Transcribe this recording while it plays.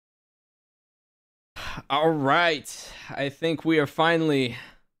All right. I think we are finally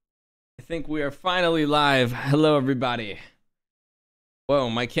live. Hello, everybody. Whoa,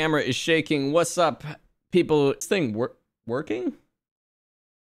 my camera is shaking. What's up, people? This thing working?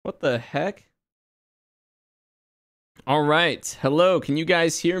 What the heck? All right. Hello. Can you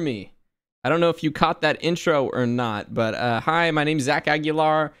guys hear me? I don't know if you caught that intro or not, but hi, my name's Zach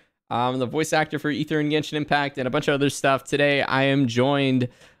Aguilar. I'm the voice actor for Aether and Genshin Impact and a bunch of other stuff. Today, I am joined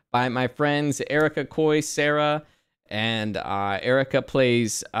by my friends Erika, Khoi, Sarah, and Erika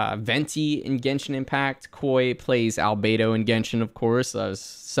plays Venti in Genshin Impact. Khoi plays Albedo in Genshin, of course, as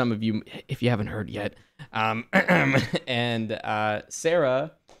some of you, if you haven't heard yet. And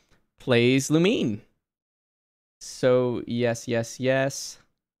Sarah plays Lumine. So, yes.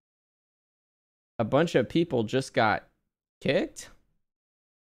 A bunch of people just got kicked?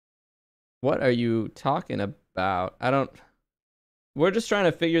 What are you talking about? We're just trying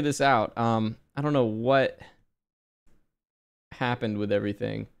to figure this out. I don't know what happened with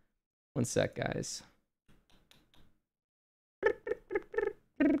everything. One sec, guys.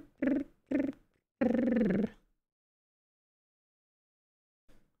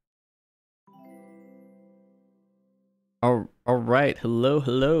 All right.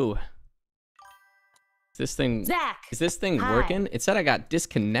 Hello. Is this thing Hi. working? It said I got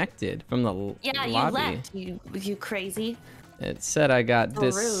disconnected from the lobby. Yeah, you left, you crazy. It said I got So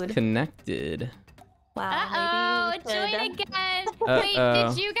rude. disconnected. Wow. Uh-oh, join again. Uh-oh. Wait,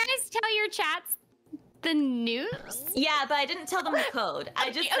 did you guys tell your chats the news? Yeah, but I didn't tell them the code. I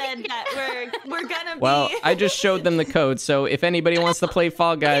just said that we're gonna be. Well, I just showed them the code, so if anybody wants to play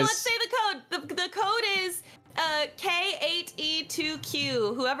Fall Okay, Guys... let's say the code. The code is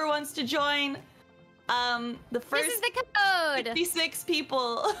K8E2Q. Whoever wants to join. The first This is the code. 56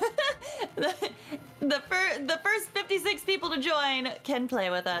 people. the first 56 people to join can play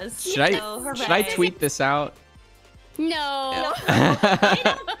with us. Should I tweet this out? No.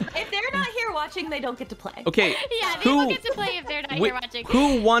 If they're not here watching, they don't get to play. Okay. Yeah, they don't get to play if they're not here watching.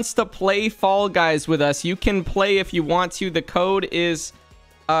 Who wants to play Fall Guys with us? You can play if you want to. The code is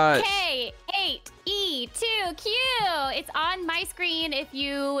K8E2Q. It's on my screen if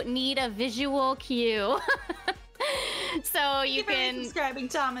you need a visual cue. So you can subscribing,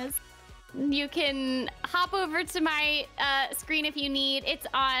 Thomas. You can hop over to my screen if you need. It's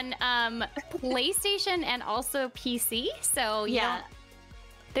on PlayStation and also PC. So yeah,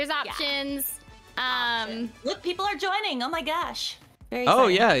 there's options. Look, people are joining. Oh my gosh. Very Oh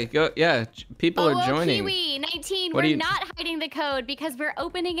exciting. yeah, people are joining. Kiwi 19. What We're not hiding the code because we're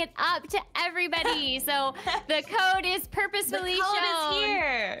opening it up to everybody. So the code is purposefully the code shown. is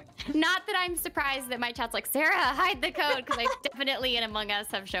here. Not that I'm surprised that my chat's like, Sarah, hide the code, because I definitely in Among Us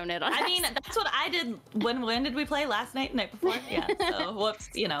have shown it on. I mean, that's what I did. When did we play? Last night, night before? Yeah. So whoops.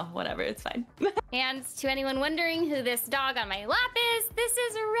 Whatever. It's fine. And to anyone wondering who this dog on my lap is, this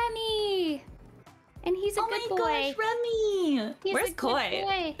is Remy. And he's a good boy. Oh my gosh, Remy! He's Where's a good Khoi?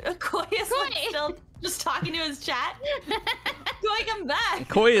 boy. Khoi is like still just talking to his chat. Khoi, come back!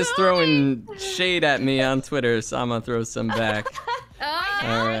 Khoi is throwing shade at me on Twitter, so I'm gonna throw some back. Oh,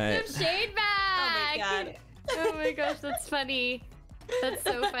 All right. some shade back! Oh my god. Oh my gosh, that's funny. That's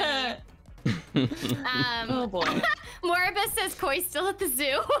so funny. Oh boy. Moribus says Khoi's still at the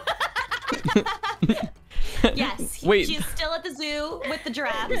zoo. Yes, Wait. she's still at the zoo with the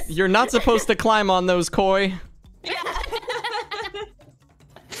giraffes. You're not supposed to climb on those, Khoi. Yeah.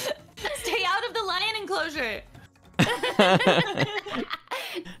 Stay out of the lion enclosure.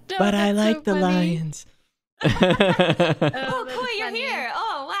 But I like the lions. Oh, Khoi, you're here.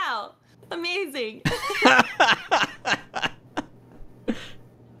 Oh, wow. Amazing.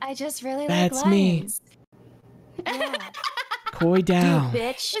 I just really like lions. That's me. Yeah. Khoi Dao.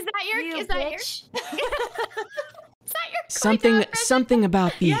 Bitch. Is that your? Is that your? Is that your? Something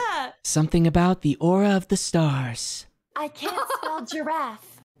about the Yeah. something about the aura of the stars. I can't spell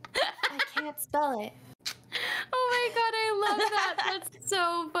giraffe. I can't spell it. Oh my god, I love that. That's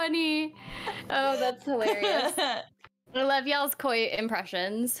so funny. Oh, that's hilarious. I love y'all's Khoi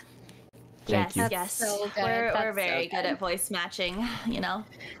impressions. Thank you. Yes. So good. We're That's very so good at voice matching, We're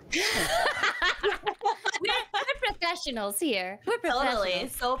professionals here. We're professionals. Totally.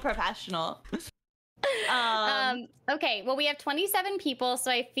 So professional. Okay, well, we have 27 people,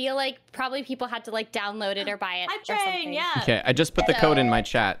 so I feel like probably people had to like download it or buy it. I'm or trying, something. yeah. Okay, I just put the code in my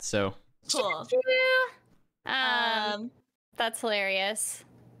chat, so. Cool. That's hilarious.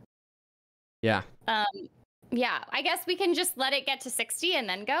 Yeah. Yeah, I guess we can just let it get to 60 and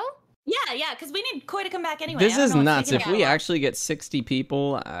then go. Yeah, because we need Khoi to come back anyway. This I don't is know what's nuts. taking If we that long. actually get 60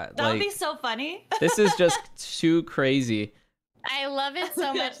 people, That would be so funny. this is just too crazy. I love it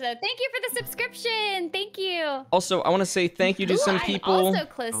so much, though. Thank you for the subscription. Thank you. Also, I want to say thank you to some people. I'm also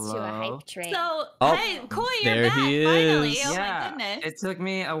close to a hype train. So, Oh, hey, Khoi, you're there back, he finally. is. Oh Yeah, my goodness. it took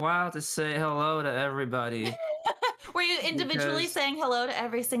me a while to say hello to everybody. Were you individually Because- saying hello to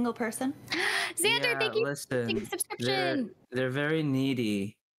every single person? Xander, Yeah, thank you listen, for the subscription. They're very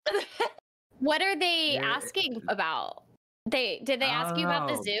needy. What are they They're- asking about? Did they ask you about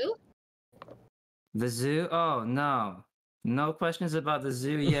the know. zoo? The zoo? Oh, no. No questions about the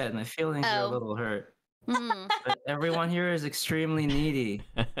zoo yet. My feelings are a Oh. little hurt. Hmm. But everyone here is extremely needy.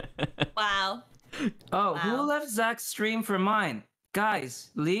 Wow. Oh, Wow. who left Zach's stream for mine? Guys,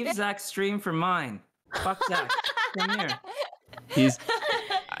 leave Zach's stream for mine. Fuck Zach. Come here.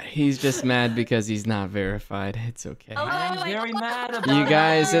 He's just mad because he's not verified. It's okay. Oh, I'm my very God. mad about You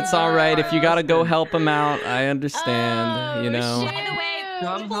guys, it's all right. If you gotta go Listen, help him out, I understand. You Oh, know, shit. By the way,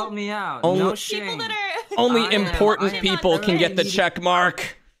 Come help me out. Only- No people shame. that are only I am- important I am people can get the very- check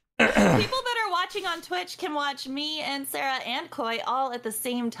mark. people that are watching on Twitch can watch me and Sarah and Khoi all at the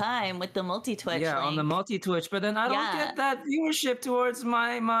same time with the multi-Twitch Yeah, on the link. multi-Twitch, but then I don't Yeah. get that viewership towards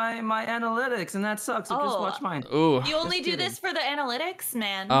my analytics, and that sucks. So just Oh. watch mine. Ooh. You only Just do kidding. this for the analytics,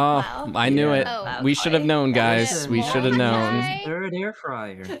 man. Oh, Wow. I knew it. Oh. We should have known, guys. Listen, We should have known. Okay. Third air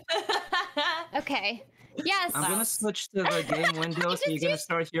fryer. Okay. Yes. I'm gonna switch to the game window, so you're gonna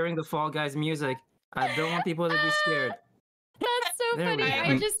start hearing the Fall Guys music. I don't want people to be scared. That's so There we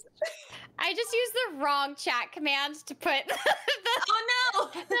funny. go. I just used the wrong chat command to put Oh no!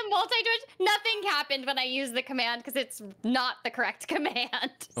 the multi-twitch. Nothing happened when I used the command because it's not the correct command.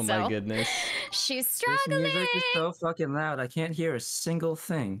 Oh so my goodness. she's This struggling. music is so fucking loud. I can't hear a single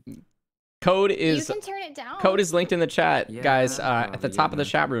thing. Code You is can turn it down. code is linked in the chat, Yeah, guys. At the top of the yeah.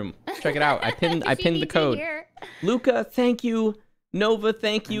 chat room. Check it out. I pinned If you the need to code. hear. Luca, thank you. Nova,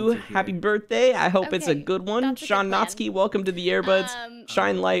 thank I you. need to hear. Happy birthday. I hope it's a Okay, good one. that's a good Sean plan. Notsky, welcome to the earbuds.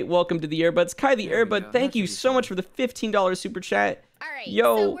 Shine Light, welcome to the earbuds. Kai the There we earbud, go. thank That you should be so fun. much for the $15 super chat. All right.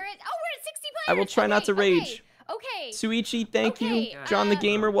 Yo. So we're at 60 players. I will try not to Okay, rage. Okay. Suichi, thank you. Okay, John the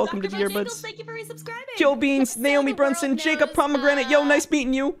Gamer, welcome to Dr. the Von Sandals, earbuds. thank you for resubscribing. Joe Beans, So Naomi the Brunson, world Jacob knows, Pomegranate. Yo, nice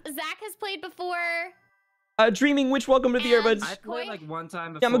meeting you. Zach has played before. Dreaming Witch, welcome to the And- earbuds. I played like one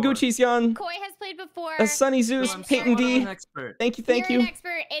time before. Yamaguchi's Yan. Koi has played before. Sunny Zeus, So I'm Peyton somewhat of D. an expert. Thank you, thank You're you. an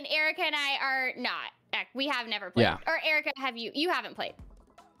expert, and Erica and I are not. We have never played. Yeah. Or Erica, have you? You haven't played.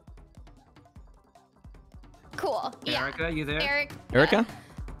 Cool. Yeah. Erica, you there? Erica?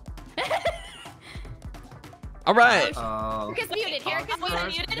 All right. Oh. Erica's muted. Erica's Was I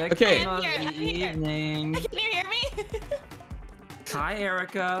muted. muted? Okay. Of Here, the here. evening. Can you hear me? Hi,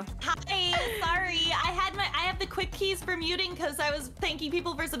 Erica. Hi, sorry. I have the quick keys for muting because I was thanking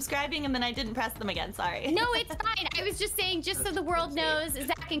people for subscribing and then I didn't press them again. Sorry. No, it's fine. I was just saying, just so the world knows,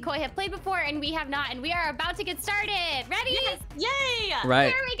 Zach and Koi have played before, and we have not, and we are about to get started. Ready? Yes. Yay! Right.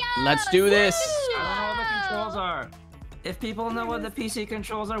 Here we go. Let's do this. I don't know what the controls are. If people know what the PC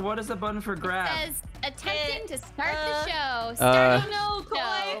controls are, what is the button for grab? Says attempting to start the show. Uh, Starting No, Khoi.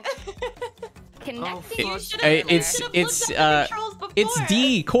 No. Connecting. fuck. You should've- Hey, you it's should've it's looked up the controls it's before.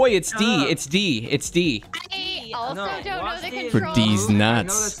 D. Koi, it's D. Shut up. It's D. It's D. I also No, don't know watch the these. For controls. D's I know the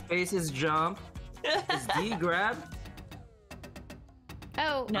nuts. space is jump. Is D grab?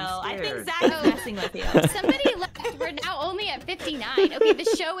 Oh, No, I think scared. Zach is Oh. messing with you. somebody left. We're now only at 59. Okay,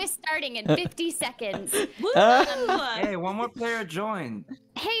 the show is starting in 50 seconds. Woo! Hey, one more player joined.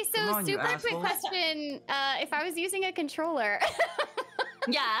 Hey, so Come on, you super quick assholes. question. If I was using a controller,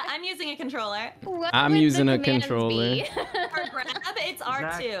 Yeah, I'm using a controller. what I'm would the using a commands controller. be? For grab, it's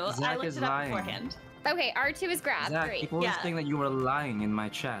R2. I Zach looked is it up lying. beforehand. Okay, R2 is grab. Zach, Great. people Yeah. just think that you were lying in my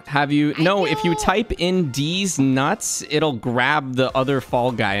chat. Have you? I No, if you feel- type in D's nuts, it'll grab the other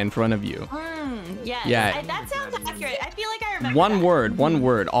fall guy in front of you. Yes. Yeah. That sounds accurate. I feel like I remember One that.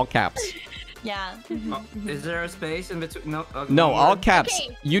 word, all caps. Yeah. Oh, is there a space in between? No. No, one all word? caps.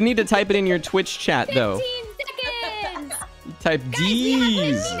 Okay. You need to type it in your Twitch chat 15 though. seconds. Type Guys, we have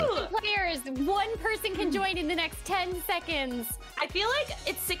D's. 15 players. One person can join in the next 10 seconds. I feel like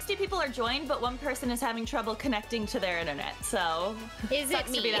it's 60 people are joined, but one person is having trouble connecting to their internet. So Is it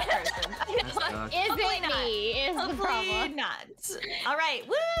sucks to be me? that person. That sucks. Is Hopefully it not. me? Is the Hopefully problem. not. All right.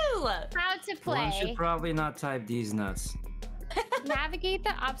 Woo! How to One should play. probably not type D's nuts. Navigate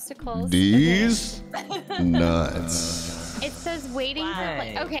the obstacles. These nuts. It says waiting for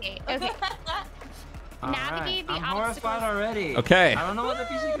play. Wow. Okay, okay. Navigate the I'm horrified obstacles. already. Okay. I don't know what the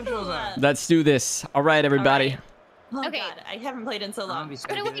PC controls are. Let's do this. All right, everybody. Oh Okay. God, I haven't played in so I'm long. be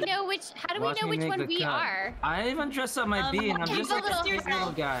How do we scared. know which? How do we Watch know me which make one the we cut. are? I didn't even dress up my B, and I'm you just like a dressed little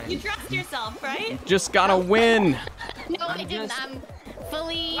yourself. guy. You dressed yourself, right? Just gotta win. No, I I'm didn't. just- I'm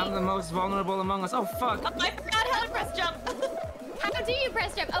fully. I'm the most vulnerable among us. Oh fuck! Oh, I forgot how to press jump. How do you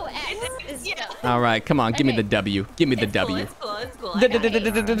press jump? Oh, X is jump. All right, come on, give me the W. Give me the W. It's cool. It's cool. W.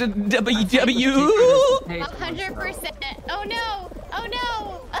 100%. Oh no! Oh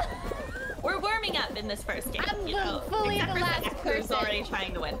no! We're warming up in this first game. I'm fully except the for last Zach, who's person. already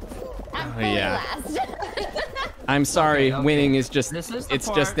trying to win. I'm fully yeah. last. I'm sorry, Okay. winning is just, This is the it's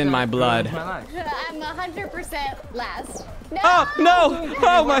part just in my that blood. ruins my life. I'm 100% last. No! Oh, no!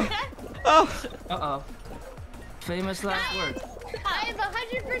 Oh, my. Oh. Uh-oh. Famous last word. I'm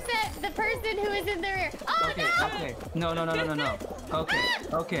 100% the person who is in the rear. Oh Okay, no! okay. No. Okay,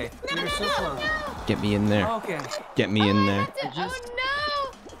 okay. You're so close. Get me in there. Okay. Get me in there. Oh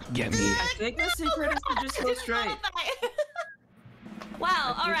no! Get me. I think the secret is to just go straight.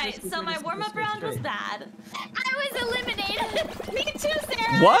 Wow, I alright, think the so secret my is to warm-up just go round was straight. bad. I was eliminated. Me too,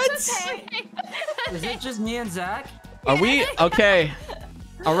 Sarah. What? It's okay. Is it just me and Zach? Are we? Okay.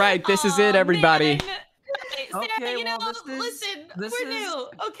 All right, this is it, Aw, everybody. man. Okay, Sarah, Okay, you know, well, this listen, is- we're new,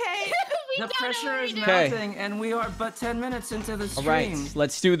 okay? The pressure is Okay. mounting, and we are but 10 minutes into the All stream. right,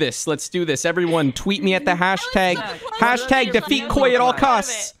 let's do this. Let's do this. Everyone, tweet me at the hashtag. Zach, Hashtag defeat Khoi at all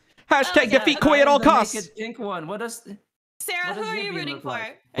costs. Hashtag defeat Khoi at all I'm the costs. naked pink one. What does? Sarah, What who does are you Vivian rooting look for?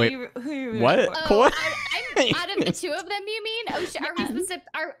 like? Wait, Who are you rooting what? for? Khoi? I'm out of the two of them, you mean? Oh, are we supposed to?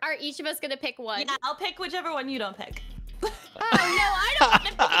 Are each of us gonna pick one? Yeah, I'll pick whichever one you don't pick. Oh no, I don't want to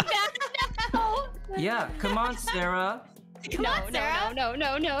pick that. No. Yeah, come on, Sarah. Come on, Sarah. No.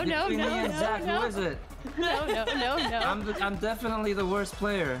 Between me and Zach, who is it? No. I'm definitely the worst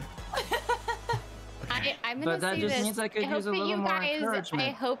player. I'm gonna But that say just this. means I could hope use a that little you more guys, encouragement.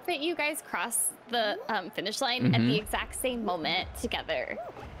 I hope that you guys cross the finish line at the exact same moment together.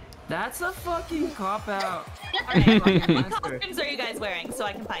 That's a fucking cop out. Alright, what costumes are you guys wearing so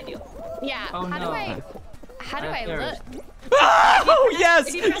I can find you? Yeah. Oh, how no. do I There's- look? Oh, yes,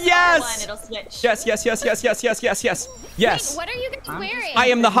 If you press R1, yes. it'll switch. Yes. What are you guys wearing? I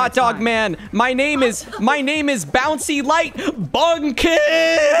am the hot dog man. My name is Bouncy Light Bunkiss.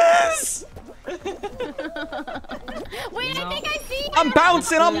 Wait, I think I see. I'm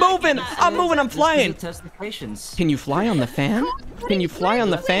bouncing. I'm moving. I'm flying. This is a test of patience. Can you fly on the fan? Can you fly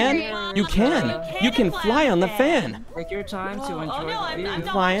on the fan? You can. You can fly on the fan. Take your time to enjoy Oh no, the I'm view. not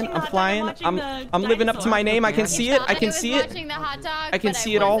Flying. watching I'm hot dog, flying. watching the I'm living up to my dinosaur. name. I can see it. I can see it. Watching the hot dog, I can but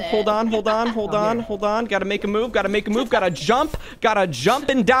see it all. wasn't. Hold on. Gotta make a move. Gotta jump. Gotta jump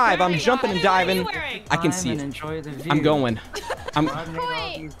and dive. I'm jumping and diving. I can see And it. enjoy the view. I'm going. I'm. I've made all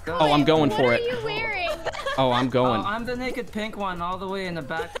Wait. these Oh, goals. I'm going What for are it. you wearing? Oh, I'm Oh, going. I'm the naked pink one all the way in the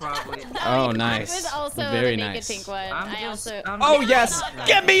back, probably. Oh, I was nice. also Very the naked nice. pink one. I'm Oh just- yes!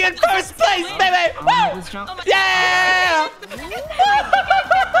 Get me in first place, baby! I'm Woo! just jump- Yeah!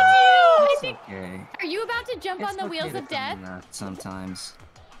 It's okay. Are you about to jump on the It's wheels okay of to come death? in that sometimes,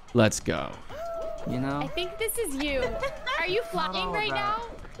 Let's go. you know. I think this is you. Are you flying all right now,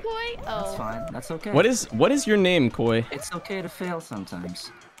 about Khoi? That's Oh. fine. That's okay. What is your name, Khoi? It's okay to fail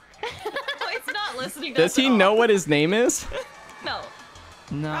sometimes. It's not listening to Does us he at all. know what his name is? No.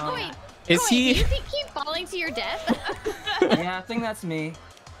 No. Khoi, Is Khoi, he? do you keep falling to your death? Yeah, I think that's me.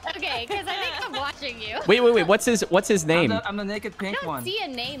 Okay, because I think I'm watching you. Wait. What's his name? I'm the naked I pink don't one. see a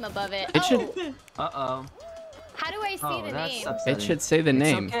name above it. It Oh, should. Uh-oh. how do I see Oh, the that's name? upsetting. It should say the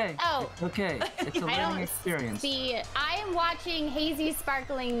name. It's okay. Oh. It's okay. It's a I learning don't experience. see. I am watching Hazy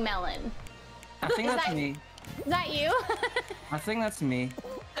Sparkling Melon. I think that's that- me. Is that you? I think that's me.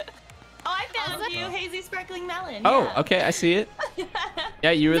 Oh, I found Also- you, Hazy Sparkling Melon. Oh, yeah. okay, I see it.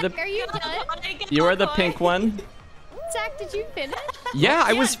 Yeah, you were the Are you done? you were the pink one. Zach, did you finish? Yeah,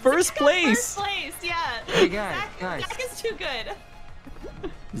 I was Yeah, first Zach got place. First place, yeah. Hey, guys, Zach is too good.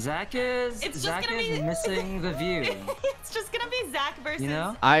 Zach is It's just Zach gonna is be- missing the view. It's just gonna be Zach versus You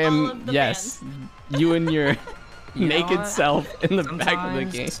know? I all am of the yes. fans. You and your You know naked what? self in the back of the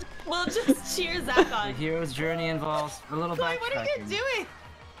Sometimes game. We'll just cheer Zach The on. hero's journey involves a little Khoi, what are you backtracking. doing?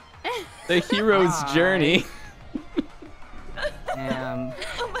 The hero's Hi. journey.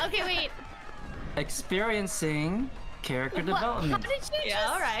 Okay, wait. Experiencing character What, how development. did you Yeah,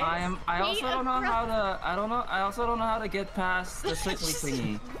 just... alright. I also don't know how to. I also don't know how to get past the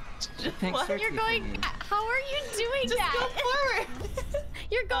circly thingy. The pink What? circly You're going thingy. back. How are you doing Just that? go forward.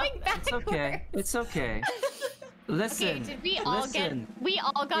 You're going backwards. It's okay. It's okay. Listen. Okay, did we all listen. get... We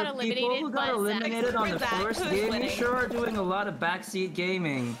all got The eliminated, people who got but eliminated on the Zach, first who's game, you winning? sure are doing a lot of backseat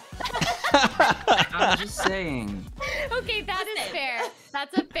gaming. I'm just saying. Zach... Okay, that is Listen. fair.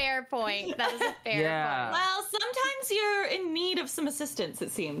 That's a fair point. That is a fair Yeah. point. Well, sometimes you're in need of some assistance,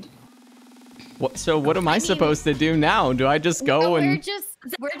 it seemed. So what am I supposed to do now? Do I just go No, we're and just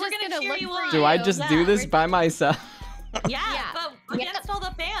We're gonna gonna cheer look you for on. do I you. just Yeah, do this we're by myself? Yeah, Yeah. but against all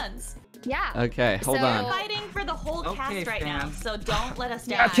the fans. Yeah. Okay, hold So- on. We're fighting for the whole cast right now, fam. so don't let us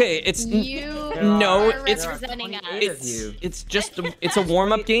down. Okay, it's You No, are it's- representing us. 28 of you. it's just it's a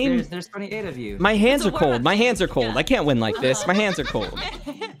warm-up game. There's 28 of you. My hands It's are a cold. warm-up My game. hands are cold. Yeah. I can't win like this. My hands are cold.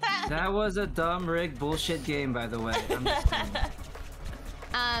 That was a dumb rigged bullshit game, by the way. I'm just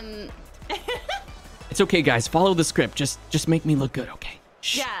saying. It's okay, guys. Follow the script. Just make me look good, okay?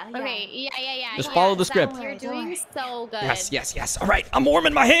 Shh. Yeah. Okay, yeah. Just follow the script. You're doing so good. Yes. All right, I'm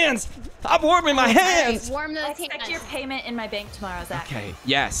warming my hands. I'm warming my hands. Warm I those expect hands. your payment in my bank tomorrow, Zach. Okay.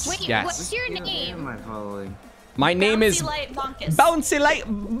 Yes. Wait, yes. what's your What game am name? I following? My name is Bouncy Light Bonkus. Bouncy Light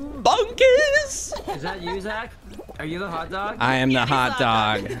Bunkus. Is that you, Zach? Are you the hot dog? I am the hot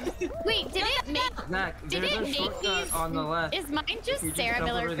dog. Wait, did it make? Zach, Did there's it a make shortcut these? on the left. Is mine just You just Sarah jump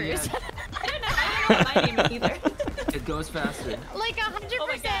Miller over the Cruz? edge. I don't know what my name is either. It goes faster. Like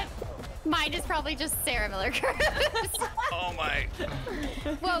 100%. Mine is probably just Sarah Miller Cruz. Oh my.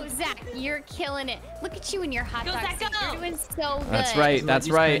 Whoa, Zach, you're killing it. Look at you and your hot Go, dog. Zach, seat. go. You're doing so good. That's right. What That's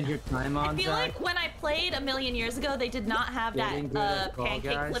you right. spend your time on, I feel Zach? like when I played a million years ago, they did not have Getting good that at Fall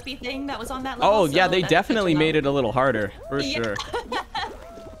pancake Guys. flippy thing that was on that level. Oh yeah, so they that's definitely good to made know. it a little harder for Yeah. sure.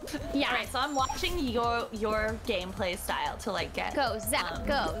 Yeah. All right, so I'm watching your gameplay style to like get. Go, Zach.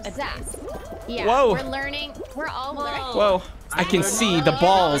 Go, Zach. Yeah. Whoa. We're learning. We're all learning. Whoa. I can see the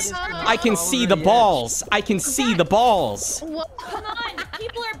balls. I can see the balls. I can see the balls. Whoa. Come on,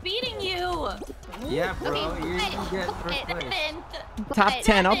 people are beating you. Yeah, bro. Okay, You get first but- place. Top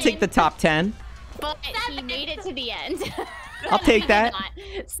 10. I'll take the top 10. But he made it to the end. I'll take that.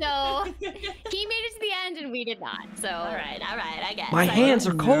 So he made it to the end and we did not. So All right, I guess. My hands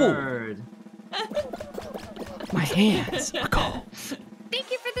are cold. Nerd. My hands are cold.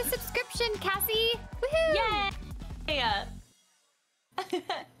 thank you for the subscription, Cassie. Woohoo! Yeah.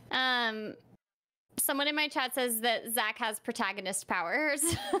 Someone in my chat says that Zach has protagonist powers.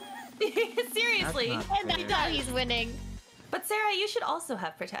 Seriously. That's not And that's fair. how he's winning. But Sarah, you should also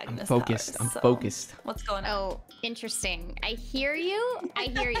have protagonist Focused. powers, I'm so focused. What's going on? Oh, interesting. I hear you.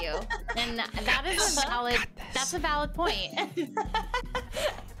 And that is a valid. That's a valid point.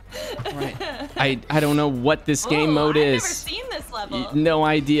 Right. I don't know what this game mode I've is. never seen this level. No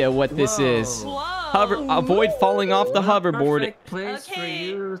idea what this is. Whoa. Whoa. Avoid falling off the hoverboard. Perfect place for Okay.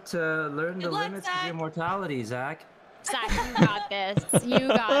 you to learn the Good luck, limits of Zach. your mortality, Zach. Zach, you got this. You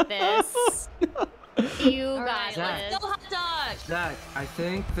got this. You All got right, let's this. go hot dog. Zach, I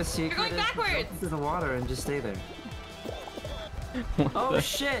think the secret going is to backwards. jump into the water and just stay there. What Oh the-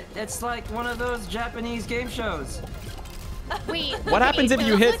 shit! It's like one of those Japanese game shows. Wait. What happens if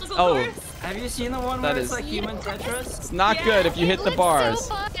you hit? Oh, Have you seen the one That where is- it's like human Tetris? it's not Yeah, good if you hit the looks bars.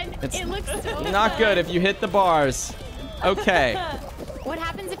 So fun. It's it looks so Not good if you hit the bars. Okay, What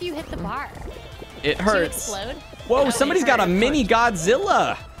happens if you hit the bar? it Do you hurts. explode? Whoa, Oh, somebody's it got a hurts. mini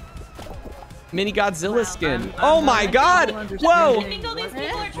Godzilla. Mini Godzilla skin. I'm Oh my having god! trouble I Whoa! think all these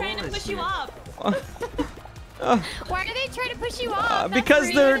people are trying to push you off. Why are they trying to push you off? That's Because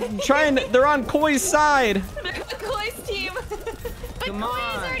rude. they're on Koi's side. They're Koi's team. But Come Koi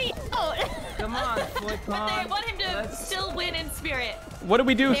on. is already out. Come on, boy, But they want him to still win in spirit. What do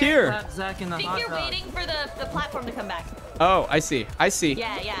we do here? Slap Zach in the I think hot you're dog. waiting for the platform to come back. Oh, I see. I see.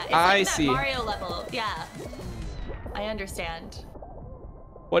 Yeah. It's I like see. that Mario level. Yeah. I understand.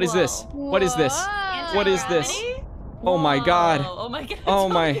 What is this? What is this? Whoa. What is this? Anti-gravity? Oh my god. Whoa, Oh my god. Oh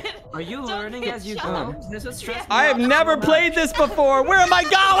don't my- get- Are you don't learning get as you shot. go? This is stressful. I have never played this before. Where am I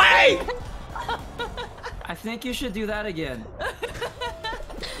going? I think you should do that again.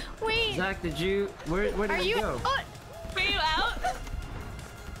 Wait. Zach, did you? Where Are did you? you go? Oh. Were you out?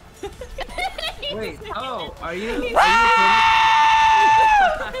 Wait. Oh, are you?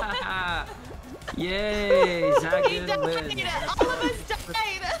 Yay! Zach He didn't win. died. All of us died.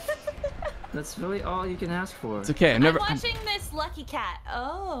 That's really all you can ask for. It's okay. I'm watching this Lucky Cat.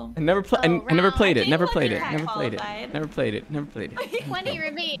 Oh. I never Oh, played it. round. Never I think played it. Lucky Never Cat played it. qualified. Never played it. Never played it. 20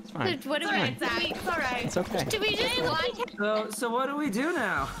 remain. fine. What do It's we alright, do? Zach. It's alright. It's okay. Do we just watch? So what do we do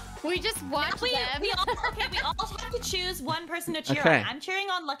now? We just watch We them. all have to choose one person to cheer Okay. on. I'm cheering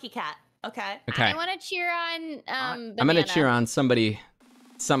on Lucky Cat. Okay. Okay. I want to cheer on I'm gonna cheer on somebody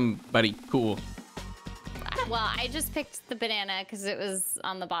cool. Well, I just picked the banana because it was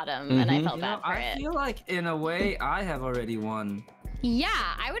on the bottom, and I Mhm. felt You know, bad for I it. feel like in a way I have already won. Yeah,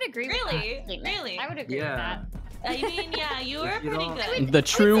 I would agree with Really? that statement. Really? I would agree Yeah. with I mean, yeah, you were If you pretty don't- good. The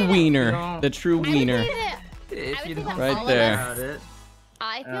true wiener. No. The true that. I would wiener. say that If would you say don't that Right think there. about it.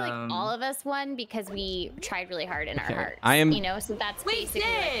 I feel like Um, all of us won because we tried really hard in Okay, our hearts. I am- You know, so that's We basically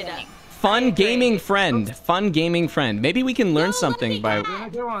did. like winning. Fun gaming friend. Fun gaming friend. Maybe we can learn No, something by. Lucky I'm gonna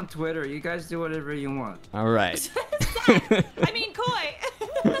go on Twitter. You guys do whatever you want. All right. I mean,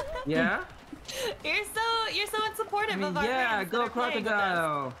 Koi. Yeah? You're so unsupportive of our yeah, friends go that are playing with us.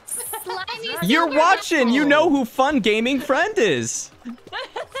 crocodile. Slimy You're silver watching. dash. You know who Fun Gaming Friend is.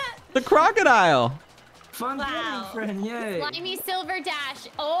 The crocodile. Fun Wow. gaming friend, yay. Slimy silver dash.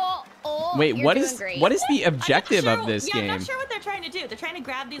 Oh. Wait, you're what doing is great. what is the I'm not objective sure- of this yeah, I'm game? not sure what they're trying to do. They're trying to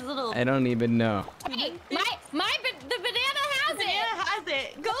grab these little. I don't even know. Hey, the banana has Banana has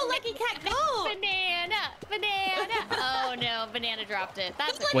it. Go, Lucky Cat, go. Banana. Oh no, banana dropped it.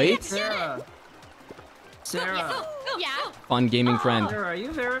 That's Wait. Sarah. Sarah. Yeah. Fun Gaming Friend. Sarah, are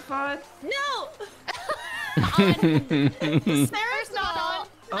you verified? No. Sarah's Sarah's not on.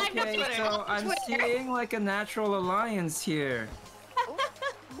 I'm not Okay, Twitter. so I'm Twitter. seeing like a natural alliance here.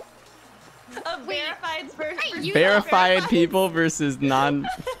 Of verified versus you- Verified people versus non.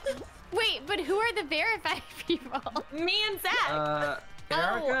 Wait, but who are the verified people? Me and Zach.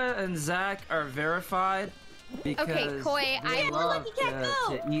 Erika and Zach are verified because Koi, they I- love Lucky Cat,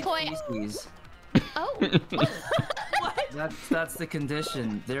 go. to eat Koi- feces. Oh. What? That's the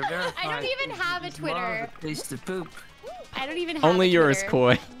condition. They're verified. I don't even have a Just Twitter. love the taste of poop. I don't even have Only a yours, Twitter.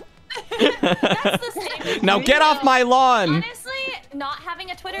 Koi. That's the same. Now get off my lawn. Honestly, not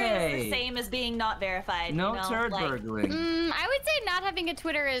having a Twitter is Hey. the same as being not verified. No you know? turd like, burgling. I would say not having a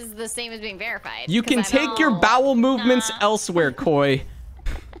Twitter is the same as being verified. You 'cause can I'm take your all- bowel movements Nah. elsewhere, Koi.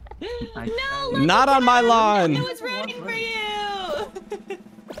 No, Not on my I lawn. was rooting for you.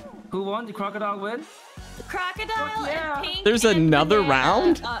 Who won? Did Crocodile win? Crocodile Fuck yeah. and pink. There's and another banana.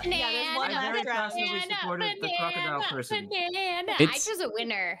 round? Yeah, there's one Banana, last very round. passionately supported the crocodile person. Banana. It's- I choose a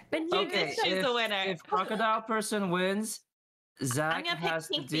winner. Okay, choose the winner. if crocodile person wins, Zach gonna pick has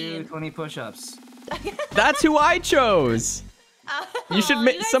to Pink do Bean. 20 push-ups. That's who I chose. You should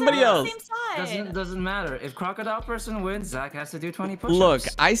make guys somebody are on the else. same side. Doesn't matter. If crocodile person wins, Zach has to do 20 push-ups. Look,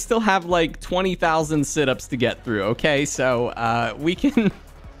 I still have like 20,000 sit-ups to get through. Okay, so we can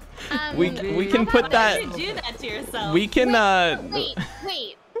we can How put about that. you do that to yourself? We can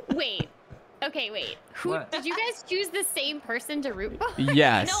Wait. Okay, wait. Who What? did you guys choose the same person to root for?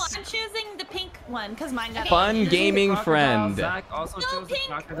 Yes. No, I'm choosing the pink one because mine got Fun gaming Crocodile, friend. Zach also No, chose the pink.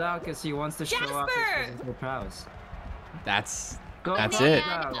 crocodile because he wants to show off Jasper. his physical prowess. That's Go That's it.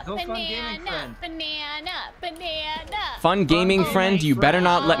 crocodile. Go fun gaming friend. Banana. Fun gaming friend. You better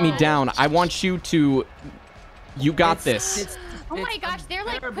not let me down. I want you to. You got this. Oh my gosh, they're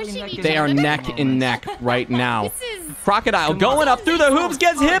like terribly pushing neck each and They are other. neck and neck right now. This is Crocodile going up through the hoops,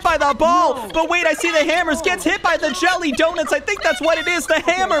 gets hit by the ball. But wait, I see the hammers, gets hit by the jelly donuts. I think that's what it is. The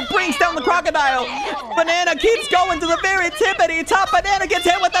hammer brings down the crocodile. Banana keeps going to the very tippity top. Banana gets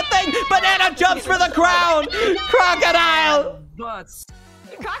hit with the thing. Banana jumps for the crown. Crocodile. Butts.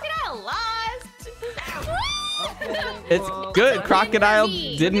 Crocodile lost. It's good. Crocodile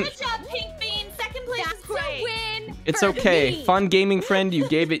didn't. Good job, Pink Bean. Second place that's is great. a win. It's for okay. me. Fun gaming friend, you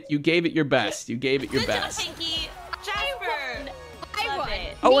gave it your best. You gave it your Good job, best. Pinky. Jasper. I Love won.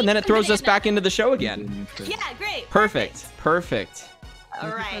 it. Oh, and then it Me, throws us banana. back into the show again. Yeah, great. Perfect. Perfect. All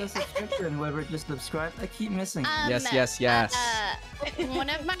Thank you for right. the subscription, whoever just subscribed. I keep missing. Yes, yes, yes. One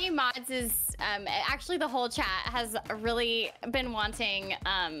of my mods is actually the whole chat has really been wanting.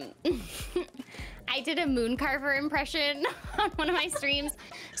 I did a moon carver impression on one of my streams.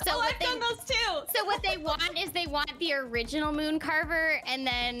 So I've done those too. So what they want is they want the original moon carver, and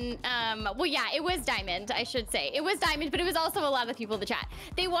then well, yeah, it was diamond, I should say. It was diamond, but it was also a lot of people in the chat.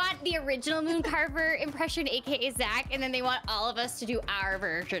 They want the original moon carver impression, aka Zach, and then they want all of us to do our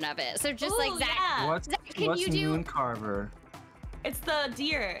version of it. So just like Ooh, Zach, yeah. What's Zach, can what's you do- Moon Carver? It's the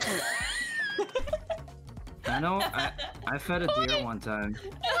deer. I know. I fed a deer one time.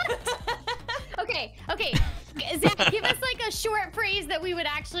 Okay, Zach, give us like a short phrase that we would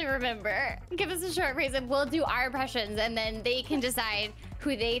actually remember. Give us a short phrase and we'll do our impressions, and then they can decide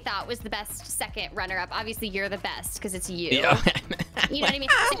who they thought was the best second runner-up. Obviously, you're the best because it's you. Yeah. You know what I mean?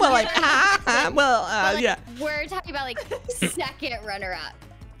 So Well, you're- like, but, like, yeah. We're talking about like second runner-up.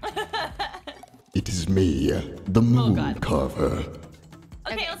 It is me, the Moon God. Carver.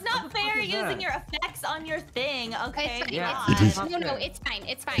 Okay, it's not fair is using that? your effects on your thing. Okay, It's fine. Yeah. It's It is- fine. No, it's fine.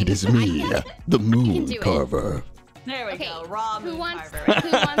 It's fine. It is me, the Moon do it. Carver. There we Okay, go. Raw who moon wants carver.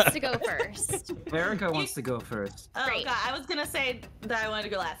 who wants to go first? Erika wants to go first. Oh Great. god, I was gonna say that I wanted to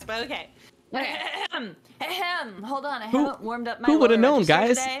go last, but okay. Okay. Ahem. Hold on, I haven't warmed up my Who would have lower known, register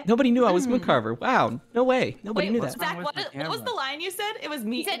guys? today. Nobody knew I was Moon Carver. Wow, no way. Nobody Wait, knew what's that. Zach, wrong what, with the what was camera? the line you said? It was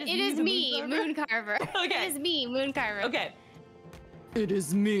me. He said, "It is me, Moon Carver." Okay. It is me, Moon Carver. Okay. It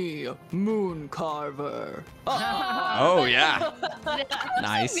is me, Moon Carver. Oh yeah. That's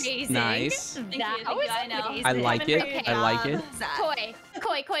Nice. amazing. Nice. Thank you, That thank was you, I know. amazing. I like it. Okay. I like it. Zach.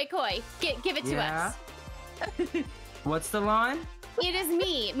 Koi. Give it to Yeah. us. What's the line? It is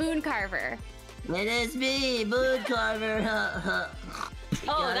me, Moon Carver. It is me, Moon Carver.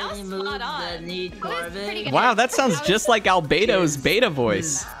 Oh, that was spot on. Need pretty good. Wow, that sounds just like Albedo's beta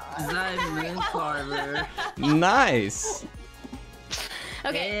voice. I'm Moon Carver. Nice.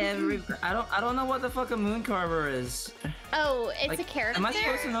 Okay. I don't know what the fuck a Moon Carver is. Oh, it's Like, a character. Am I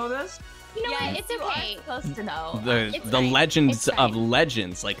supposed to know this? You know Yes, what? It's you are okay. supposed to know. The It's the fine. legends It's of fine.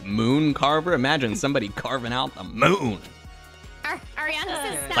 legends, like Moon Carver. Imagine somebody carving out the moon Ariana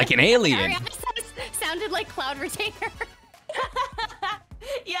says like an alien. Ariana says sounded like Cloud Retainer.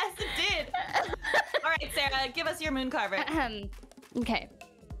 Yes, it did. All right, Sarah, give us your moon carver. Okay.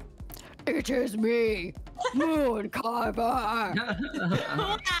 It is me, Moon Carver.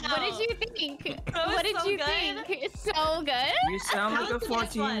 What did you think? was What did so you good. think? It's so good. You sound like a was the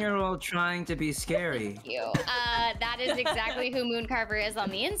best one? 14-year-old trying to be scary. Thank you. That is exactly who Moon Carver is on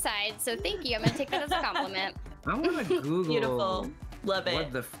the inside. So thank you. I'm gonna take that as a compliment. I want to Google. Beautiful. Love it.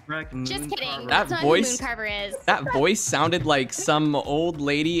 What the frick? Moon Just kidding. Carver That That's not voice- who Moon Carver is. That voice sounded like some old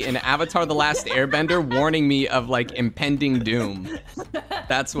lady in Avatar: The Last Airbender warning me of like impending doom.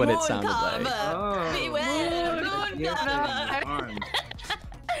 That's what it Moon sounded carver. like. Oh. Beware, moon Yes, carver. arm.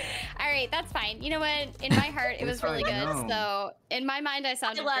 All right, that's fine. You know what? In my heart, it was It's really fine, good. no. So in my mind, I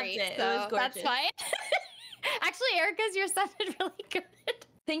sounded loved great. it. It So was that's gorgeous. fine. Actually, Erica's yours sounded really good.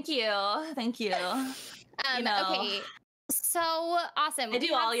 Thank you. Thank you. You know, Okay. So awesome. I do We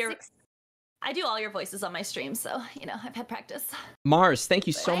have all your- six- I do all your voices on my stream, so you know I've had practice. Mars, thank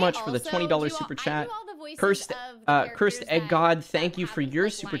you so I much for the also $20 do all- super I do chat. all the voices Cursed, of the Cursed characters Egg that- God, that thank you have, for your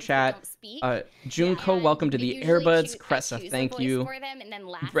like, super lines that chat. don't speak. Junko, And welcome to I the usually Earbuds. choose- I Cressa, choose a thank voice you. for them, and then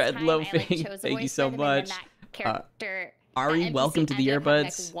last Red time Loafing, I, like, chose a thank you voice so for them, and then much. that character, Ari, that welcome NPC to the ended up having,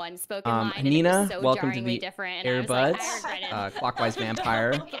 like, Earbuds. one spoken line, and it Nina, was so welcome to jarringly the different, and I was like, I Earbuds. regret it. Clockwise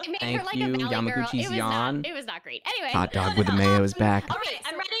Vampire, I made her thank like you. a valley girl. Yamaguchi's It was Yawn. not, it was not great. Anyway. Hot dog with the mayo is back. All right,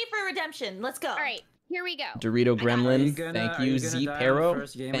 I'm ready for redemption. Let's go. All right, here we go. Dorito got Gremlin, it. thank Are you. you Z gonna die on the Pero,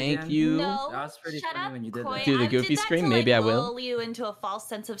 first game thank again? you. No, That was pretty shut funny up, when you did Khoi. that. Do the I did goofy that scream? to, Maybe like, I will. lull you into a false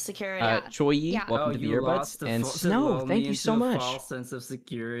sense of security. Choi, Yeah. welcome to the you Earbuds. lost And to Snow, lull thank me you so into a much. False sense of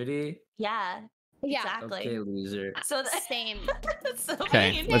security. Yeah, Yeah. exactly. Okay, loser. So Same. that's so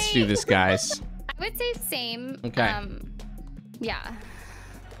Okay, mean. let's do this, guys. I would say same. Okay. Yeah.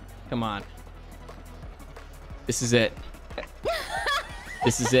 Come on. This is it.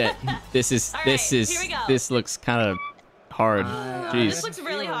 This is it. This is All this right, is here we go. this looks kind of hard. This Jeez. looks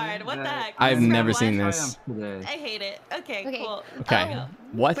really hard. What the heck? I've This is never red seen wine? this. I hate it. Okay, Okay. cool. Okay. Oh,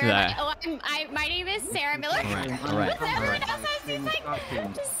 What Where am I? the? Oh, my name is Sarah Miller. All right. All right. Everyone else has these like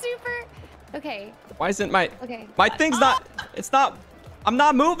super. Okay. Why isn't my Okay. thing's not? It's not. I'm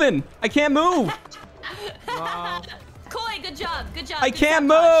not moving. I can't move. Wow. Khoi, good job. Good job. I Good can't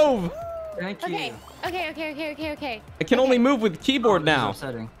sabotage. move. Thank you. Okay. Okay. I can only move with keyboard This is now.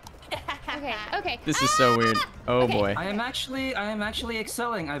 upsetting. Okay. This is so weird. Oh Okay. boy. I am actually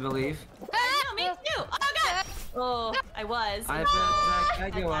excelling, I believe. No, me too. Oh god. Oh, I was. I bet Zach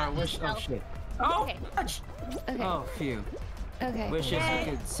Aguilar wish. Oh shit. Oh. Okay. Ouch. Okay. Oh, phew. Okay. Wishes Okay. I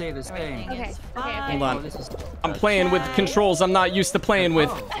could say the same. Everything Okay. is Okay. fine. Hold on. Oh, this is. I'm playing with controls I'm not used to playing with.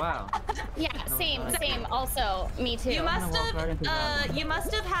 Oh, wow. Yeah. Same. Also, me too. You must walk right into that have, you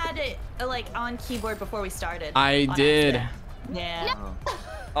must have had it like on keyboard before we started. I on did. accident. Yeah. Oh.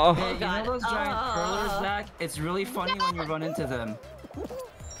 Oh. Hey, you God. know those giant Oh. curlers, Zach? It's really funny when you run into them.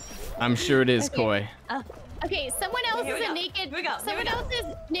 I'm sure it is, Koi. Okay. Someone else Here we is a go. naked. Here we go. Here we Someone go. else is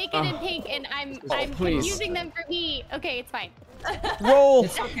naked and pink, and I'm please. confusing them for me. Okay, it's fine. Roll.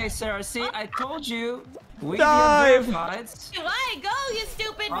 It's okay, Sarah. See, I told you. We Dive. the unverifieds Why? Go, you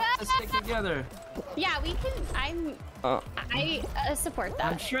stupid. ought to stick together. Yeah, we can. I support that.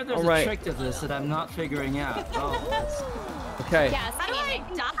 I'm sure there's Alright. a trick to this that I'm not figuring out. Oh, that's... Okay. Yeah, How do I same.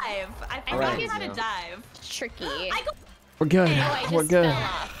 dive? I forgot Alright. how to dive. Tricky. I go. We're good. Oh, I just We're good. fell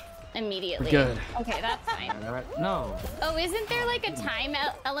off immediately. We're good. Okay, that's fine. All right. No. Oh, isn't there like a time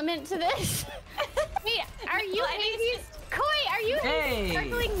element to this? Wait, are you I think Hazy's? Koi, are you Hey,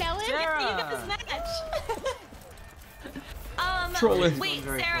 sparkling melon? Sarah. You guys match. Controller. Wait,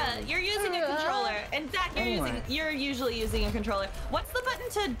 Very Sarah, cool. you're using a controller, and Zach, Anyway. you're usually using a controller. What's the button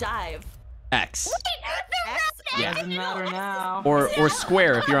to dive? X. The X? Yeah. Doesn't matter now. Or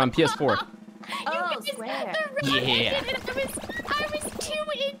square if you're on PS4. Oh, square. Yeah. I was 2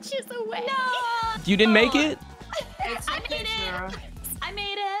 inches away. No. You didn't make it? It's I okay, made it. Sarah. I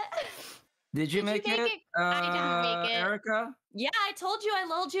made it. Did you Did make you make it? it? I didn't make it. Erica? Yeah, I told you I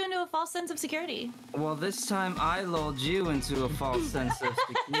lulled you into a false sense of security. Well, this time I lulled you into a false sense of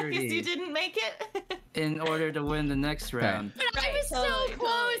Because security. you didn't make it. in order to win the next round. But I Right, was totally, so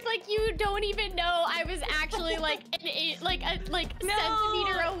close. totally. Like you don't even know. I was actually like a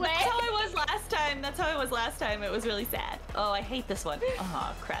centimeter away. That's how I was last time. That's how I was last time. It was really sad. Oh, I hate this one.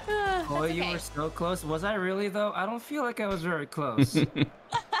 Oh, crap. Oh, That's you okay. were so close. Was I really though? I don't feel like I was very close. I feel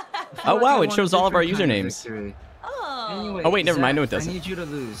Oh like wow, I it won a shows all of our different kind of usernames. victory. Oh. Anyway, Oh, wait, never mind. No, it Zach, doesn't. I need you to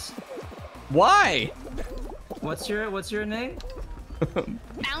lose. Why? What's your name?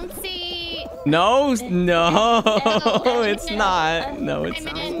 Bouncy. No, no, No. it's not. No, it's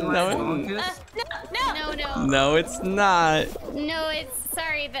I'm in. no, Bonkus? no, it's not. No, it's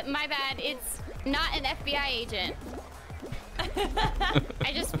sorry, that my bad. It's not an FBI agent.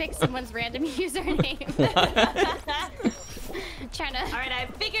 I just picked someone's random username. Trying to. All right, I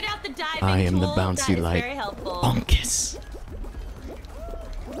figured out the diving I am the tool. bouncy That is light. very helpful. Bonkus.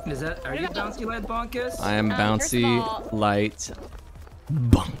 Are you bouncy light Bonkus? I am First of bouncy all- light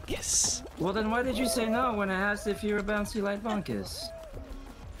bonkus. Well, then why did you say no when I asked if you were bouncy light Bonkus?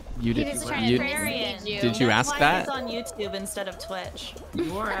 You He did. was trying You, to mislead you. did you That's ask why that? It's on YouTube instead of Twitch.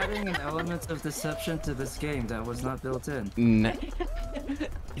 You are adding an element of deception to this game that was not built in.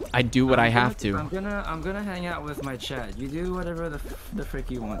 I do what I I'm have gonna- to. I'm gonna hang out with my chat. You do whatever the frick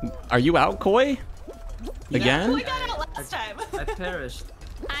you want. Are you out, Khoi? Again? We got out last time. I perished.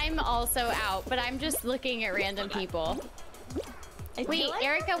 I'm also out, but I'm just looking at random people. I feel Wait, like-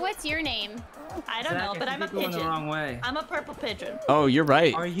 Erica, what's your name? I don't know, Zach, but I I'm a think you're going the pigeon. wrong way. I'm a purple pigeon. Oh, you're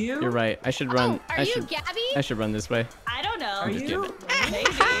right. Are you? You're right. I should run. Oh, are I you should. Gabby? I should run this way. I don't know. Are you? Maybe.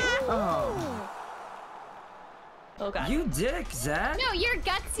 Oh, Oh god. you dick, Zach. No, you're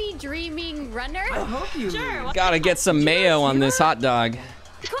gutsy dreaming runner. I hope you. Sure. lose. why Gotta not? get some mayo on this hot dog.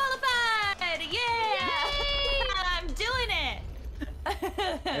 Qualified! Yeah! I'm doing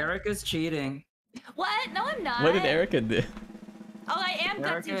it! Erica's cheating. What? No, I'm not. What did Erica do? Oh, I am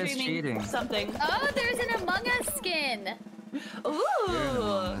Erica gutsy is dreaming cheating. something. Oh, there's an Among Us skin.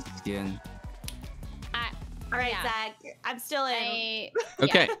 Ooh! Skin. All right, Yeah. Zach. I'm still in.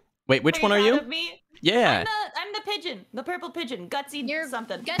 Okay. Wait, which Are one are proud you? of me? Yeah. I'm the pigeon, the purple pigeon, gutsy You're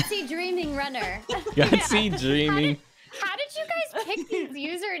something. gutsy dreaming runner. Gutsy dreaming. How did you guys pick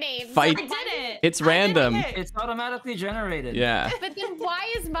these usernames? Fight. I did it. It's I did random. it. It's automatically generated. Yeah. But then why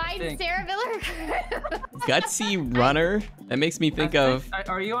is mine Think. Sarah Miller? Gutsy runner. That makes me think of.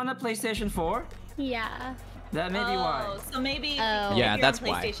 Are you on a PlayStation 4? Yeah. That may be why. Oh, so maybe Oh. if Yeah, you're that's on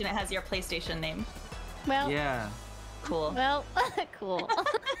why. PlayStation, it has your PlayStation name. Well. Yeah. Cool. Well. Cool.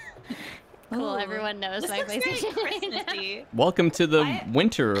 Cool. Ooh. Everyone knows This my looks very PlayStation. name now. Christmassy. Welcome to the Why-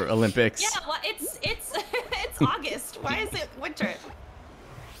 Winter Olympics. Yeah, well, it's it's August. Why is it winter?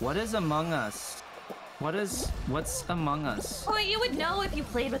 What is Among Us? What's Among Us? Oh, you would know if you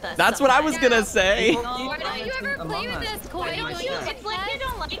played with us. That's what I was sometime. gonna say. Oh, Why don't you ever play Among with Us. us, Khoi? Why You, do I Don't say you that? it's like you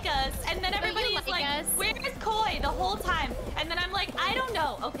don't like us, and then But you everybody's like like, us. "Where's Khoi?" the whole time, and then I'm like, "I don't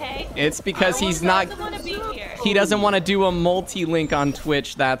know." Okay. It's because I he's not. want to be here. He doesn't want to do a multi-link on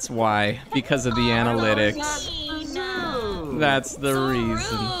Twitch. That's why. Because of the analytics. No. That's the So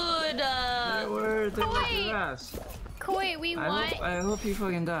reason. rude. They were Khoi. your ass. Khoi, we want I hope you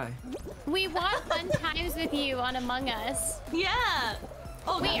fucking die. fun times with you on Among Us. Yeah.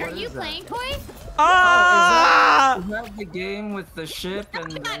 Oh, Wait, wait. are What you is that? playing, Khoi? Ah! Is that the game with the ship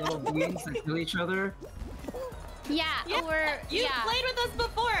and the little beings that kill each other? Yeah, Yeah, or you yeah. played with us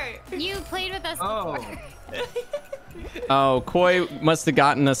before. You played with us Oh. before. Oh, Khoi must have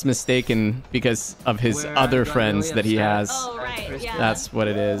gotten us mistaken because of his Where other I got friends really that he upset. has. Oh, right. Yeah. That's what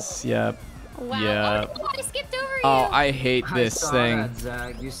it is. Yep. Wow. Yeah. Oh, no, I skipped over you. Oh, I hate I this saw thing. that,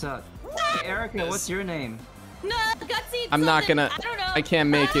 Zach. You suck. Hey, Erica, what's your name? No, gutsy. I'm not something. gonna. I don't know. I can't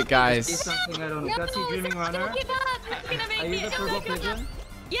make it, Say guys. something I don't know. No, Gutsy Dreaming Zach, Runner? don't give up. It's gonna make Are me. you the purple pigeon?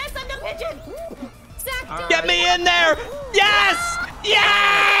 Yes, I'm the pigeon. Zach, All don't Get me in there! Yes!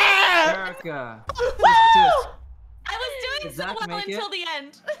 Yeah! Erica. I was doing Did so Zach well make it? until the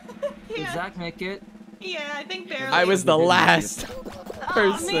end. Did yeah. Zach make it? Yeah, I think barely. I was the last Oh,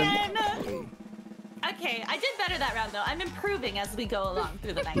 person. man. Okay, I did better that round though. I'm improving as we go along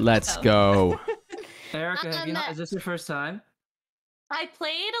through the night. Let's so. go. Erica, have you not? Is this your first time? I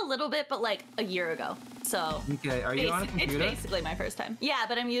played a little bit, but like a year ago. So Okay, are you on a it's computer? basically my first time. Yeah,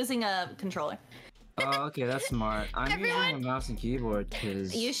 but I'm using a controller. Oh, okay, that's smart. I'm using a Everyone- mouse and keyboard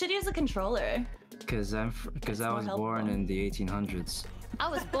You should use a controller. because I more was born helpful. in the 1800s. I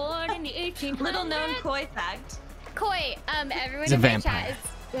was born in the 1800s. Little known Khoi fact. Khoi, everyone He's a in my vampire. chat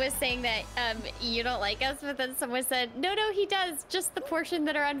was saying that you don't like us, but then someone said, no, he does, just the portion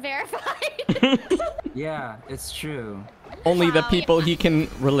that are unverified. Yeah, it's true. Only the Wow. people he can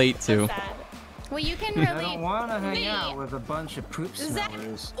relate So to. sad. Well, you can I really. don't want to hang Me. out with a bunch of poop Zach,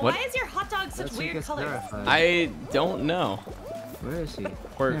 smellers. What? why is your hot dog such That's who weird gets colors? verified. I don't know. Where is he?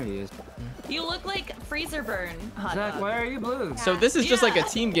 Where- There he is. You look like freezer burn hot Zach, dog. why are you blue? So this is just like a Yeah.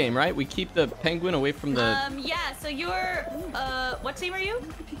 team game, right? We keep the penguin away from the... Yeah, so you're, what team are you?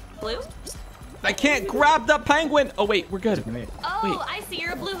 Blue? I can't grab the penguin! Oh, wait, we're good. Oh, Wait. I see.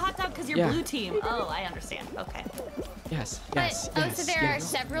 You're a blue hot dog because you're Yeah. blue team. Oh, I understand. Okay. Yes, But, yes, oh, yes, so there yes. are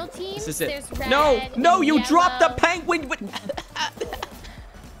several teams. This is it. There's red. No, no, you yellow. dropped the penguin! What-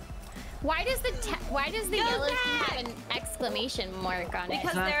 Why does the Go yellow team Zach! have an exclamation mark on it?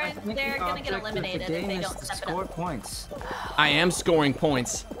 Because Zach, I they're think the gonna get object of the eliminated if game they is don't to step it score up. points. I am scoring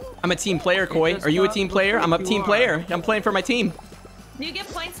points. I'm a team player, Khoi. does Are you a not team look player? like I'm a you team are. player. I'm playing for my team. Do you get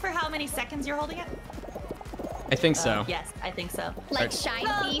points for how many seconds you're holding it? I think so. Yes, I think so. Like Shine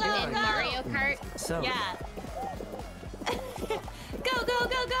Go, Thief go, and go! Mario Kart. So, Yeah. Go, go,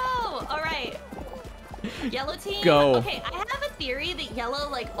 go, go! All right. Yellow team. Go. Okay, I have a theory that yellow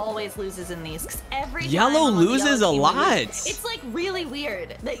like always loses in these. 'Cause every time Yellow I'm on the loses yellow a team, lot. we lose. It's like really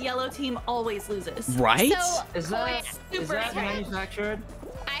weird that yellow team always loses. Right? So, is that, Khoi, is that Super manufactured?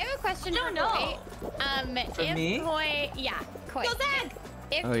 I have a question No, for no. Khoi. If me? Khoi, yeah, Khoi. Go Zach!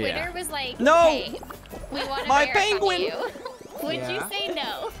 If Oh, Twitter yeah. was like, No! hey, we want to My verify penguin! you, would Yeah. you say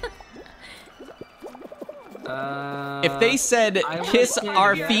no? If they said I would kiss say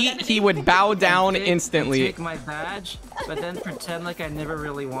our yes. feet, he would bow down Take- instantly. Take my badge, but then pretend like I never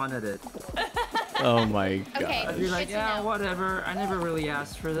really wanted it. Oh my god. Okay. I'd be like, Good to yeah, know. whatever. I never really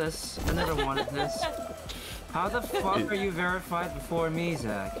asked for this. I never wanted this. How the fuck are you verified before me,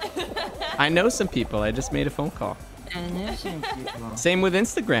 Zach? I know some people. I just made a phone call. Innocent people. Same with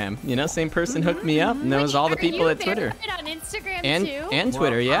Instagram. You know, same person hooked me up. Knows all the people Are at Twitter. you verified on Instagram And too?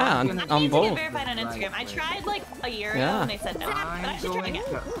 Twitter, Well, yeah, I'm on, gonna- I on need to get both. verified on Instagram. I tried like a year ago Yeah. and they said no. But I I'm should try going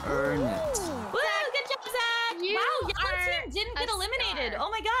again. to earn it. Woo! Good job, Zach! You Wow, yellow are team didn't a get eliminated. star. Oh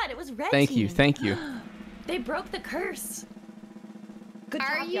my god, it was red Thank team. you, thank you. They broke the curse. Good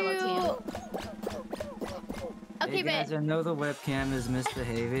Are job, yellow team. you? Okay, Hey guys, but I know the webcam is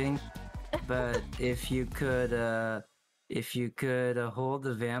misbehaving, but if you could hold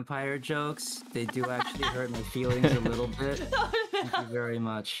the vampire jokes, they do actually hurt my feelings a little bit. Thank you very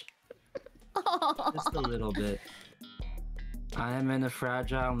much. Just a little bit. I am in a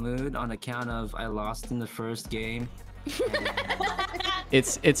fragile mood on account of I lost in the first game.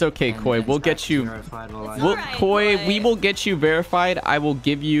 It's okay, and Khoi. then We'll Zach get you. verified while I- It's We'll, alright, Khoi, Khoi. we will get you verified. I will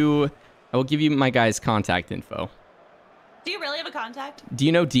give you my guy's contact info. Do you really have a contact? Do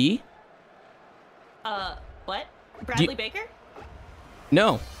you know D? What? Bradley Baker?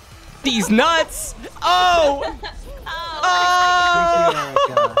 No. D's nuts. Oh. Oh, Thank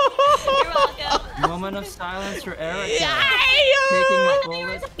you, Erika. you're welcome. Moment of silence for Erika. Yeah. Taking I the thought you were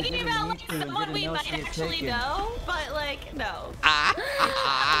bullets she thinking didn't about need like to and someone didn't we know might she had actually taken. know, but like no.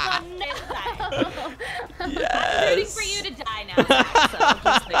 Ah. On this side. I'm rooting Yes. for you to die now, Zach, so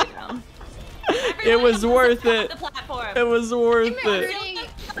just so you know. It was Everyone worth else it. on the platform. It was worth I'm it. rooting-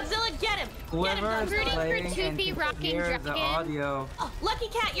 Godzilla, get him! Whoever Get is him, rooting for playing and Toothy can Rocking hear the Dragon. audio, Oh, Lucky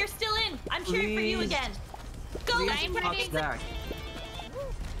Cat, you're still in. I'm cheering for you Please. again. Go, please Lucky I'm fuck Cat. Zach.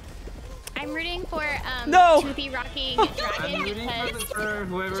 I'm rooting for No. Toothy Rocking I'm Dragon rooting for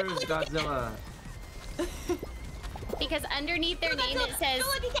whoever is Godzilla. because underneath their name it says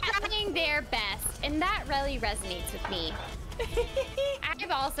trying their best, and that really resonates with me.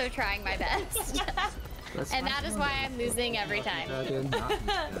 I'm also trying my best, Let's and find that is someone why I'm losing every Lucky time. Dragon, not this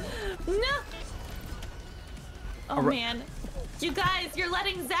guy. No. Oh Alright. man. You guys, you're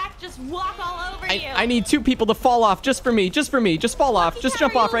letting Zach just walk all over you. I need 2 people to fall off just for me. Just for me. Just fall off. Lucky Just Cat,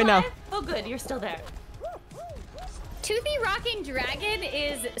 jump are you off right now. alive? Oh good, you're still there. Toothy Rocking Dragon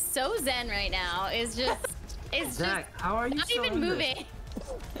is so zen right now. It's just Zach, how are you not still even in this? moving.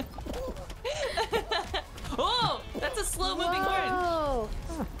 Oh, that's a slow moving horn. Whoa.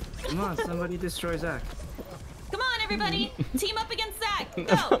 Come on, somebody destroy Zach. Come on, everybody. Team up against Zach.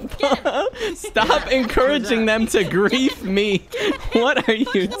 Go, get him. Stop encouraging them to grief me. What are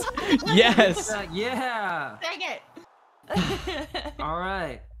you? Yes. Zach, yeah. Dang it. All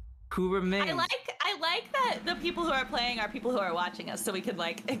right. Who remains? I like that the people who are playing are people who are watching us, so we could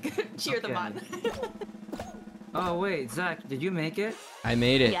like cheer them Okay. on. Oh wait, Zach, did you make it? I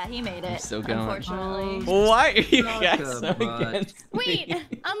made it. Yeah, he made it. still going. Unfortunately. Why are you Suck guys a so butt. against Wait, me?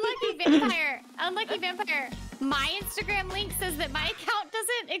 Unlucky Vampire. My Instagram link says that my account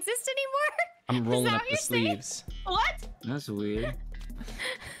doesn't exist anymore. I'm rolling that up what the you're saying? sleeves. What? That's weird.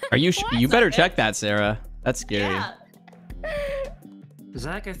 Are you? What? You better check that, Sarah. That's scary. Yeah.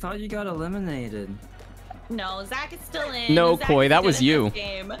 Zach, I thought you got eliminated. No, Zach is still in. No, Zach Khoi, is that good was at you. this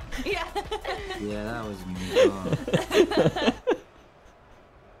game. Yeah. Yeah, that was me.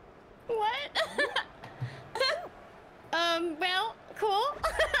 What? Well, cool.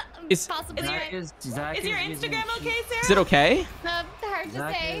 Is- Possibly Zach right. is Is your using Instagram cheat- okay, Sarah? Is it okay? Hard to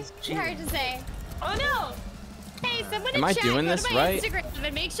Zach say. is Hard to say. Oh no. Hey, someone Am in I chat, doing go this to my right? Instagram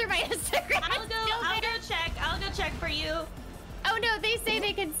and make sure my Instagram I'll is go. still I'll there. go check. I'll go check for you, Oh no, they say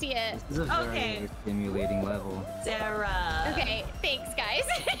they can see it. This is a Okay. very stimulating level. Sarah. Okay, thanks guys.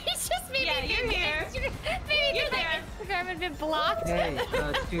 It's just maybe Yeah, you're here. Maybe You're my there. Instagram had been blocked. Hey,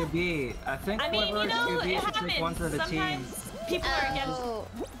 2B. I think I mean, you whoever is know, 2B it should take one happens. for the team. Sometimes people are against. Oh,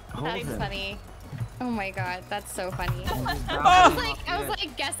 Hold that's him. funny. Oh my god, that's so funny. I I was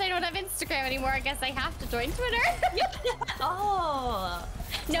like, guess I don't have Instagram anymore. I guess I have to join Twitter. Oh.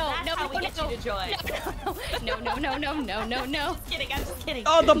 No, That's no, how we get you to join. No. Just kidding. I'm just kidding.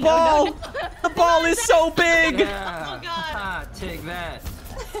 Oh, the ball! The ball is so big! Yeah. Oh, God. Ah, take that,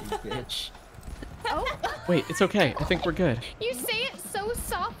 you bitch. Oh, Wait, it's okay. I think we're good. you say it so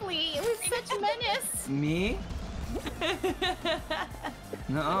softly. It was such menace. Me?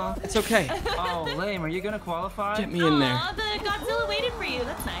 No. It's okay. Oh, lame. Are you gonna qualify? Get me in there. Aw, the Godzilla waited for you.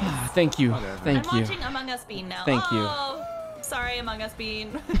 That's nice. Thank you. Okay. Thank I'm you. watching Among Us Bean now. Thank you. Oh, sorry, Among Us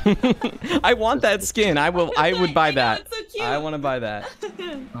Bean. I want that skin. I would buy I know, that. it's so cute. I want to buy that.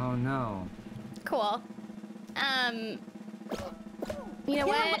 Oh no. Cool. You know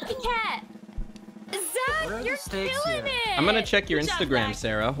what? cat. What are Zach, the you're stakes killing here? it. I'm gonna check your Good job, Instagram, Zach.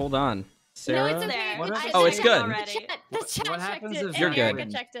 Sarah. Hold on. Sarah. No, it's okay. What are the Oh, it's stakes good. Already. The chat What checked happens it. if You're and good.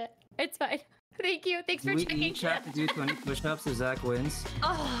 Erika checked it. It's fine. Thank you. Thanks for Do we checking. each have to do 20 push-ups if Zach wins?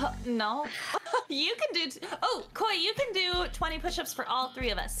 Oh, no. You can do. Oh, Khoi, you can do 20 push-ups for all three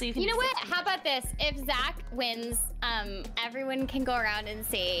of us. So you can. You know do what? 60. How about this? If Zach wins, everyone can go around and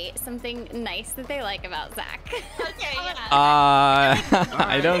say something nice that they like about Zach. Okay. Yeah.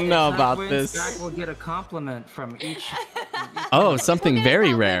 I don't know If Zach about wins, this. Zach will get a compliment from each. Oh, something We'll get a very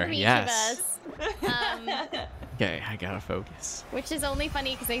compliment rare. from each of Yes. us. Um, Okay, I gotta focus. which is only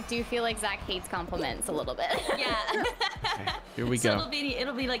funny because I do feel like Zach hates compliments a little bit. Yeah. Okay, here we So go.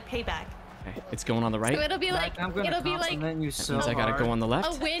 it'll be like payback. Okay, it's going on the right. So it'll be like Zach, I'm gonna it'll be like compliment you That so means I gotta hard. go on the a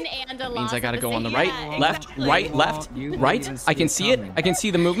left. win and a loss. Means I gotta at go on the same right, Yeah, left, exactly. right, left, You won't right. even I can see see it. coming. I can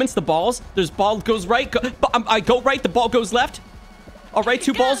see the movements, the balls. There's ball goes right. I go right. The ball goes left. All right,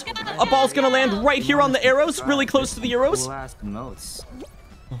 two balls. A ball's gonna land right here on the arrows, really close to the arrows. Who asked the most?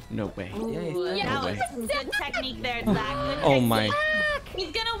 No way. Ooh, Yeah. that No was way. some good technique there, Zach. Good Oh technique. my.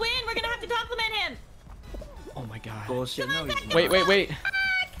 He's gonna win. We're gonna have to compliment him. Oh my god. Bullshit. No, he's not. Wait.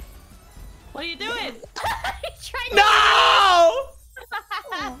 What are you doing? Trying to No!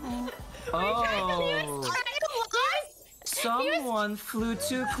 Oh. Someone flew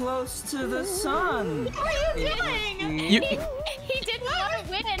too close to the sun. What are you doing? You. He didn't want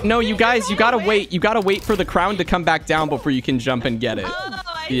to win. No, you guys, you gotta wait. You gotta wait for the crown to come back down before you can jump and get it. Oh,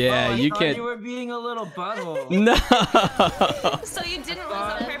 I Yeah, I you thought can't. You were being a little butthole. No. So you didn't lose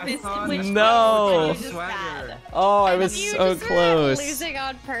I on purpose. thought- Which No. one was just Swagger. bad? Oh, I was You so just were close. losing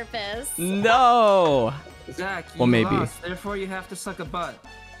on purpose. No. Zach, you Well, maybe. lost, therefore you have to suck a butt.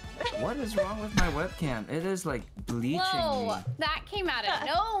 What is wrong with my webcam? It is like bleaching Whoa, me. that came out of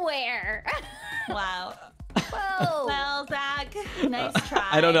nowhere. Wow. Whoa. Well, Zach, nice try.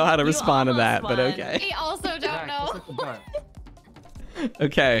 I don't know how to You respond to almost that, but won. okay. We also don't Zach, know. just suck a butt.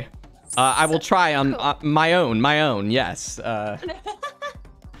 Okay. I will try on my own. Yes.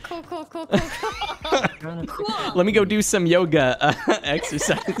 Cool. Cool. Let me go do some yoga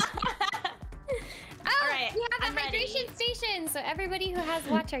exercise. Oh, right, we have I'm a ready. hydration station, so everybody who has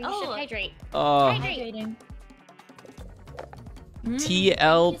water, you should Oh. hydrate. Oh, Hydrate.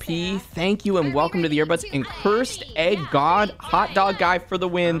 TLP, thank you and welcome to the earbuds. And cursed egg god, hot dog guy for the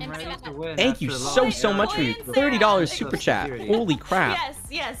win. I'm ready to win Thank you after so long so much for your hours. $30 super chat. Security. Holy crap.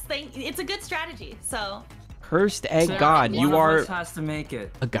 Yes. It's a good strategy. So Cursed egg Sarah, god, one you of are us has to make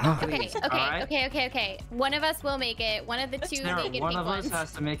it. a god. Okay, Please, alright? okay. One of us will make it. One of the two Sarah, naked one pink of us ones.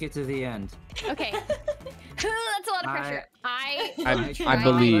 has to make it to the end. Okay. That's a lot of pressure. I I try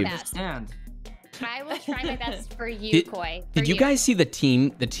believe. my best. Understand. I will try my best for you, Did- Khoi. Did you guys see the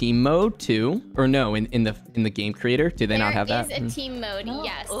team mode too? Or no, in the game creator? Do they not have that? There is a team mode,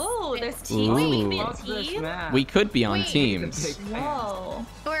 yes. Oh, there's It's- teams. Ooh. Wait, you mean Fuck this team? map. We could be on Wait. teams. Big fans. Whoa.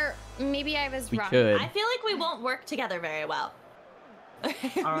 Or maybe I was We wrong. could. I feel like we won't work together very well. All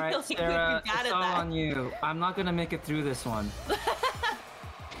right, Like we'd be Sarah, bad it's at all that. on you. I'm not gonna make it through this one.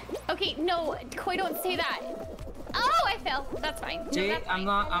 Okay, no, Khoi, don't say that. Oh, I fell. That's fine. No, See, that's I'm fine.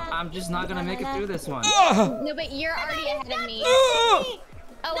 not. I'm just not gonna make it through this one. No, but you're already ahead of me. Oh,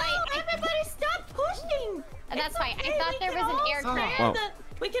 No, I everybody stop pushing. That's fine. I okay, thought we there can was an all air share current. Whoa.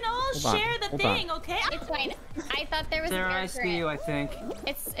 We can all Hold on, share the hold on. thing, okay? It's fine. I thought there was Sarah, an air I see current. you, I think.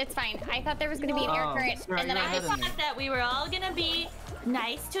 It's fine. I thought there was gonna be an air Oh, current, Sarah, and then you're I ahead just. of me. thought that we were all gonna be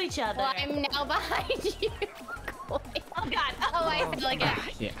nice to each other. Well, I'm now behind you. Oh God. Oh, I feel like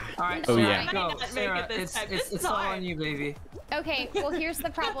it. Yeah. All right, Oh, Sarah, yeah. I go. might not make Sarah, it this time. This is it's all hard. on you, baby. Okay, well, here's the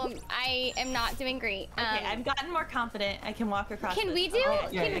problem. I am not doing great. Okay, I've gotten more confident. I can walk across. Can this. we do? yeah,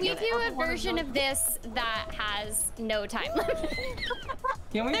 Can we yeah. do a version of this that has no time limit?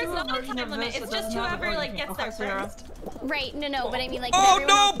 Can we There's do a not a version time of limit. this It's that just doesn't have whoever a- like gets okay, there Sarah. first. Right? No, but I mean like. Oh everyone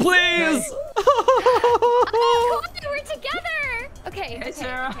no, else- please! Oh, come on, we're together. Okay. Hey, Okay.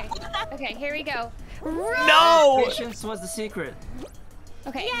 Sarah. Okay. Okay. Here we go. Run! No! Patience was the secret.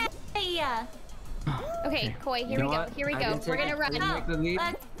 Okay. Yeah. Okay, Khoi. Here You we know go. what? Here we I go. didn't We're take gonna it. run. Didn't make the leap.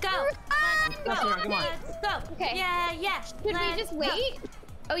 Let's go. Go, Sarah, come on. Let's go. Okay. Yeah, yeah. Should we just wait?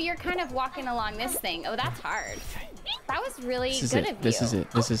 Oh, you're kind of walking along this thing. Oh, that's hard. That was really This is good it. of you. This is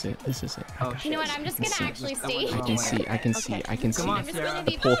it. This is it. This is it. Oh, You know what? I'm just gonna see. actually Just- I stay. went the I wrong can way. see. I can see. Okay. I can see. Come on, I'm just Sarah. gonna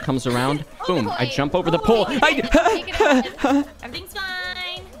The be. pole comes around. Boom! I Khoi. jump over the pole. Take it ahead. Everything's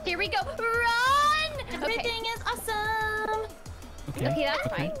fine. Here we go. Run! Okay. Everything is awesome. Okay, that's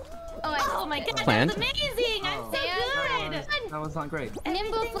fine. Oh my God, Planned. that's amazing. I'm so good. That was not great. Nimble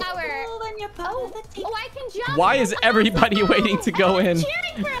Everything's flower. cool when you're part of the team. Oh, I can jump. Why is everybody waiting to go in?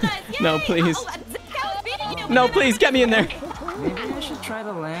 Cheering for us. Yay. No, please. Oh, Zach, I was beating you. No, please get me in there. Maybe I should try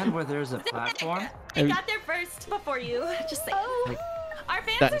to land where there's a platform. I got there first before you. Just saying. Oh. Our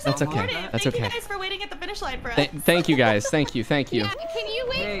fans That- are that's okay. supportive. That's Thank okay. you guys for waiting at the finish line for us. Thank you guys. Thank you. Thank you. Yeah, can you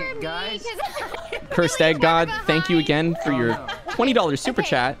wait Hey, for me? guys. 'Cause I'm Cursed really Egg God, far thank you behind. again for your $20 super Okay.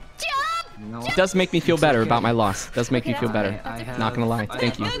 chat. Jump! You know It what? does make me feel better okay. about my loss. It does make me Okay, feel that's better. fine. I Not gonna lie. have-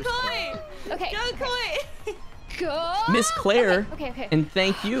 Thank you. Go Khoi. Okay. Go Khoi. Go. Miss Claire. Okay. And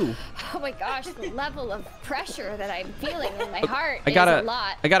thank you. Oh my gosh, the level of pressure that I'm feeling in my heart I is a gotta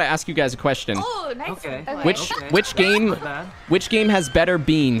lot. ask you guys a question. Oh, nice. Okay. Okay. Which game Not bad. which game has better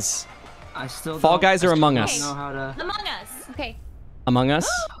beans? I still Fall don't- Guys I or still Among don't Us? know how to. Among Us. Okay. Among Us?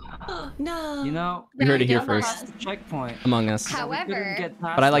 No. You know, You heard it here Among first. Us. checkpoint. Among Us. So we couldn't However, get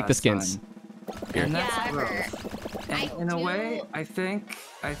past But I like the last skins. time. And that's Yeah. gross. I And in a do- way, I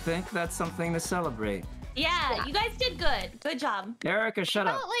think that's something to celebrate. Yeah, you guys did good. Good job. Erica, shut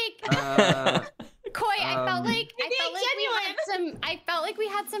felt up. like Khoi, I felt like You're being I felt like we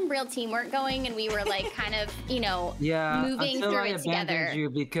had some real teamwork going, and we were like kind of, Yeah, moving until through I it abandoned together. you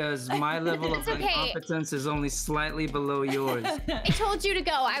because my level of It's okay. incompetence is only slightly below yours. I told you to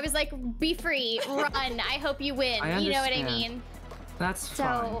go. I was like, be free, run. I hope you win. I You know what I understand. mean? That's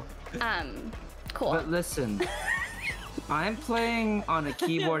So, fine. cool. But listen, I'm playing on a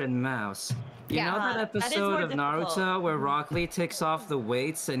keyboard and mouse. You Yeah. know that That is episode more of difficult. Naruto where Rock Lee takes off the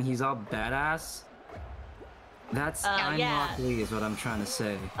weights and he's all badass? That's I'm yeah. Rock Lee is what I'm trying to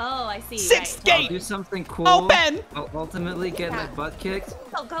say. Oh, I see. Sixth right. I'll gate. do something cool. Open. I'll ultimately get my Yeah. butt kicked,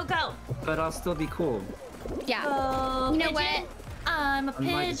 Go, go, go. but I'll still be cool. Yeah. Go, You know pigeon. what? I'm a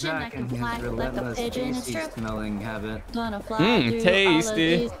Unlike pigeon. I Zach can and his fly like a relentless pigeon. It's tasty true. smelling habit. Gonna fly through all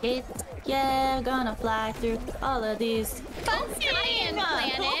tasty. of these gates. Yeah, gonna fly through all of these. Fun science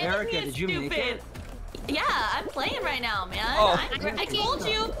planet. Erica, did you make it? Yeah, I'm playing right now, man. Oh.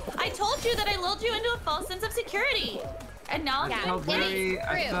 I told you that I lulled you into a false sense of security. And now Yeah. I felt And it's very,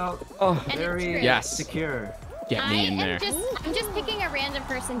 I true. felt Oh, And it's very true. Yes. secure. get me in there. I'm just picking a random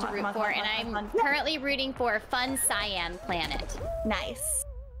person to root for, and I'm currently rooting for Fun Cyan Planet. nice.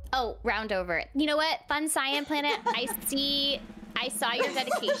 Oh, round over. You know what? Fun Cyan Planet, I saw your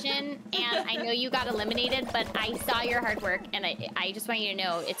dedication, and I know you got eliminated, but I saw your hard work, and I just want you to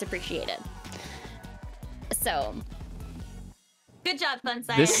know it's appreciated. So, Good job, Fun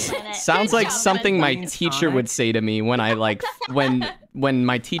Science This Planet. sounds Good like job, something my Fun teacher Sonic. would say to me when I when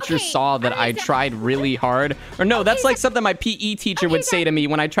my teacher Okay, saw that I Isaac. tried really hard. Or no, that's like something my PE teacher would say to me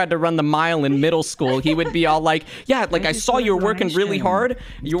when I tried to run the mile in middle school. He would be all like, "Yeah, like I Thank you saw for you were the working really donation. hard. It's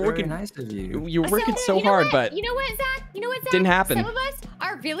You're very working nice of you. you're working so you know hard, what? but You know what, Zach? Didn't happen. Some of us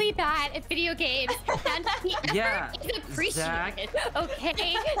are really bad at video games, and the effort Yeah, is appreciated. Zach.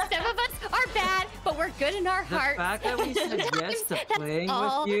 Okay, some of us are bad, but we're good in our The hearts. fact that we said yes to That's playing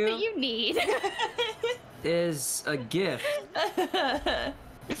all with that you need. is a gift.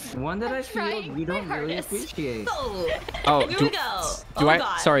 One that I feel trying we don't my really hardest. appreciate. oh, Here do, we go. do Oh, I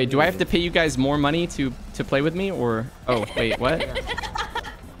God. sorry, do I have to pay you guys more money to play with me or oh, wait, what?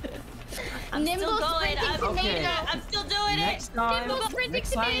 I'm Nimble still going. sprinting Okay. tomato. I'm still doing Next it. time, Nimble sprinting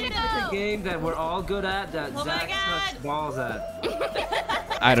next time we pick tomato. a game that we're all good at that Oh my Zach sucks God. balls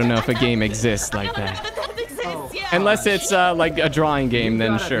at. I don't know if a game exists like that. That exists, Oh. yeah. Unless it's like a drawing game,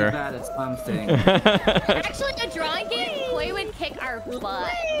 then gotta be sure. bad at something. Actually, a drawing game, Khoi would kick our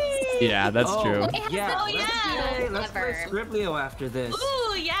butt. Yeah, that's true. Yeah, yeah. let's play Scriblio after this.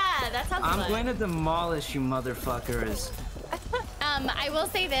 Ooh, yeah, that sounds fun. I'm going to demolish you motherfuckers. I will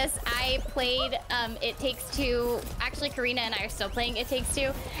say this, I played It Takes Two. Actually, Karina and I are still playing It Takes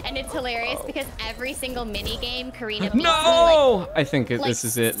Two, and it's hilarious because every single mini game, Karina beats me, No! like, I think this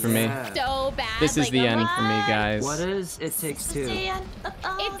is it for me. so bad. This is like, the end for me, guys. What is It Takes Two?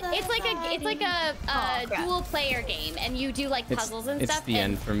 It's like a dual player game, and you do like puzzles and It's stuff. the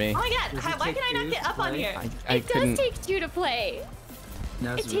end for me. Oh my god, why can I not get up on here? I It couldn't. does take two to play.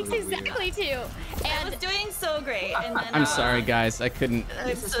 That's It takes really weird. exactly two. I was doing so great, and then I'm sorry, guys. I couldn't. I'm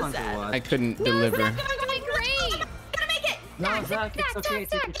This is so fun to sad. watch. I couldn't No, deliver. it's not gonna be great. Gonna make it! No, Zach, it's okay.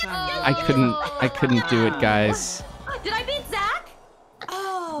 Take your time. I couldn't do it, guys. Did I beat Zach?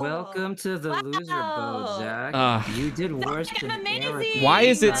 Oh. Welcome to the loser boat, Zach. Ugh. You did worse Zach, than I'm amazing. Eric. Why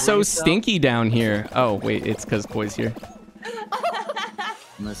is it so Yourself? stinky down here? Oh, wait, it's because Khoi's here.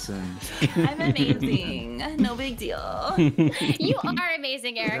 Listen. I'm amazing. No big deal. You are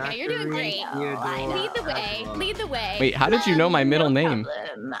amazing, Erica. You're doing great. Theodore, Lead the way. Lead the way. Wait, how did you know my middle name?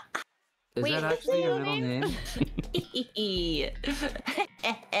 Problem. Is Wait, that what's actually your your middle name? name?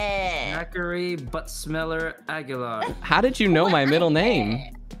 Zachary Butt Smeller Aguilar. How did you know my middle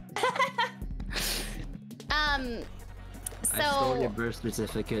name? I stole your So birth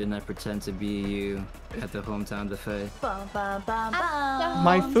certificate and I pretend to be you at the hometown buffet. Bum, bum, bum, the bum.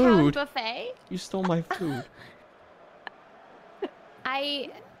 My hometown food. buffet. You stole my food. I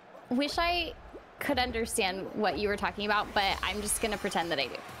wish I could understand what you were talking about, but I'm just gonna pretend that I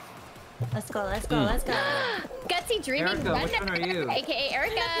do. Let's go, let's go, let's go. Gutsy Dreaming Erica, which one are you? aka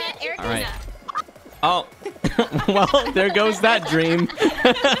Erica. Erica. All right. Oh, well, there goes that dream.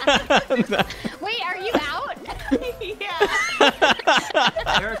 Wait, are you out?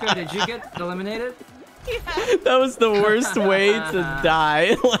 Yeah. Erica, did you get eliminated? That was the worst way to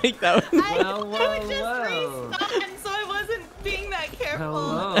die. Like that was. Well, I would just respawn, so I wasn't being that careful.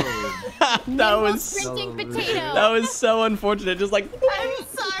 Hello. That Nimble was. sprinting so potato. That was so unfortunate. Just like. I'm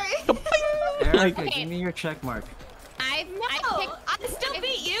sorry. Erica, Okay. give me your check mark. I I still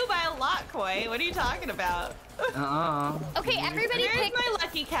beat you by a lot, Khoi. What are you talking about? Okay, everybody Where's pick. my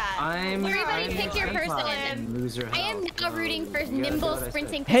lucky cat? Everybody pick your person. Loser I am house, now so rooting for you gotta do nimble what I say.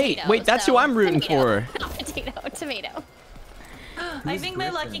 sprinting Hey, potato. wait, that's so who I'm rooting tomato. for. Not potato, tomato. I think my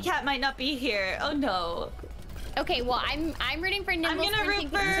lucky Griffin? cat might not be here. Oh no. Okay, well I'm rooting for nimble gonna root sprinting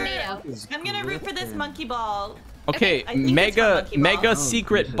for- tomato. Is I'm gonna root for this Griffin. monkey ball. Okay, I think it's mega my monkey ball.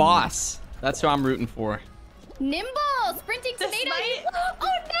 secret Griffin. boss. That's who I'm rooting for. Nimble sprinting This tomato. might- Oh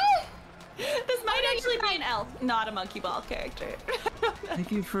no! This might actually be an elf, not a monkey ball character.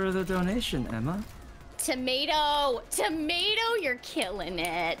 Thank you for the donation, Emma. Tomato, you're killing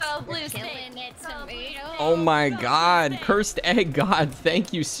it. Oh, blue You're killing snake. it, tomato. Oh my god, cursed egg god,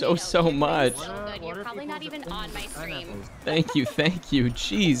 thank you so much. So good. You're probably not even on my stream. Thank you.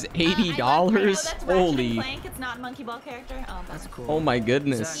 Jeez, $80? Oh, that's Ratchet Holy. and Clank. It's not a monkey ball character. Oh, That's cool. Oh my Zach,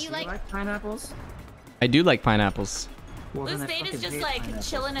 goodness. do You you like- like pineapples? I do like pineapples. Well, Blue then I State is fucking just hate like pineapples.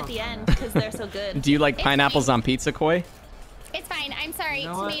 chilling at Fuck the end pineapples. because they're so good. Do you like It's pineapples fine. on pizza, Koi? It's fine. I'm sorry, You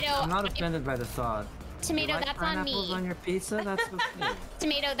know what? tomato. I'm not offended by the thought. Tomato, You like that's on pineapples me. on your pizza? That's okay.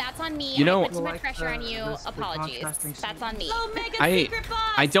 Tomato, that's on me. You know- I put too much Like pressure on you. the Apologies. contrasting That's on me. Oh, mega I secret boss.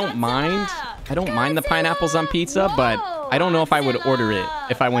 I don't mind. Godzilla! I don't mind the pineapples on pizza, but I don't know if I would order it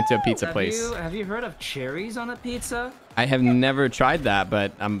if I went to a pizza place. Have you heard of cherries on a pizza? I have never tried that,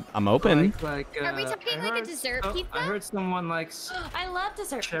 but I'm open. Are we talking I like a heard dessert so- pizza? I heard someone likes I love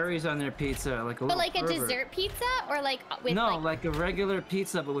dessert. cherries on their pizza, like a But little like a pervert. dessert pizza or like with No, like like a regular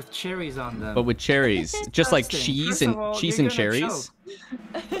pizza, but with cherries on them. But with cherries, just like Disgusting. cheese First and of all, cheese you're and gonna cherries.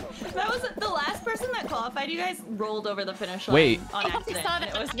 That was the last person that qualified. You guys rolled over the finish line Wait. on I saw accident. that.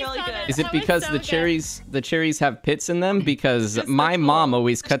 and It was I really saw good. that. Is it That was because so the good. cherries have pits in them? Because Just my the mom cool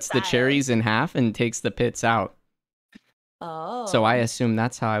always cuts the style. cherries in half and takes the pits out. Oh. So I assume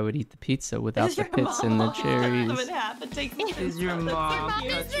that's how I would eat the pizza without Is the your pits and the mom cuts them cherries. in half and takes the Is your pizza? mom mom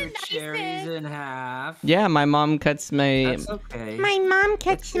is cut the your nicest. cherries in half? Yeah, my mom cuts my. That's okay. My mom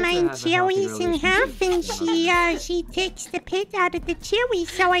cuts good to my have a healthy cherries in relationship half and with she takes the pit out of the cherry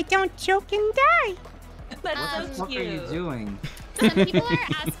so I don't choke and die. That's What the so fuck are you cute. doing? Some people are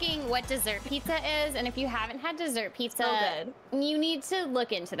asking what dessert pizza is, and if you haven't had dessert pizza, So good. you need to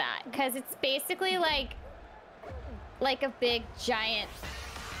look into that because it's basically like a big giant,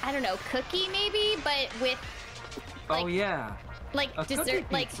 I don't know, cookie maybe, but with Oh like yeah. like A dessert, cookie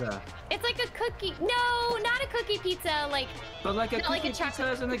like pizza. it's like a cookie. No, not a cookie pizza. Like But like a not like cookie a chocolate-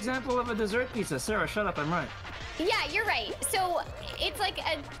 pizza is an example of a dessert pizza. Sarah, shut up. I'm right. yeah, you're right. So it's like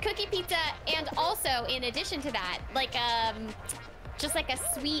a cookie pizza, and also in addition to that, like just like a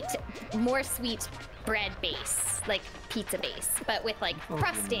sweet, more sweet bread base, like pizza base, but with like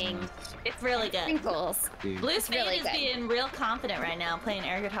frosting, It's really good. sprinkles. Blue Spade really is good. being real confident right now playing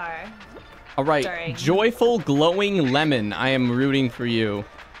Erika Harlacher. All right, Sorry. joyful glowing lemon. I am rooting for you.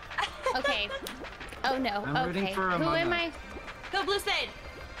 Okay. Oh no. I'm rooting Okay. for Who Among am Us. I? Go Blue Spade.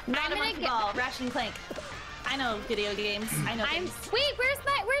 Not I'm a gonna monkey get- ball. Ratchet and Clank. I know video games. I know. I'm. things. Wait.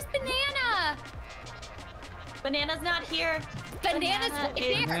 Where's Banana? Banana's not here. Banana's Banana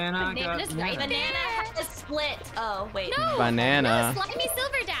there. is- Banana's right Banana there. has split. Oh wait. No. Banana. No, Slimy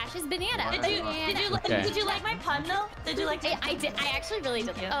Silver Dash is Banana. Did you Okay. did you like my pun though? Did you like? I did. I actually really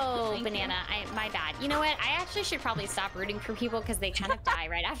did. Thank you. Oh, Thank you. Banana. My bad. You know what? I actually should probably stop rooting for people because they kind of die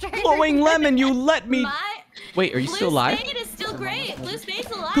right after. I Glowing root for lemon, you them. let me. My Wait, are you Blue still alive? Spade is still great. Blue Spade's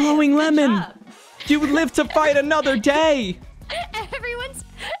alive. Glowing Good lemon. job. You live to fight another day. Everyone's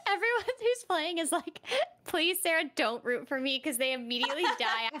who's playing is like, please, Sarah, don't root for me because they immediately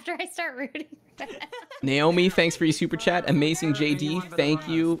die after I start rooting. Naomi, thanks for your super chat. Amazing JD, thank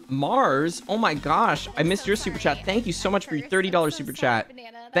you. Mars, oh my gosh, I missed your super chat. Thank you so much for your $30 super chat.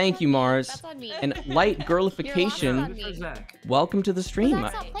 Thank you, Mars. That's on me. And Light Your loss Girlification, is on me. Zach. welcome to the Well, stream.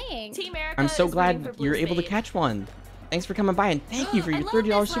 that's not playing. Team Erika I'm so is rooting glad for Blue you're able to Spade. catch one. Thanks for coming by and thank you for I your love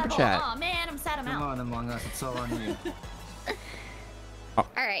 $30 this super level. chat. Oh man, I'm sad I'm Come out. on, Among Us. It's all on you. All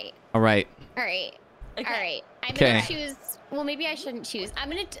right. All right. All right. Okay. All right. I'm Okay. gonna choose. Well, maybe I shouldn't choose. I'm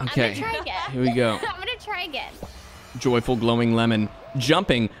gonna Okay. try again. Here we go. I'm gonna try again. Joyful glowing lemon,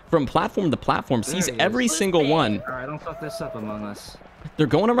 jumping from platform to platform, sees There he every Blue single Spade. one. All right, don't fuck this up, Among Us. They're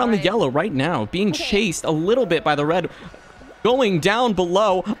going around the Alright. yellow right now, being Okay. chased a little bit by the red. Going down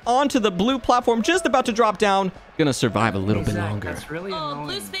below onto the blue platform, just about to drop down. Gonna survive a little bit Zach, longer. That's really Oh, annoying.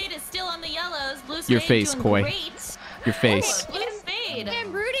 Blue Spade is still on the yellows. Blue Spade Your face, doing Khoi. great. Your face. Blue Spade.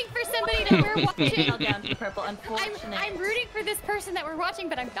 I'm rooting for somebody that we're watching. Nailed down to purple. Unfortunate. I'm rooting for this person that we're watching,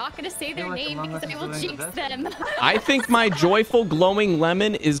 but I'm not gonna say their like name Among because Us I is will doing the jinx best. them. I think my joyful glowing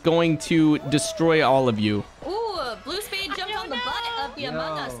lemon is going to destroy all of you. Ooh, Blue Spade jumped on the butt of the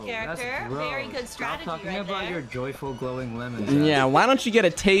Among Us Yo, character. that's Very gross. good strategy Stop talking right about there. your joyful glowing lemon. Zach. Yeah, why don't you get a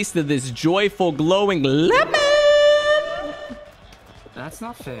taste of this joyful glowing lemon? That's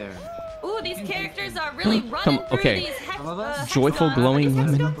not fair. Ooh, these characters are really running Come- through okay. these hex, Some of us- Joyful hexagons. glowing Are these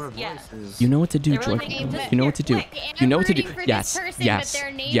lemon. hexagons? Yeah. You know what to do, They're really joyful. making You know what to do. Like, You know what to I'm do. rooting for Yes, this person, yes, but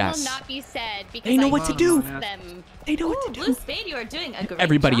their name yes. will not be said because They know I what to won't do. jinx them. They know Ooh, what to Blue do. Spade, you are doing a great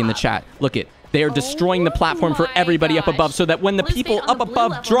Everybody in the job. chat, look it. They are destroying the platform for my everybody up above, gosh. so that when the Blue Spade people on up the blue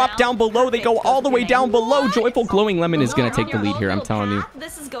above level drop now. down below, they go Perfect. all the way down below. What? Joyful glowing lemon is Go gonna on take the your lead own here. I'm little telling you. path.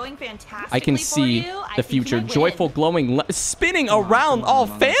 This is going fantastically I can for see you. I the think you future. might win. Joyful glowing spinning around, come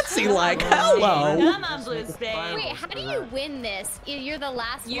all on. fancy like. Come Hello. Come on, Blue Spade. Wait, how do you win this? You're the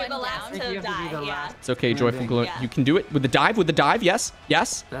last You're one the last down. think to you have to be die. the Yeah. last. It's okay, joyful glowing. Yeah. You can do it with the dive. With the dive, yes,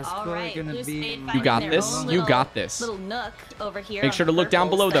 yes. That's All probably right, gonna Blue be. Spade You finding got their this. own You little- got this. Little nook over here. Make on sure the to look down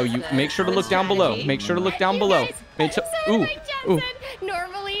purple. below, though. That's You the- make sure to the look down below. strategy. Make sure to look down You below. guys, Make sure- sorry, ooh, like ooh. Jensen,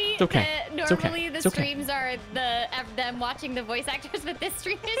 normally, It's okay. It's okay. normally It's the okay. streams are them watching the voice actors, but this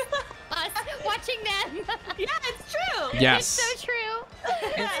stream is us watching them. Yeah, it's true. Yes. It's so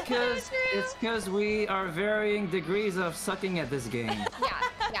true. It's because we are varying degrees of sucking at this game.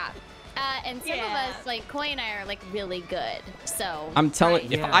 Yeah. And some of Yeah. us, like Khoi and I, are like really good. So I'm telling.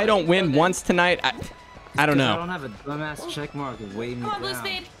 Right. If Yeah. I don't win So good. once tonight, I don't 'Cause I know. don't have a dumbass check mark weighing me Come on, down. Blue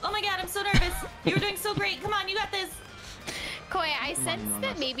Spade. Oh my god, I'm so nervous. You're doing so great. Come on, you got this. Khoi, I sense Mama.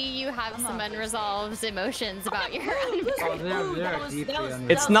 that maybe you have Come some on. unresolved emotions about your Ooh, Blue Oh, Spade. they're Ooh, that was- deeply that was- under-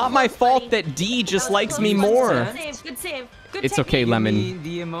 that It's was not my close, fault buddy. that D just That was likes close. me Good more. save, good save. Good It's technique. okay, You Lemon. mean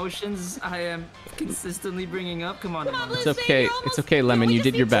the emotions I am consistently bringing up? Come on, Come on, Among Blue It's Us. okay. You're It's almost- okay, Lemon. we You just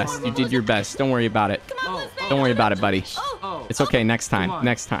did your need best. two You more. did your best. Don't worry about it. Come on, Blue Oh, Spade. Don't worry about it, buddy. Oh, Oh, It's okay. Next come time. on.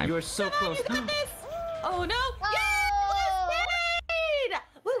 Next time. You are so come on, close. you got this. Oh no. Oh. Yes, Blue Spade.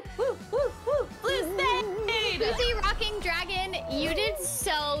 Woo, woo, woo, woo. Blue Spade. Lucy Rocking Dragon, you did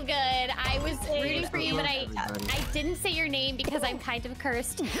so good. I was rooting for you, but I didn't say your name because I'm kind of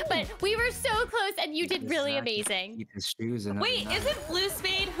cursed. But we were so close, and you did really Zach, amazing. Keep his shoes in. Wait, is it Blue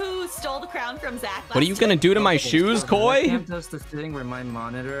Spade who stole the crown from Zach? What are you gonna do to my shoes, Khoi? Cam does the thing where my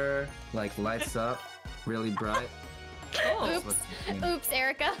monitor like lights up really bright. Oh, Oops. Oops,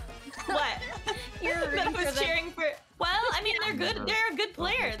 Erika. what? You're That rooting I for was them. cheering for. Well, I mean, they're good. They're a good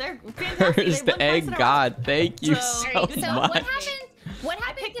player. They're fantastic. Where's They the won twice egg in a row. god? Thank you So- so Alright, so much. what happened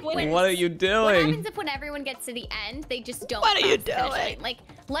I picked What are you What doing? happens if when everyone gets to the end, they just don't What are you cross the finish doing? line? Like,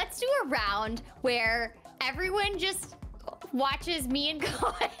 let's do a round where everyone just watches me and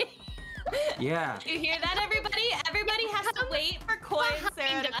Khoi. Yeah. You hear that, everybody? Everybody has to wait for Khoi and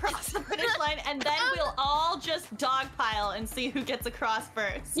Sarah to cross the finish line, and then we'll all just dogpile and see who gets across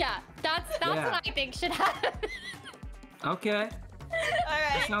first. Yeah, that's Yeah. what I think should happen. Okay. All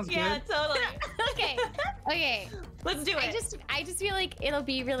right. sounds Yeah, good. totally. Okay. Let's do it. I just feel like it'll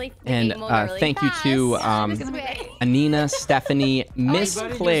be really And will go really thank you to fast. This way. Anina, Stephanie, Miss Everybody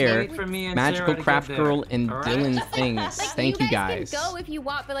just Claire, wait for me and Magical Sarah to Craft get there. Girl, and All right? Dylan Things. Like, Thank you guys guys. can go if you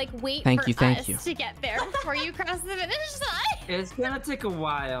want, but like wait Thank for you, thank us you. to get there before you cross the finish line. It's gonna take a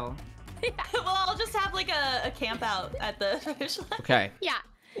while. Well, I'll just have like a camp out at the finish line. Okay. Yeah.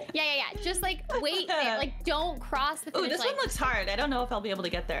 Just like wait there. Like don't cross the Ooh, finish this line. one looks hard. I don't know if I'll be able to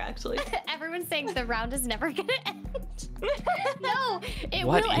get there, actually. Everyone's saying the round is never gonna end. No, it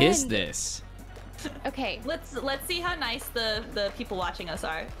What will is end. this? Okay. Let's see how nice the people watching us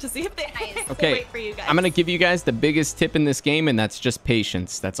are to see if they Okay. wait for you guys. I'm gonna give you guys the biggest tip in this game, and that's just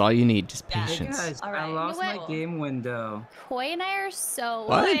patience. That's all you need, just Yeah. Hey patience. guys, All I right. lost You know my what? game window. Khoi and I are so.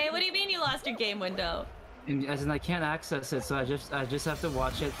 What? Hey, what do you mean you lost your game window? And as in I can't access it, so I just have to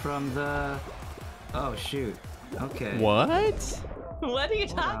watch it from the. Oh shoot. Okay. What? What are you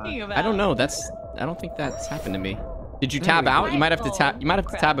talking about? I don't know. I don't think that's happened to me. Did you tab out? You might have to tab. You might have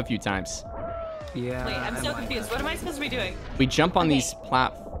to tab a few times. Yeah. Wait, I'm I so might confused. have. What am I supposed to be doing? We jump on Okay. these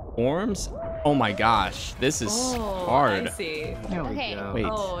platforms. Oh my gosh, this is Oh, hard. I see. There we Okay. go. Wait.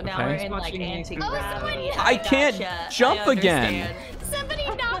 Oh, now okay. we're in like Watching me anti-gravity. Oh, I can't gotcha. jump I again. understand. Somebody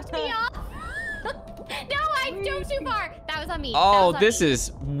knocked me off. No, I dove too far. That was on me. Oh, That was on this me.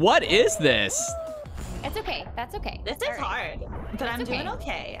 is. What is this? It's okay. That's okay. This is All right. hard, but I'm okay. doing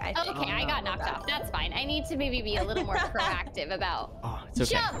okay. I think. Okay, I got knocked off. That's fine. I need to maybe be a little more proactive about. Oh, it's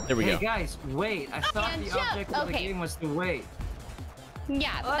okay. Jump. There we Hey go. guys, wait! I thought And the jump. object of the Okay. game was to wait.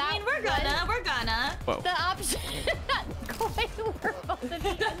 Yeah, Well, I mean, we're gonna. Whoa. The option. Khoi, we're both of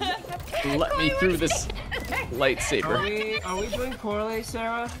you. Let me Khoi, through we're this together. lightsaber. Are we doing poorly,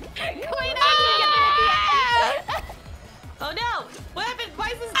 Sarah? Khoi and I can get there. Oh no! What happened? Why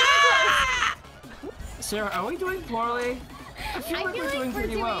is this door closed? Sarah, are we doing poorly? I feel I like feel we're doing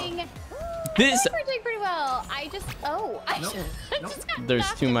pretty well. This. We're doing pretty well. I just. Oh, I Nope. just got There's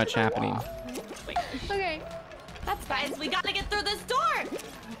knocked too into much the happening. wall. Okay, that's fine. Guys, we gotta get through this door.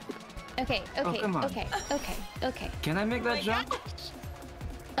 Okay, come on. okay. Can I make that jump?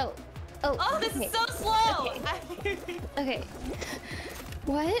 Oh, Oh, this okay. is so slow. Okay.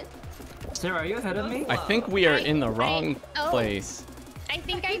 What? Sarah, are you ahead of me? I think we are in the wrong oh. place. I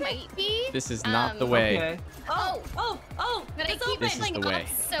think I might be. This is not the way. Okay. Oh! But I It's keep open. This is feeling the way.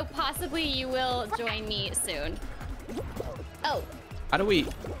 off, so possibly you will join me soon. Oh, How do we?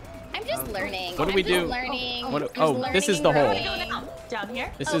 I'm just learning. What do we I'm just do? Learning. What- I'm just oh, this is learning the and hole. Where do we growing. go now? Down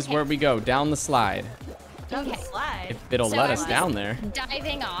here? This is Okay. where we go down the slide. Okay. Slide. If it'll So let I'm us just down there.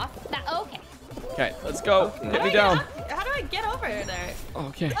 Diving off. That, okay. Okay, let's go. Okay. Get me down. How do I get over there?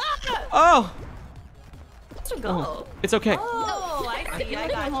 Okay. Ah! Oh, Let's go. it's okay. Oh, I I see. feel I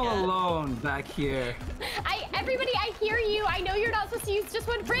like I'm all gotcha. alone back here. Everybody, I hear you. I know you're not supposed to use just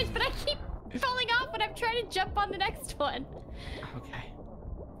one bridge, but I keep falling off when I'm trying to jump on the next one. Okay.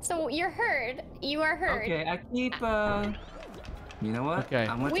 So you're heard. You are heard. Okay, I keep You know what? Okay.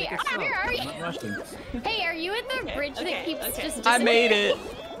 I'm gonna Wait, take a slow. where are you? I'm not rushing. Hey, are you at the Okay, bridge okay, that keeps okay. just? I made it.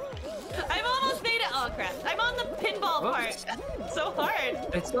 I've almost made it. Oh crap! I'm on the pinball Whoops. part. So hard.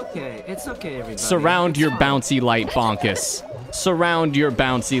 It's okay. It's okay, everybody. Surround your It's fine. bouncy light bonkus. Surround your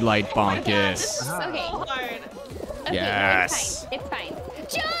bouncy light This bonkus. is so Okay. hard. Okay, Yes. It's fine.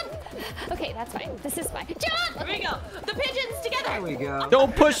 Jump. Okay, that's fine. This is fine. Jump. Here we go. The pigeons There together. we go.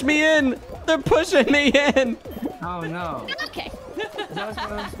 Don't push me in. They're pushing me in. Oh no. Okay. Is that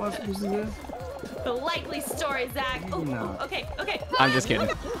what I'm supposed to do? The likely story, Zach. Oh, No. okay, okay. I'm just kidding.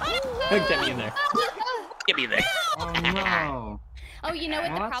 Get me in there. Get me in there. Oh no. Oh, you know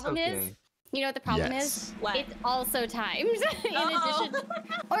what Well, the that's problem is? okay. You know what the problem Yes. is? What? It's also timed. In Oh. addition.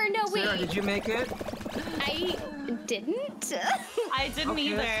 Or no, Sarah, wait. did you make it? I didn't. I didn't Okay,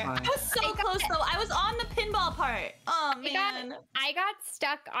 either. that's fine. I was so close though. I was on the pinball part. Oh man. I got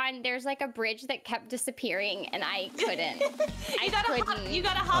stuck on. There's like a bridge that kept disappearing, and I couldn't. You gotta hop. couldn't. You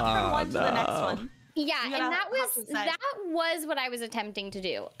gotta hop from Oh, one to the next no. one. Yeah, You and gotta that hop was to the side. that was what I was attempting to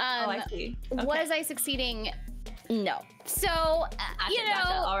do. Oh, I see. Okay. Was I succeeding? No. So you Gotcha, know,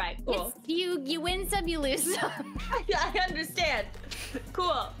 gotcha. All right, cool. it's, you win some, you lose some. I understand.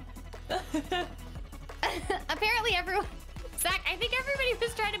 Cool. Apparently, everyone. Zach, I think everybody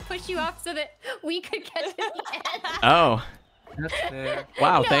was trying to push you off so that we could get to the end. Oh. That's fair.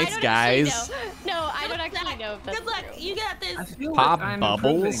 Wow, No, thanks, I don't guys. actually know. No, I don't actually know if that's Good luck. true. You got I this. feel Pop like I'm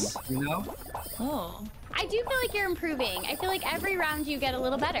bubbles? improving, you know? Oh. I do feel like you're improving. I feel like every round you get a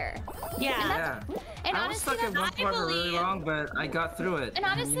little better. Yeah. Yeah. And I was honestly, stuck at one I part for really believe- long, but I got through it. And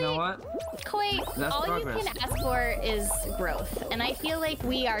honestly, you know what? Koi, That's all progress. you can ask for is growth. And I feel like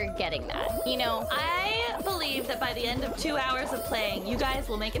we are getting that, you know? I believe that by the end of 2 hours of playing, you guys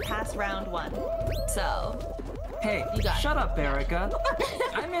will make it past round 1. So, Hey, You got shut up, Erika.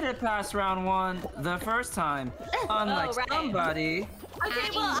 I made it past round 1 the first time. Unlike right. somebody. okay,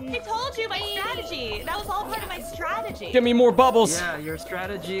 well, I told you my strategy. That was all part of my strategy. Give me more bubbles. Yeah, your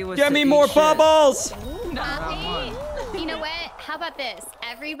strategy was Give to me eat more shit. bubbles. Hey, you know what? How about this?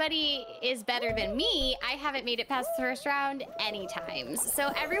 Everybody is better than me. I haven't made it past the first round any times.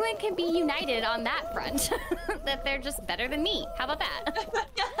 So everyone can be united on that front. That they're just better than me. How about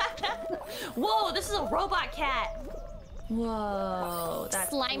that? Whoa, this is a robot cat. Whoa, that's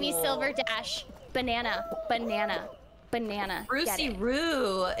Slimy cool. Silver Dash. Banana. Banana. Banana. Get Brucey it.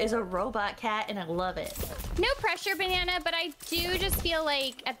 Roo is a robot cat, and I love it. No pressure, Banana, but I do just feel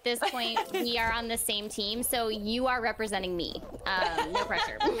like at this point we are on the same team, so you are representing me. No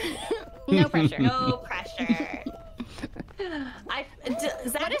pressure. No pressure. No pressure.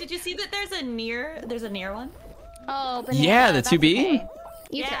 Zach, did you see that there's a near one? Oh, Banana. Yeah, the that's 2B? okay.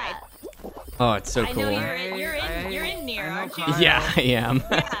 You Yeah. tried. Oh, it's so I know cool. you're in near, I know aren't you? Kyle. Yeah, I am.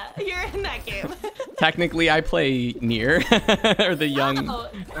 Yeah, you're in that game. Technically, I play near or the young. Oh,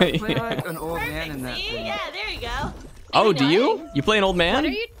 I play like an old man in that see? thing. Yeah, there you go. Oh, do you? You play an old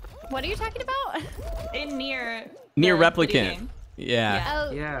man? What are you talking about? In near. Near the video replicant. game. Yeah.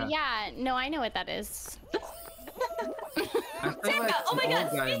 Oh, Yeah. yeah. No, I know what that is. I feel like Oh my an god,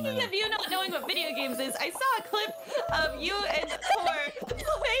 old guy in speaking that. of you not knowing what video games is, I saw a clip of you and Core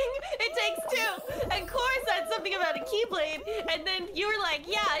playing It Takes Two, and Core said something about a Keyblade, and then you were like,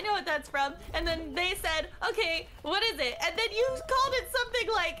 yeah, I know what that's from, and then they said, okay, what is it? And then you called it something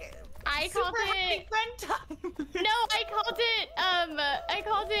like, I called Super Happy it. Friend Time. No, I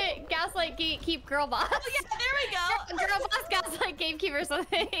called it Gaslight Gatekeep Girl Boss. Oh yeah, there we go. Girl Boss Gaslight Gatekeep or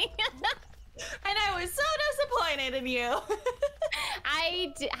something. And I was so disappointed in you.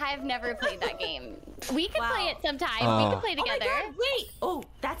 I've never played that game. We could play it sometime. Oh. We could play Oh my together. god, wait! Oh,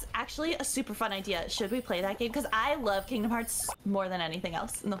 that's actually a super fun idea. Should we play that game? Because I love Kingdom Hearts more than anything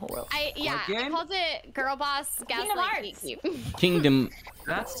else in the whole world. I game? called it Girl Boss Gaslight Hearts. Gatekeep. Kingdom.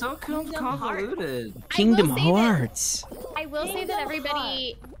 That's so Kingdom Hearts. convoluted. Kingdom say that- Hearts. I will say that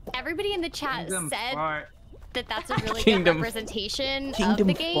everybody in the chat Kingdom said fart. that that's a really Kingdom- good representation of Kingdom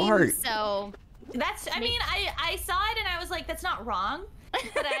the game. Fart. So That's. I mean, I saw it and I was like, that's not wrong.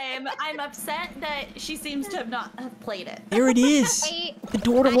 But I'm upset that she seems to have not have played it. There it is. The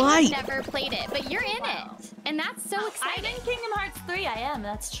door to I light. have never played it, but you're in Wow. it, and that's so I'm exciting. in Kingdom Hearts 3. I am.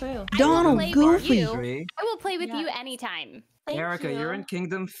 That's true. I will Donald play with Goofy. you. Three. I will play with you Yes. anytime. Thank Erika, you. you're in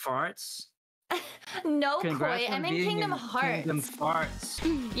Kingdom Farts. No, Congrats Koi. on I'm in being Kingdom Hearts. Kingdom Farts.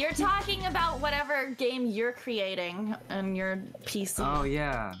 You're talking about whatever game you're creating on your PC. Oh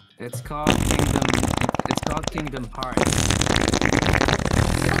yeah, it's called Kingdom. It's called Kingdom Hearts.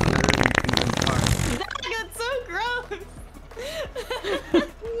 Kingdom Hearts. That's so gross.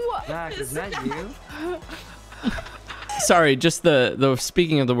 Zach, is that you? Sorry, just the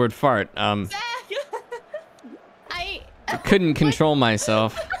speaking of the word fart. I Couldn't control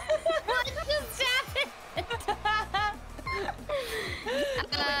myself. what just happened?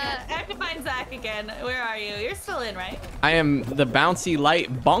 I have to find Zach again. Where are you? You're still in, right? I am the bouncy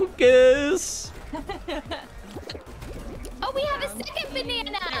light bonkers. Oh, we have a second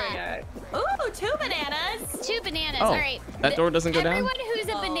banana. There we go. Ooh, 2 bananas. 2 bananas. Oh, All right. that door doesn't go down? Everyone who's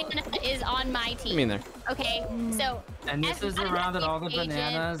a banana is on my team. Give me in there. Okay, so And this is the I'm round that all the agent.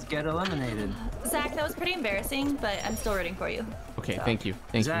 bananas get eliminated. Zach, that was pretty embarrassing, but I'm still rooting for you. Okay, thank you.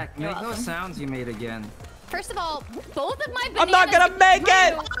 Thank you. Zach, make You're those welcome. sounds you made again. First of all, both of my bananas. I'm not gonna make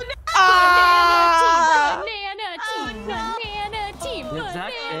it! grew. Ah! Banana team. Banana team. Did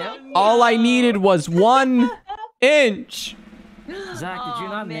Zach fail? All I needed was 1 inch. Zach, did you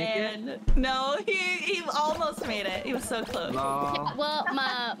not make it? it? No, he almost made it. He was so close. Lol. Well,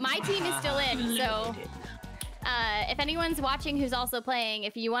 my team is still in, so if anyone's watching who's also playing,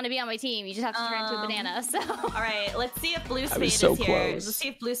 if you want to be on my team, you just have to turn into a banana. So All right, let's see if Blue I Spade was so is here. close. Let's see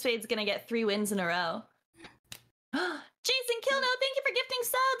if Blue Spade's gonna get 3 wins in a row. Jason Kilno, thank you for gifting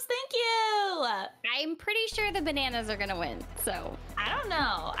subs. Thank you. I'm pretty sure the bananas are gonna win. So I don't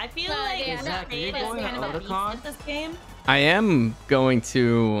know. I feel But, like yeah, Zach, are you Spade is going kind to of a beast Otakon? at this game. I am going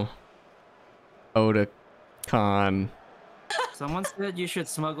to Otakon. Someone said you should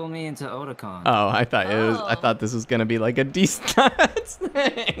smuggle me into Otakon. Oh, I thought it was. I Oh. thought this was gonna be like a decent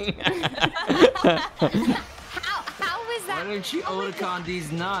thing. How was Why that? don't you Otakon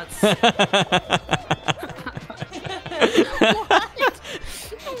these nuts?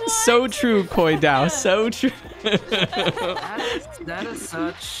 So true, Khoi Dao. So true. that is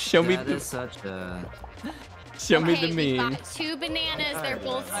such. Show me that the- is such a. Show me Okay, the we've meme. got 2 bananas. They're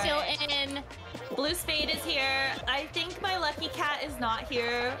both still in. Blue Spade is here. I think my lucky cat is not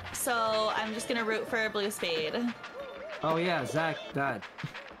here, so I'm just gonna root for Blue Spade. Oh yeah, Zach died.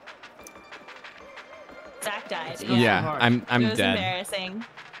 Zach died. Yeah, I'm It was dead. embarrassing.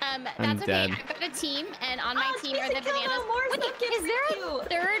 That's okay. dead. I've got a team, and on my Oh, team are the Jason killed bananas. all more Wait, stuff. is there a Cute.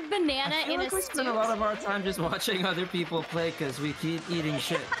 third banana I feel in like a we spend a lot stew? of our time just watching other people play because we keep eating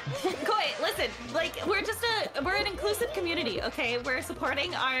shit. Koi, listen, like we're an inclusive community, okay? We're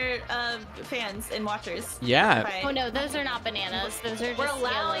supporting our fans and watchers. Yeah. Okay? Oh no, those are not bananas. Those are just We're yellow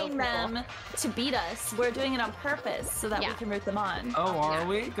allowing purple. them to beat us. We're doing it on purpose so that Yeah. we can root them on. Oh, are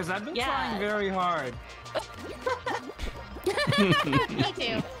we? Because I've been Yeah. trying very hard. Me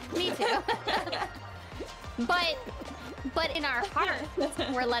too. Me too. But in our hearts,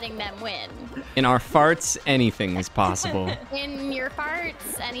 we're letting them win. In our farts, anything is possible. In your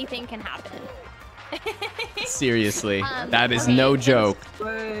farts, anything can happen. Seriously, that is okay, no let's- joke.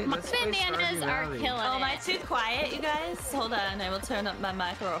 My bananas are killing Oh, am I it. too quiet, you guys? Hold on, I will turn up my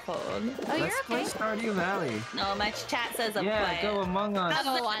microphone. Oh, you're Let's play okay. Stardew Valley. No, my chat says I'm Yeah, quiet. go Among Us.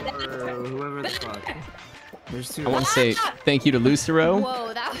 Oh, on that. Or whoever the fuck. There's 2. I want to say thank you to Lucero,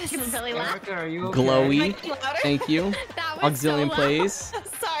 Whoa, that was really loud. Erica, are you okay? Glowy. Make it louder? Thank you. That was Auxilium so loud. Plays,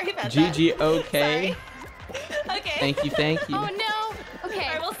 Sorry about that. GG OK. Sorry. Okay. Thank you, thank you. Oh no. Okay.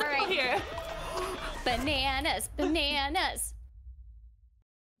 Alright, we'll all settle right. here. Bananas, bananas.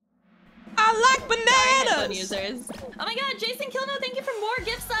 I like Headphone users. Oh my god, Jason Kilno, thank you for more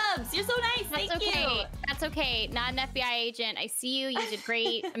gift subs. You're so nice. That's Thank okay. you. That's okay. Not an FBI agent. I see you. You did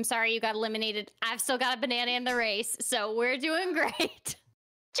great. I'm sorry you got eliminated. I've still got a banana in the race, so we're doing great.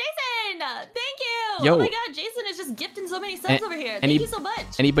 Jason, thank you. Yo. Oh my god, Jason is just gifting so many subs over here. Thank you so much.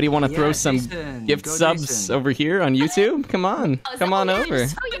 Anybody want to Yeah, throw some Jason, gift go subs Jason. over here on YouTube? Come on, Oh, is come that on what you're over.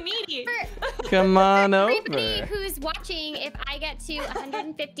 so needy. Come on Everybody over. who's watching, if I get to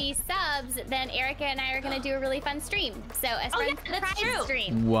 150 subs, then Erica and I are gonna do a really fun stream. So a Oh, yeah, fun that's surprise true.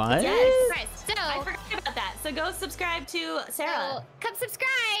 stream. What? Yes. Surprise. I So, forgot about that. So go subscribe to Sarah. so come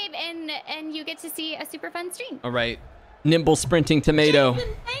subscribe and you get to see a super fun stream. All right, nimble sprinting tomato. Jason,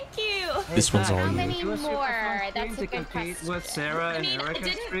 thank you. This one's all How you. many Do a super more? fun That's stream a to good compete question. with Sarah I and mean,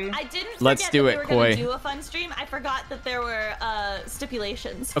 Erica's stream. I didn't Let's forget do that it, we were gonna Khoi. do a fun stream. I forgot that there were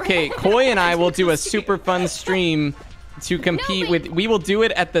stipulations. for Okay, it. Khoi and I will do a Stream. super fun stream to compete wait. with. We will do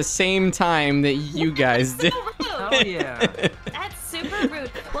it at the same time that you guys did. Oh yeah. That's super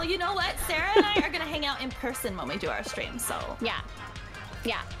rude. Well, you know what? Sarah and I are gonna hang out in person when we do our stream. So Yeah.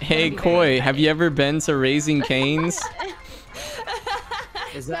 Yeah. Hey, be very Khoi, have exciting. you ever been to Raising Cane's?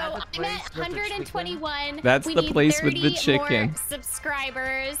 Is So that the I'm place at with the chicken? 121. That's we the need place with the 30 chicken. More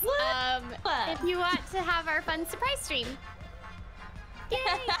subscribers. What? If you want to have our fun surprise stream. Yay!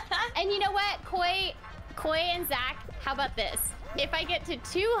 And you know what, Khoi and Zach, how about this? If I get to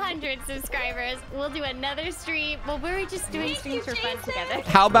 200 subscribers, we'll do another stream. Well, we're just doing Thank you, streams for fun Jason. together.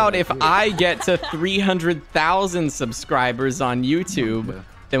 How about if I get to 300,000 subscribers on YouTube?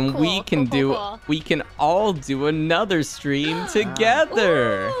 Then we Cool, can cool, cool. we can all do another stream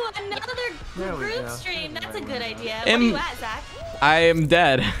together. Ooh, another There we group go. stream. That's a good idea. What Em- are you at, Zach? I am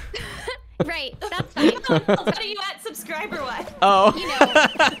dead. Right, that's fine. What are you at, subscriber-wise? Oh. You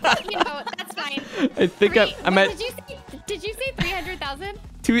know, that's fine. I think I'm Wait, at did you say 300,000?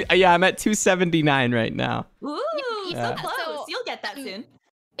 yeah, I'm at 279 right now. Ooh, Yeah. so close. So- You'll get that soon.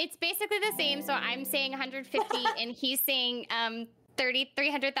 It's basically the same. So I'm saying 150 and he's saying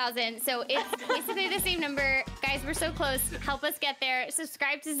 300,000. So it's basically the same number. Guys, we're so close. Help us get there.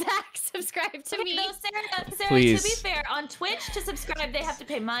 Subscribe to Zach. Subscribe to me. No, Sarah, Please. to be fair, on Twitch to subscribe, they have to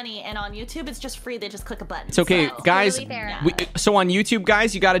pay money, and on YouTube, it's just free. They just click a button. It's okay, So- guys. Totally fair. So on YouTube,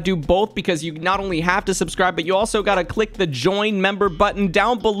 guys, you got to do both because you not only have to subscribe, but you also got to click the join member button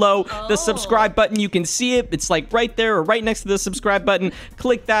down below the subscribe button. You can see it. It's like right there or right next to the subscribe button.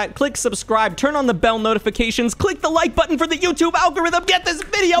 Click that. Click subscribe. Turn on the bell notifications. Click the like button for the YouTube algorithm. Get this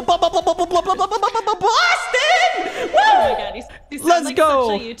video blasted! Woo! Oh my god, you sound Let's like go.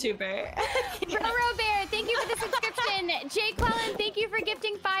 such a YouTuber. Roro Bear, thank you for the subscription. Jay Quellen, thank you for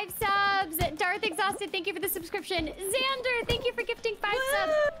gifting 5 subs. Darth Exhausted, thank you for the subscription. Xander, thank you for gifting 5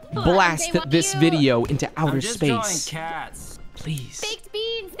 subs. Blast They want this you. video into I'm outer just drawing space. cats. Please. Baked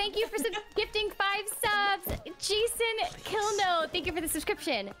Beans, thank you for gifting 5 subs. Jason Kilno, thank you for the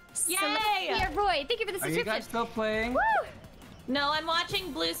subscription. Yay! Roy, thank you for the Are you subscription. guys still playing? Woo! No, I'm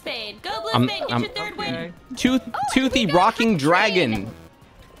watching Blue Spade. Go Blue Spade, get your third win. Toothy Rocking Dragon.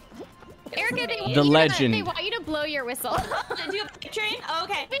 Erica, they want The you legend. they want you to blow your whistle. Do you have a hype train? Oh,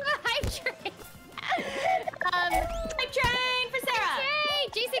 okay. We have a hype train. Hype train for Sarah. Yay!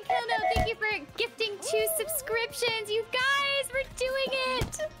 Jason Kilno, thank you for gifting 2 subscriptions. You guys, we're doing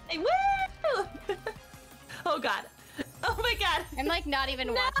it. Hey, woo! Oh god. Oh my god. I'm like not even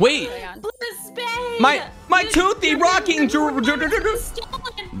watching Wait. what's going on. Blue Spade. My Toothy Rocking Stolen.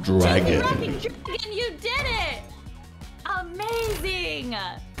 Dragon. Rocking Dragon, you did it. Amazing.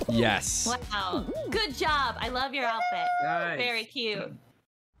 Yes. Wow. Good job. I love your outfit. Nice. Very cute.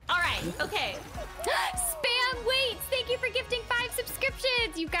 All right. Okay. Spam waits. Thank you for gifting 5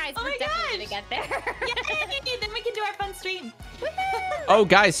 subscriptions. You guys, Oh we're my definitely gosh. gonna get there. Yay! Then we can do our fun stream. Oh,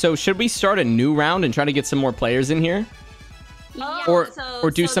 guys, so should we start a new round and try to get some more players in here? Oh, Or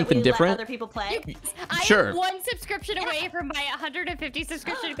do that something we let different? Other people play. I Sure. am 1 subscription away from my 150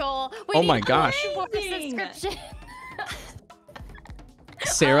 subscription goal. We Oh need my gosh. 1 more Amazing. subscription.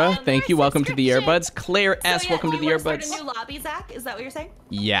 Sarah, thank you. Welcome to the subscription. earbuds. Claire S, So, yeah, welcome to do the you wanna earbuds. start a new lobby, Zach? Is that what you're saying?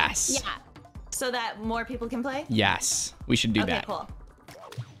 Yes. Yeah. So that more people can play? Yes. We should do Okay, that. cool.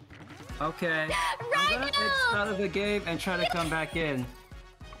 Okay. I'm gonna exit out of the game and try to come back in.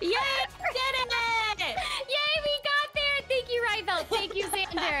 Yay! Did it! Yay, we got there. Thank you, Rybelt. Thank you,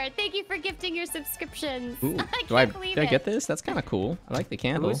 Xander. Thank you for gifting your subscriptions. Ooh, I do I can't believe get it. this? That's kind of cool. I like the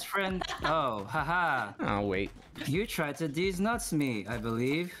candle. Whose friend? Oh, haha. Oh, wait. You tried to D's nuts me, I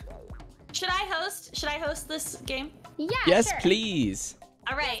believe. Should I host? Should I host this game? Yeah, Yes, sure. please.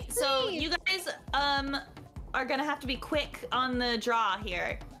 All right. So Please. you guys are gonna have to be quick on the draw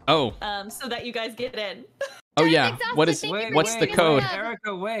here, Oh. so that you guys get in. Oh, yeah. exhausted. What is... Thank you Wait, for What's the wait, code? Wait,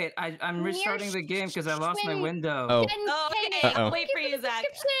 Erica, wait. I'm restarting the game because I lost my window. Oh. Oh, okay. Uh-oh. I'll wait for you, Zach.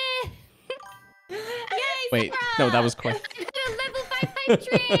 Subscription. Yay! Wait. Sarah! No, that was quick. I got a level 5 hype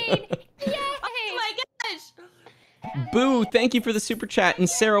train. Yay. Oh my gosh! Boo, thank you for the super chat. And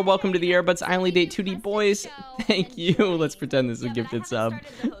Sarah, welcome to the earbuds. I only date 2D boys. Thank you. Let's pretend this is a Yeah, but I gifted haven't sub. started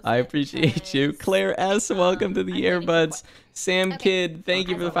the host I yet appreciate you. because, Claire S, welcome to the I'm getting earbuds. Sam Kid, thank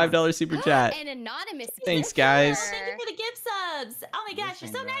you for the $5 super chat. An anonymous. Thanks, gift guys. Oh, thank you for the gift subs. Oh my gosh,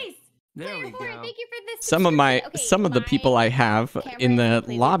 you're so nice. There we Corey, go. thank you for this. Some of the my people I have in camera is the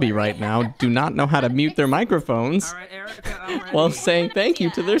completely lobby blurry. right now do not know how to mute their microphones All right, Erica, I'm ready. while saying thank you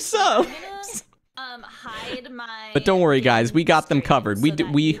to their subs. I'm gonna hide my. But don't worry, guys. We got them stream covered. We so do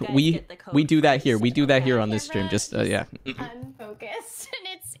that we you guys we get the code we do that first. here. We do that here on My this stream. camera Just yeah. unfocused,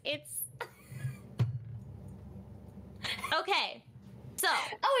 and it's. Okay. So,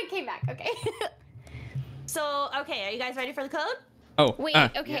 Oh, it came back. Okay. okay, are you guys ready for the code? Oh, Wait.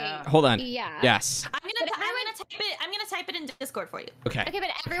 Okay. Yeah. hold on. Yeah. Yes. I'm gonna type it. I'm gonna type it in Discord for you. Okay. Okay, but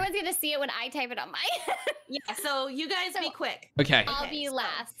everyone's gonna see it when I type it on my. Yeah. So you guys be quick. Okay. I'll Okay, be so-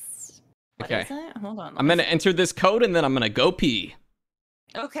 last. What Okay. is it? Hold on. I'm gonna enter this code and then I'm gonna go pee.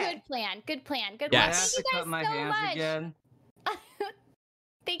 Okay. Good plan. Good plan. Good I plan. Yes. have Thank you to cut guys my so hands much. again.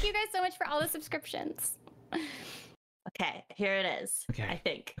 Thank you guys so much for all the subscriptions. Okay. Here it is. Okay. I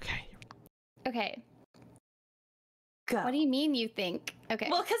think. Okay. Okay. Go. What do you mean you think? Okay.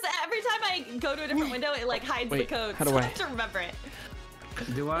 Well, because every time I go to a different window, it like hides Wait, the code. how do so I- have to remember it.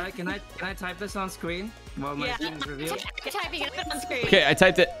 Can I type this on screen while my Yeah. screen is revealed? I'm typing it. Type it on screen. Okay, I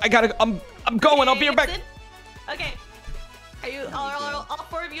typed it. I'm going. I'll be right back. Exit. Okay. Are you all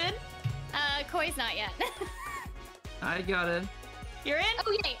 4 of you in? Koi's not yet. I got it. You're in?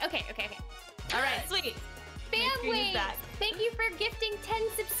 Oh, yay. Okay. All right. Sweet. Bam screen is Wait, back. thank you for gifting 10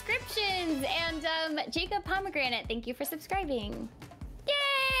 subscriptions. And Jacob Pomegranate, thank you for subscribing.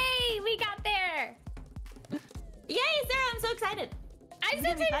 Yay! We got there. Yay, Sarah! I'm so excited. I'm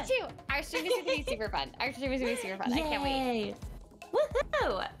so excited too. Our stream is going to be super fun. I can't wait.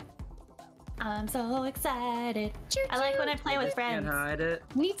 Woohoo! I'm so excited. I like when I play with friends. Can't hide it.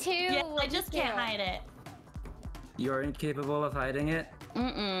 Me too. Yeah, I just can't hide it. You're incapable of hiding it.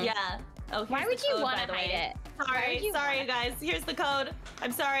 Mm-mm. Yeah. Oh, Why here's would the you code, want by to the hide way. it? Why Sorry, would you sorry, wanna- you guys. Here's the code.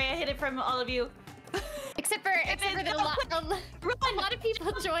 I'm sorry, I hid it from all of you. Except for that a lot of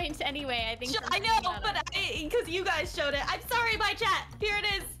people joined anyway. I think. I know, but because you guys showed it. I'm sorry, my chat. Here it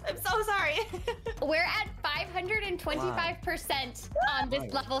is. I'm so sorry. We're at 525% on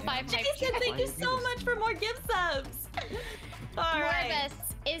this level 5 Jason, hype. thank you so much for more gift subs. All right. Morbus,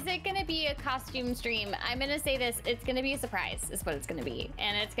 is it gonna be a costume stream? I'm gonna say this. It's gonna be a surprise. Is what it's gonna be,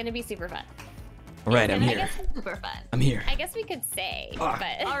 and it's gonna be super fun. All right, I'm I here. guess it's super fun. I'm here. I guess we could say, Ah.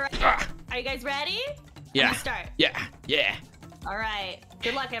 but All right. Are you guys ready? Yeah. Let me start. Yeah. All right.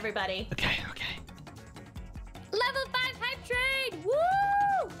 Good luck, everybody. Okay.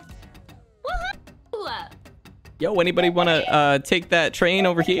 Yo, anybody want to take that train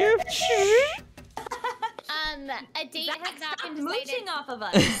over here? A date has not been decided. Mooching off of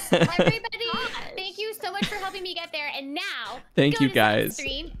us. Everybody, thank you so much for helping me get there. And now, Thank go you to guys.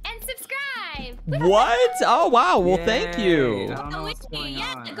 Stream and subscribe. What? Oh, wow. Well, thank Yay. you. I don't know what's going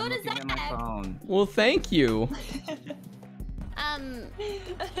Yeah, on. go I'm to looking at my Zach. phone. Well, thank you. Um,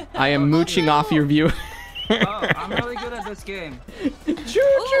 I am mooching off your view. Oh, I'm really good at this game. Ooh,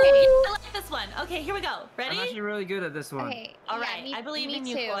 I like this one. Okay, here we go. Ready? I'm actually really good at this one. okay. All yeah, right, me- I believe me in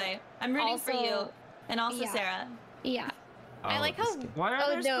you, too. Khoi. I'm rooting for you, Also- and also yeah. Sarah. Yeah. I Oh, like how. Why are oh,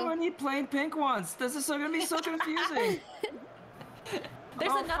 there so no. many plain pink ones? This is gonna be so confusing.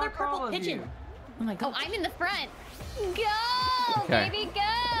 There's Oh, another fuck all purple of pigeon. you. Oh my Oh, god. I'm in the front. Go, Okay. baby,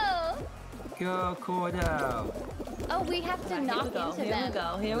 go. Go, Khoi Dao. Oh, we have to knock into Here we them.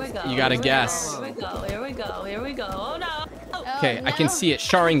 go. Here we go. You gotta Here we guess. go, Here we go. Here we go. Here we go. Oh no. Oh. Okay, Oh, I can no. see it.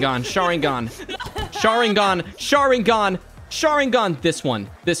 Sharingan, Sharingan. Sharingan, Sharingan, Sharingan. This one.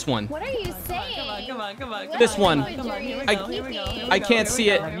 This one. What are you saying? Come on. What This one. language are you I- speaking? I can't see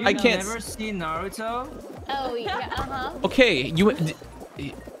it. Have you I can't. never seen Naruto? Oh, yeah, uh-huh. Okay, you.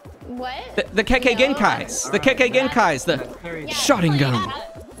 What? The Kekkei No. Genkais. The Kekkei Genkais. The That's very Yeah. Sharingan.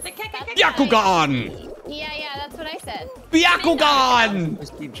 Byakugan. Yeah, that's what I said. Byakugan.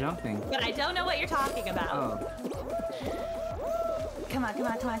 Just keep jumping. But I don't know what you're talking about. Oh. Come on.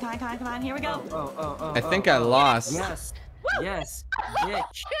 Here we go. Oh. I think I lost. Yes. Yes.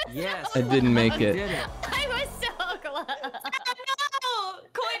 Bitch. Yes. I didn't make You it. did it. I was so close. No!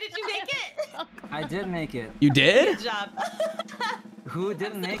 Khoi, did you make it? I did make it. You did? Good job. Who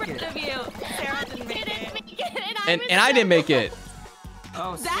didn't make Proud it? of you. Sarah didn't make Didn't it. make it, And I didn't make it.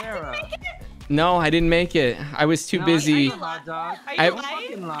 Oh, Zach Sarah. didn't make it? No, I didn't make it. I was too No, busy. I hot dog. Are I- you Don't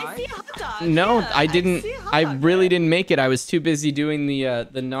fucking lying? lie. I see a hot dog. No, Yeah, I didn't. see a hot I dog really there. didn't make it. I was too busy doing the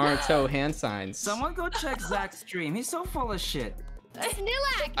Naruto hand signs. Someone go check Zach's stream. He's so full of shit.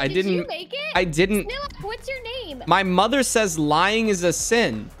 Snilak, I did you didn't- make it? I didn't. Snilak, what's your name? My mother says lying is a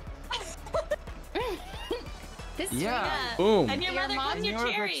sin. This Yeah. Boom. And your Your mother mom- gives you You're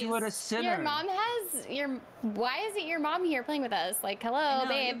a cherries. gratuitous sinner. Your mom has your. Why isn't your mom here playing with us? Like, hello, I know,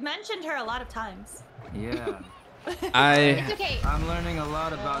 babe. you've mentioned her a lot of times. Yeah. It's I. okay. I'm learning a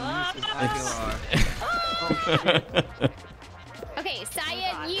lot about Mrs. Aguilar. Okay, Syed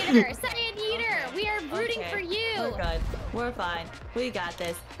God. Yeater. Syed Yeater. We are rooting Okay, for you. We're good. We're fine. We got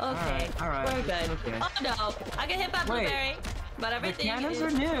this. Okay. All right. We're good. Okay. Oh no. I get hit by Wait. blueberry. But The everything cannons is are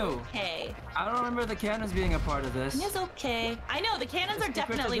new. okay. I don't remember the cannons being a part of this. It's okay. I know the cannons The are secret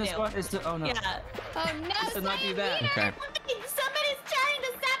to definitely this new. one is to, oh no. Yeah. Oh no, To not do Syed that. Yeater. Okay. Somebody's trying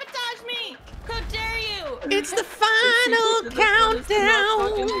to sabotage me. How dare you? It's the final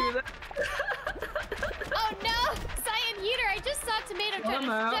countdown. Oh no, Syed Yeater. I just saw Tomato trying I'm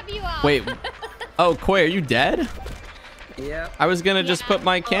to out. shove you off. Wait. Oh, Khoi, are you dead? Yeah. I was gonna just Yeah. put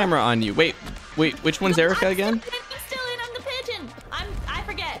my camera on you. Wait. Which one's Erica again? I'm still in on the pigeon. I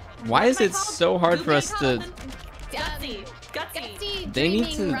forget. Why What is am I it called? so hard for us to Gutsy. Gutsy They need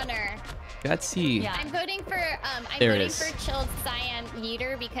Dreaming to- Runner. gutsy? Yeah. I'm voting for There it voting is. for Chilled Cyan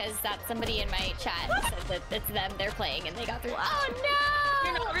Yeater because that's somebody in my chat said that it's them they're playing and they got through. Oh no!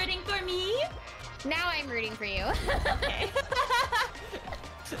 You're not rooting for me? Now I'm rooting for you. Okay.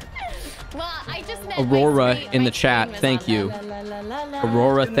 Well, I just meant my Aurora screen- in my the chat, screen was thank on you. that.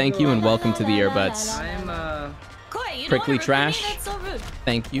 Aurora, thank you and welcome to the earbuds. I'm Khoi, you Prickly don't trash. That's so rude.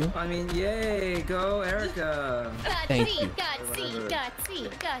 Thank you. I mean, yay, go Erica. Thank Gutsy, you. gutsy, gutsy,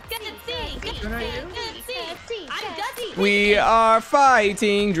 gutsy, gutsy, I'm gutsy. We are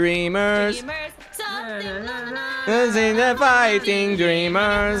fighting dreamers. Dreamers, something This is the fighting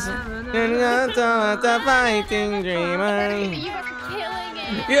dreamers. The fighting dreamers. You are killing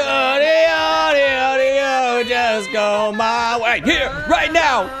it. Yo, just go my way. Here, right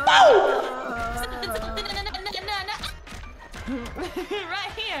now. Woo!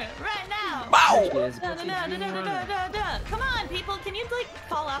 Right here, right now. Wow. Yes, Da, da, da, da, da, da, da, da. Come on, people, can you like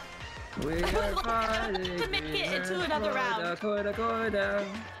fall up? We would are like fighting. to make it into another round. Khoi Dao.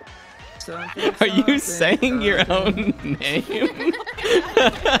 Are you saying your own name?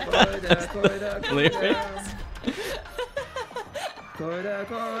 Lyrics? Thank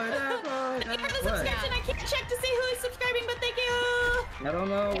you for the subscription. I can't check to see who is subscribing, but thank you. I don't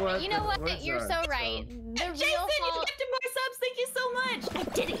know what. You know the what? words You're are, so right. The Jason, real you fault. gifted more subs. Thank you so much. I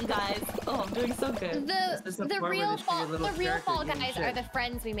did it, you guys. Oh, I'm doing so good. This is the The part where real they show you fault, little the real character fall getting guys shit. are the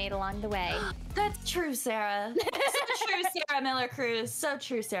friends we made along the way. That's true, Sarah. So true, Sarah Miller Cruz. So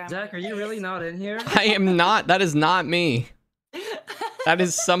true, Sarah. Zach, are you really not in here? I am not. That is not me. That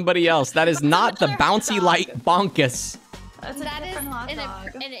is somebody else. That is not the another hot bouncy dog. light bonkus. That's a That is different hot an dog.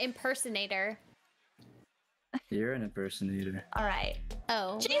 impersonator. You're an impersonator. All right.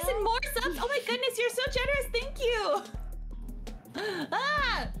 Oh. Jason, more subs. Oh my goodness, you're so generous. Thank you.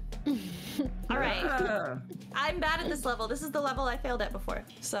 Ah. All right. Yeah. I'm bad at this level. This is the level I failed at before.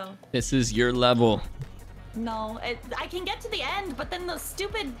 So This is your level. no, I can get to the end, but then the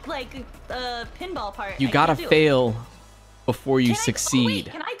stupid like pinball part. You I gotta can't do. fail before you Can I- succeed. oh, wait,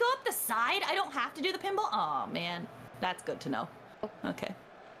 can I go up the side? I don't have to do the pinball. Oh man, that's good to know. Okay.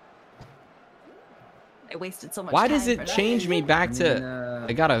 I wasted so much Why time does for it that. change me back to?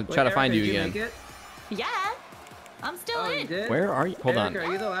 I gotta try to find you again. Yeah, I'm still Oh, you in. did? Where are you? Hold on. Erica,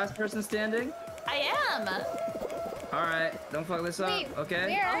 are you the last person standing? I am. All right, don't fuck this up. Wait, Okay.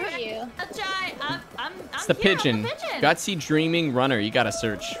 where are you? I'll try. I'm It's the here, I'm pigeon. Gutsy Dreaming Runner. You gotta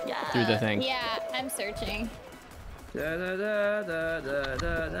search through the thing. Yeah, I'm searching. Da, da, da, da, da,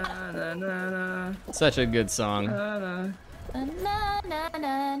 da, da, da, da, Such a good song. da, da. Na, na,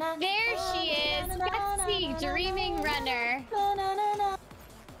 na, na, There she is. Gutsy Dreaming Runner. na, na, na, na.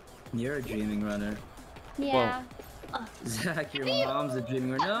 You're a dreaming runner. Yeah. Zach, your mom's a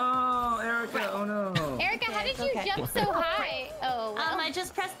dreaming runner. No, Erica. Oh no. Erica, how Okay, did you okay. jump so high? Oh. Well. I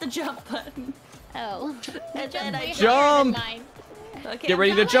just pressed the jump button. Oh. And then I Jump! Mine. Okay, Get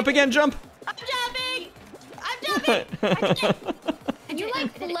ready to jump again. Jump! I'm jumping! I'm jumping! You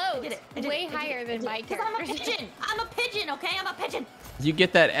like I float did it. way higher than my Because I'm a character. pigeon! I'm a pigeon, okay? I'm a pigeon! You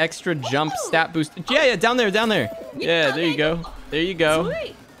get that extra jump stat boost. Yeah, down there. Yeah, there you go. There you go.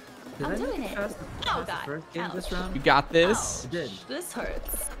 Sweet! Did I'm I doing make it. pass Oh, the God. first game this Ouch. round? You got this. You did. This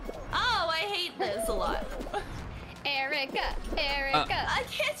hurts. Oh, I hate this a lot. Erica. I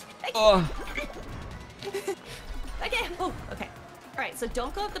can't. Oh, I can't. Oh, okay. Alright, so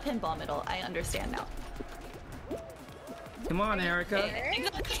don't go up the pinball middle. I understand now. Come on, Erica.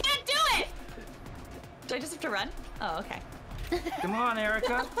 I can't do it! Do I just have to run? Oh, okay. Come on,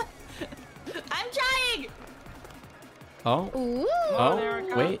 Erica. I'm trying! oh, Ooh. oh.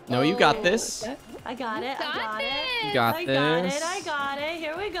 Erica. Wait, no, you got this. I got it. I got it. You got I this. got it.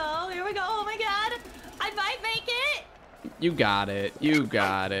 Here we go. Here we go. Oh my god. I might make it. You got it. You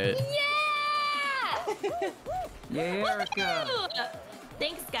got it. Yeah! Yeah, Erica. Woo!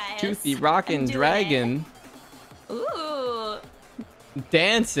 Thanks, guys. Toothy I'm Rockin' doing Dragon it. Ooh.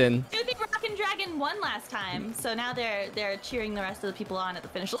 dancing. Toothy Rockin' Dragon won last time, so now they're cheering the rest of the people on at the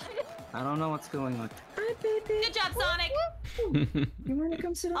finish line. I don't know what's going on. Good job, Sonic. You want to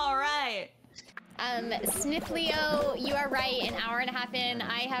come sit All right. Sniffleo, you are right. An hour and a half in,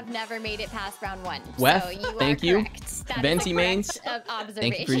 I have never made it past round 1. Wef, so you thank are you. correct. That is Venti a mains, correct observation.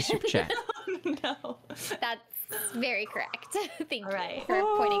 Thank you for your super chat. No. That's very correct. Thank All right. you for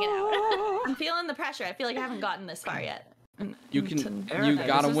pointing it out. I'm feeling the pressure. I feel like I haven't gotten this far yet. You can. Erica, You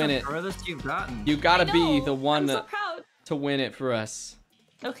gotta this is win the it. furthest you've gotten. You gotta I be know. the one I'm so proud. to win it for us.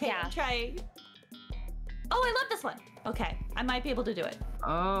 Okay, Yeah. I'm trying. Oh, I love this one. Okay, I might be able to do it.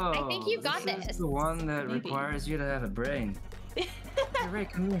 Oh. I think you got This this. is the one that Maybe. requires you to have a brain. Hey, Ray,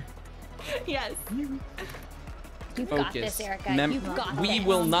 come here. Yes. You've got this, Erica. You've got we this.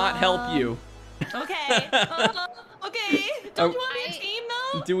 will not help you. Okay. Okay. Don't you want me a team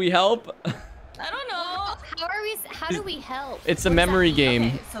though? Do we help? I don't know. How do we help? It's a What does that memory mean? game.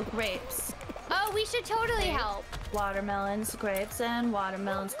 Okay, so grapes. Oh, we should totally help. Watermelons, grapes, and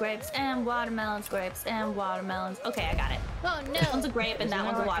watermelons, grapes, and watermelons, grapes, and watermelons. Okay, I got it. Oh That one's a no. grape and that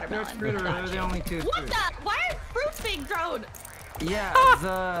one's a watermelon. They're Gotcha. the only two What fruits. the? Why are fruits being grown? Yeah,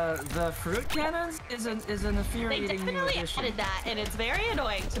 the fruit cannons is an They infuriating new definitely addition. added that, and it's very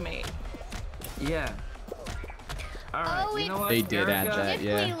annoying to me. Yeah. All right. Oh, you know it's what, They did add Erica? that.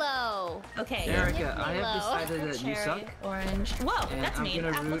 Yeah. Low. Okay. Erica, I Hello. have decided that you Cherry, suck, orange. Whoa, and that's I'm mean. gonna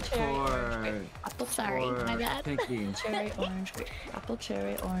Apple, root cherry, orange, for grape. Apple, Sorry, for my bad. Pinky. cherry, orange, grape. Apple,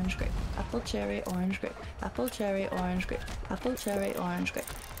 cherry, orange, grape. Apple, cherry, orange, grape. Apple, cherry, orange, grape. Apple, cherry, orange, grape.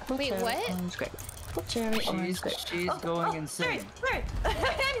 Apple, Wait, cherry, what? orange, grape. Apple, cherry, orange, grape. She's going insane. Third.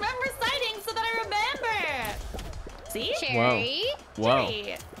 I'm reciting so that I remember. See? Cherry. Whoa.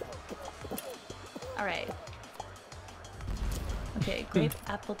 Cherry. All right. Okay, grape,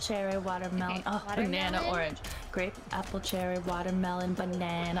 apple, cherry, watermelon. Okay, Oh, watermelon. banana, orange. Grape, apple, cherry, watermelon,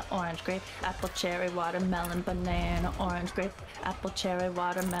 banana, orange. Grape, apple, cherry, watermelon, banana, orange. Grape, apple, cherry,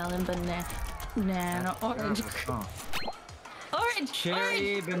 watermelon, banana, orange. Oh. Orange!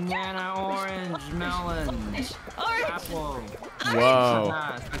 Cherry, Orange! banana, orange, melon, Orange! apple. Whoa.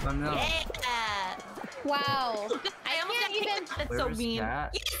 Banana, it's like vanilla. Yeah! Wow. I almost got even- kicked off. That's so Where's mean.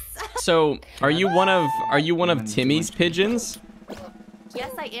 that? Yes! So, are you one of Timmy's pigeons?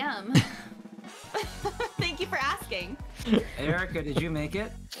 Yes, I am. Thank you for asking. Erica, did you make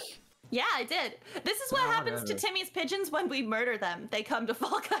it? Yeah, I did. This is what Oh, happens to whatever. Timmy's pigeons when we murder them. They come to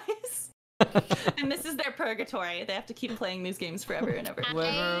Fall Guys. And this is their purgatory. They have to keep playing these games forever and ever.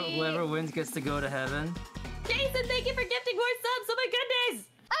 Whoever wins gets to go to heaven. Jason, thank you for gifting more subs. Oh my goodness.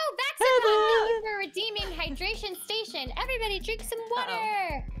 Oh, Baxter, for redeeming hydration station. Everybody drink some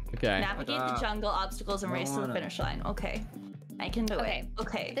water. Okay. Navigate the jungle, obstacles, and race to the finish line. Okay. I can do it.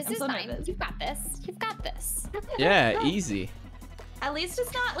 Okay. This I'm is so fine. nervous. You've got this. You've got this. Yeah, easy. At least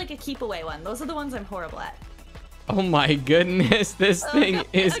it's not like a keep away one. Those are the ones I'm horrible at. Oh my goodness, this thing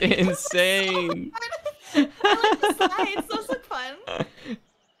is insane. I like the slides. Those look fun.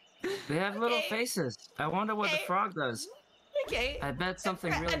 They have little faces. I wonder what the frog does. Okay. I bet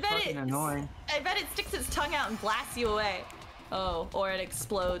something really fucking annoying. I bet it sticks its tongue out and blasts you away. Oh, or it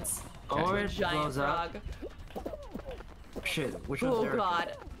explodes. Or a it giant blows frog. up. Shit, which one's Oh Erika?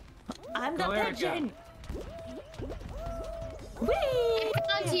 god. I'm the Go, Erika. pigeon. Whee!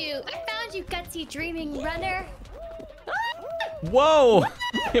 I found you, gutsy dreaming runner. Whoa!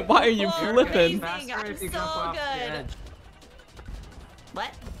 Why are you Whoa, flipping? amazing. Faster I'm if you so jump off the good. edge.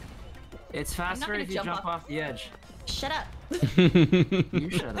 What? It's faster gonna if you jump jump off the edge. Shut up. You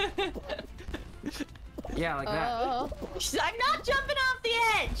shut up. Yeah, like that. Oh. I'm not jumping off the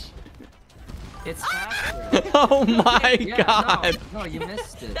edge. It's faster. Oh my Yeah, god! no, you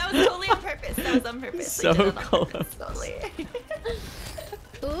missed it. That was totally on purpose. That was on purpose. So I did it on close. purpose, totally.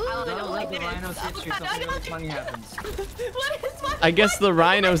 Ooh. I Don't don't let the like rhinos this. hit you, something really funny happens. What is my I guess the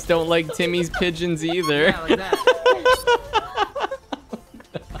rhinos don't like Timmy's pigeons either. Yeah, like that.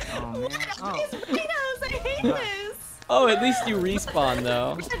 Oh man. Oh. Rhinos, I hate this. Oh, at least you respawn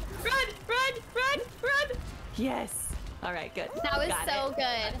though. Run. Yes. All right, good. That was Got so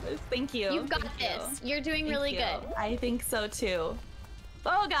it. good. Thank you. You've got Thank this. you. You're doing Thank really you. good. I think so too.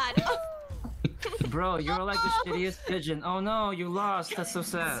 Oh god. Bro, you're like the shittiest pigeon. Oh no, you lost. That's so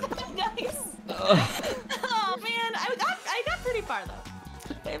sad. Nice. Oh man, I got pretty far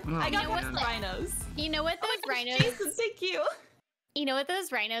though. I got You know more what? rhinos. You know what Oh those my gosh, rhinos? Jason, thank you. You know what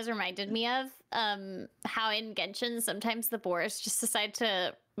those rhinos reminded me of? How in Genshin sometimes the boars just decide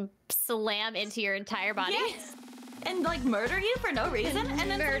to slam into your entire body. Yes. And like murder you for no reason, and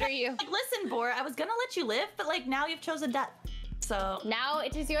then murder you. Like, listen, boar, I was gonna let you live, but like now you've chosen death. So Now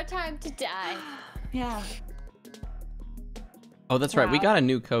it is your time to die. yeah. Oh, that's right. We Wow. got a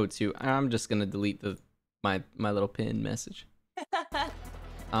new code too. I'm just gonna delete my little pin message.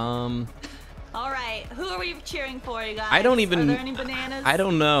 All right, who are we cheering for, you guys? I don't even- Are there any bananas? I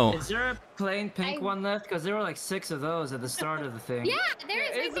don't know. Is there a plain pink one left? Because there were like 6 of those at the start of the thing. Yeah, there is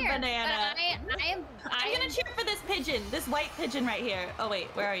There right is a here. banana. I'm gonna cheer for this pigeon, this white pigeon right here. Oh wait,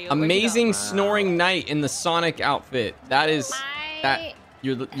 where are you? Where'd you Amazing go? snoring knight in the Sonic outfit. That is that.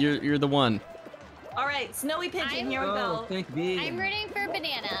 You're the one. All right, snowy pigeon, here we Oh, go. pink bee. I'm rooting for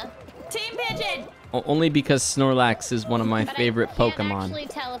banana. Team pigeon. Only because Snorlax is one of my But favorite I can't Pokemon. actually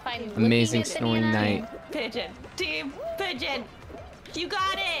tell if I'm Amazing looking at snoring banana. knight. Pigeon. Team pigeon. You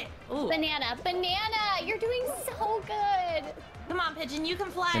got it. Ooh. Banana, you're doing so good. Come on, pigeon, you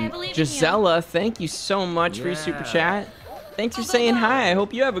can fly. I And believe in Gisela, thank you so much for your super Yeah. chat. Thanks for saying hi. I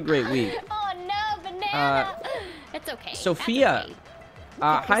hope you have a great week. Oh no, banana. It's okay. Sophia.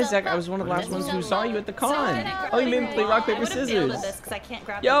 That's okay. Hi Zach, I was one of the last ones who saw you at the con. Oh, you made me play rock paper scissors. I can't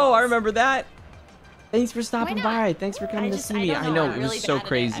grab Yo, I remember that. Thanks for stopping not? by. Thanks for coming to see me. I know, it was so I'm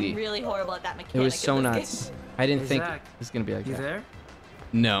crazy. really horrible at that mechanic. It was of so this nuts. I didn't Hey, think Zach, it was gonna be like You that. there?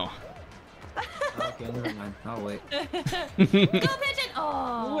 No. Okay, never mind. I'll wait. Go pigeon!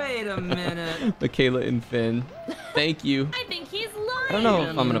 Oh, Wait a minute. Michaela and Finn. Thank you. I think he's lying. I don't know if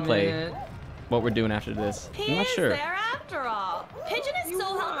I'm gonna play Minute. what we're doing after this. He I'm not is sure. there after all. Pigeon is He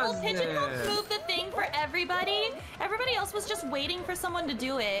so helpful. was Pigeon helped there. move the thing for everybody. Everybody else was just waiting for someone to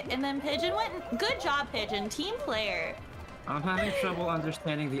do it, and then Pigeon went. Good job, Pigeon. Team player. I'm having trouble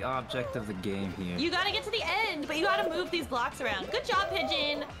understanding the object of the game here. You gotta get to the end, but you gotta move these blocks around. Good job,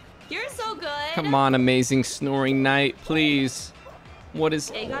 Pigeon. You're so good. Come on, amazing snoring knight, please. What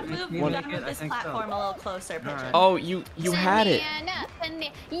is? Yeah, you gotta move, you What- gotta move I this think so. platform a little closer, Pigeon. Alright. Oh, you had it. Banana.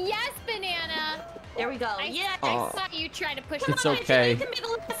 Yes, banana. There we go. I Oh. saw you try to push. It's Come on, Pigeon, okay. you can be the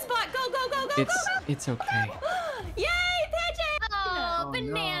last spot. Go, go, go, go, It's go, it's okay. go. Yay, Pigeon! Oh, Oh,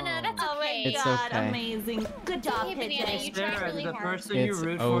 banana. no. That's Oh my okay. It's god, okay. amazing. Good job, Hey, Pigeon. Banana, you tried Sarah, really did the hard. person you It's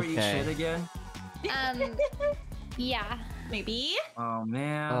root for eat okay. shit again? Yeah, Maybe. Oh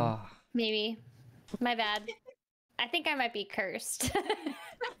man. Oh, maybe. My bad. I think I might be cursed.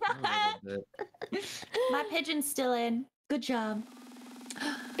 A little bit. My pigeon's still in. Good job.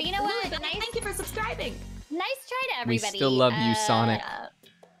 But you know what? Ooh, Nice, Thank you for subscribing. nice try to we everybody. still love you, Sonic. Yeah.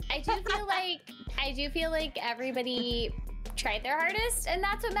 I do feel like everybody tried their hardest, and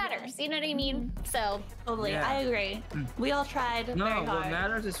that's what matters. You know what I mean? So Totally, Yeah. I agree. We all tried No, very what hard.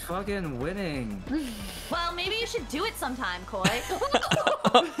 matters is fucking winning. Well, maybe you should do it sometime, Khoi.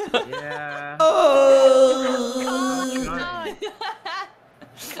 Yeah. call Right. out.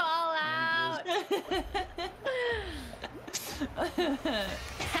 Call out.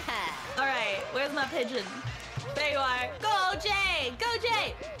 All right, where's my pigeon? There you are. Go, Jay! Go,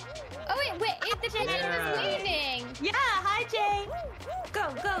 Jay! Oh wait, the pigeon Yeah. was waving. Yeah, hi, Jay. Go,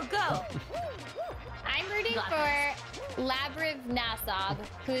 go, go. I'm rooting Got for Labyrinth Nasob,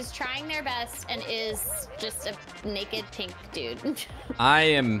 who's trying their best and is just a naked pink dude.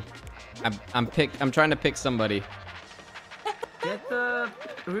 I'm trying to pick somebody. Get the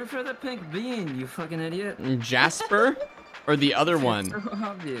root for the pink bean, you fucking idiot. Jasper or the other one? So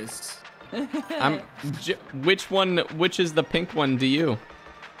obvious. Which is the pink one to you?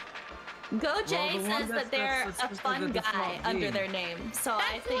 Go, Jay the one says that they're that's a supposed to fun be the guy small under bean. their name, so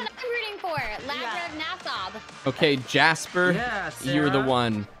I That's the one think. I'm rooting for. Labyrinth Nasob. Okay, Jasper, Yeah, you're the Sarah.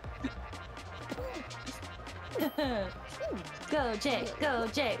 one. Go, Jay. Go,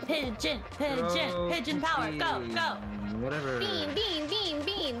 Jay. Pigeon, pigeon, Go pigeon power. Go, bean. go. Whatever. Bean, bean, bean,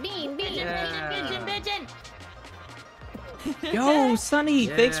 bean, bean, bean. Yeah. Pigeon, pigeon. Yo, Sunny,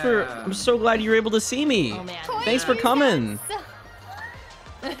 thanks for. Yeah. I'm so glad you're able to see me. Oh man. Khoi, Thanks for you coming. sound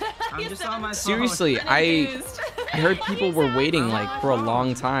I'm You're just so on my phone. Seriously, I Confused. heard people were waiting like for a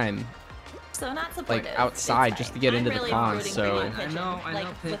long time, So not supportive. like outside It's just to fine. get I'm into the really con. rooting for So you, I Pigeon, know,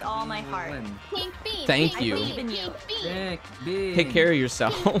 like pink with all my bean will heart. win. Pink bean. Thank pink you. Bean, I believe in you. pink bean. Pink bean. take care of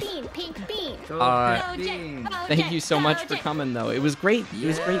yourself. Pink bean, pink bean. Go Uh, pink Go, Jay. bean. Go, Thank Jay. you so Go, much for Jay. coming, though. It was great. It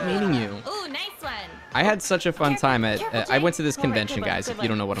was great meeting you. Ooh, nice one. I had such a fun time at. Careful, I Jay. went to this Good work, convention, good work, guys. good If you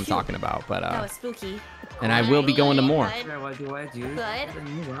don't know what work. I'm talking about, but That was spooky. and I will be going to more. Good. Yeah, what do I do? Good. Get a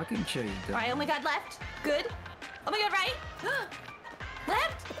new rocking chair, you All right, oh my god, left. Good. Oh my god, right.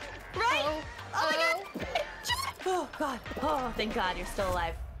 Left. Right. Oh, Oh my god. Oh god. Oh, thank god you're still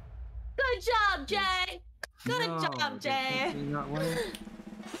alive. Good job, Jay. Good No, job, did Jay. Pink bean not win?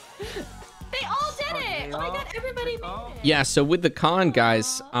 They all did they it. Oh my all- god, everybody made all- it. Yeah. So with the con, guys,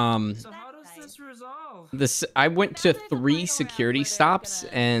 So how does this resolve? I went to Now there's a 3 final round security where they're stops,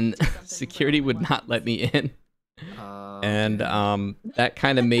 gonna and do something security would really not let me in, Okay. and that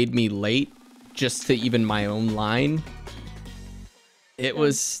kind of made me late just to even my own line. It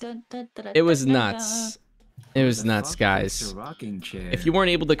was nuts. It was The nuts, fuck is guys. the rocking chair? If you weren't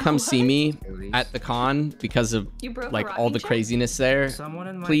able to come see me Really? at the con because of You broke a like all rocking the chair? craziness there, Someone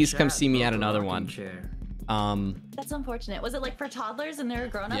in my please come chat see me broke at a another rocking one. chair. That's unfortunate. Was it like for toddlers and they were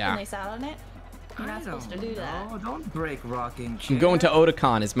grown up Yeah. and they sat on it? You're not supposed to do that. No, don't break rocking chair. I'm going to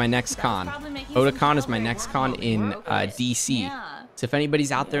Otakon is my next That was con. probably making some Otakon is my child next very con happy. in Okay. DC. Yeah. So if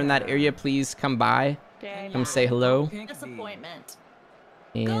anybody's out there in that area, please come by, Very come nice. say hello, Pink bean. Disappointment.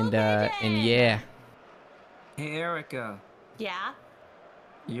 and Pigeon! yeah. Hey Erika, Yeah.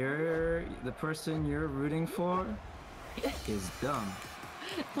 the person you're rooting for is dumb.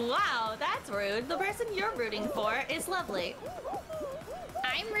 Wow, that's rude. The person you're rooting for is lovely.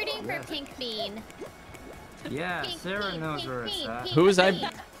 I'm rooting for Yes. Pink Bean. Yeah, Pink Sarah bean, knows pink where bean, it's at. pink Who was I? bean.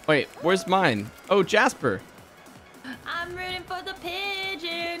 Wait, where's mine? Oh, Jasper. I'm rooting for the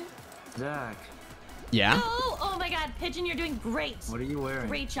pigeon. Zach, Yeah. Oh, oh my god, pigeon, you're doing great. what are you wearing?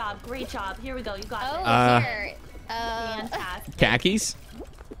 Great job, great job. Here we go, you got Oh, it. here. Fantastic. Khakis.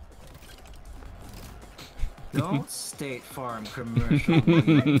 Don't State Farm commercial. No,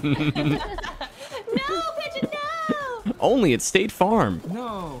 pigeon, no! Only at State Farm.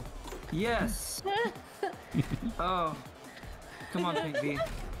 No. Yes. Oh. Come on, Pink Bee.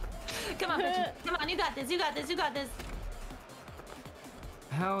 Come on, pigeon. Come on, you got this, you got this, you got this.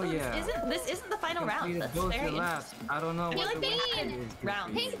 Hell yeah. This isn't the final round. Completed That's both very your laps. interesting. I don't know Pink what the Bean. last is.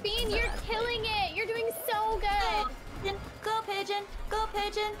 Round. Pink Bean, you're killing it. You're doing so good. Go pigeon, go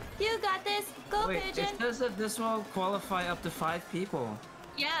pigeon. You got this. Go Wait, pigeon. it says that this will qualify up to 5 people.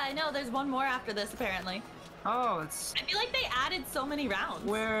 Yeah, I know. There's one more after this apparently. Oh, it's I feel like they added so many rounds.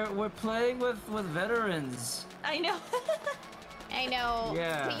 we're playing with veterans. I know. I know.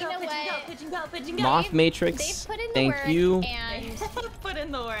 Yeah. But you Go know pigeon, what? go pigeon, go pigeon, go. Moth They've Matrix. put in the Thank work you. and Put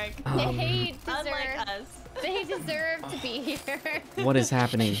in the work. they Unlike deserve. us. They deserve to be here. What is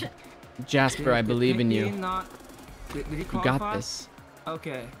happening? Jasper, I Did believe in Pink you. Bee not- Did he You qualify? got this.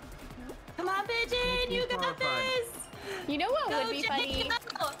 Okay. Come on, pigeon. You got qualified. this. You know what Go, would be Jay, funny?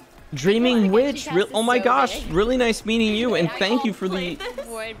 go. Dreaming Genshin Witch. Impact Oh is my so gosh, big. really nice meeting you, and Yeah, thank all you for played the. this.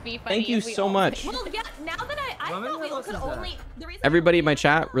 Would be funny. Thank you if we so all much. Well, yeah. Now that I How many thought we levels could is that? only. The reason Everybody in my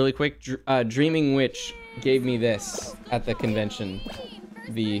chat, really quick. Dreaming Witch gave me this at the convention.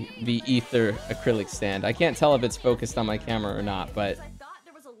 the Aether acrylic stand. I can't tell if it's focused on my camera or not, but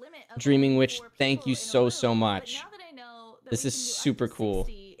Dreaming Witch, thank you so much. This is super cool.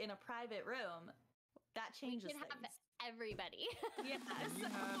 In a private room, that changes We can have everybody. Yeah. You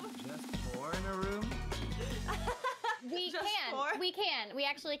have just 4 in a room? We Just can. 4? We can. We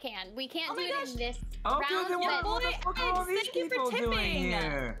actually can. We can't Oh do my it gosh. in this Okay, round, then but what the fuck are all these Thank you for people doing tipping.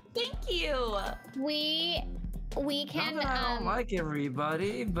 here? Thank you. we can. Not that I don't like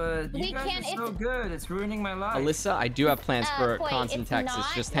everybody, but we you guys can- are so good. It's ruining my life. Alyssa, I do have plans for Khoi, Cons in it's Texas.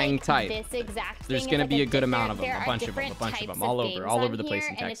 not Just hang like tight. This exact There's thing. gonna It's be like a good amount of there them, are a bunch of different them, types all of over games the on place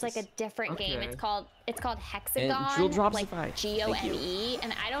here, in and it's like a Texas. different game. Okay. It's called Hexagon. Jewel drops like if I- G-O-N-E,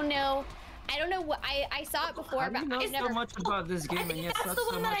 and I don't know what I saw it before, How do but you know I've so never. much about this I game and think yet that's suck the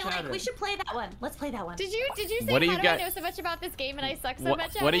so one that much I at like. it? We should play that one. Let's play that one. Did you say What do you how do I got- know so much about this game and I suck so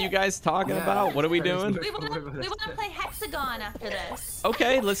much at What are it? you guys talking about? What are we doing? We want to play Hexagon after this.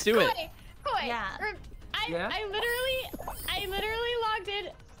 Okay, let's do it. Khoi, Yeah. I literally logged in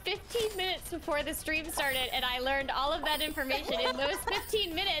 15 minutes before the stream started, and I learned all of that information in those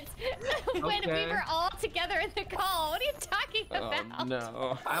 15 minutes when we were all together in the call. What are you talking about? Oh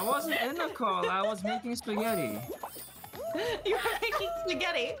no. I wasn't in the call. I was making spaghetti. You're making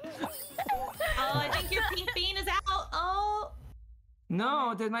spaghetti. Oh, I think your pink bean is out. Oh,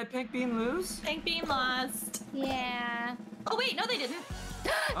 No, did my pink bean lose? pink bean lost. Yeah. Oh wait, no, they didn't.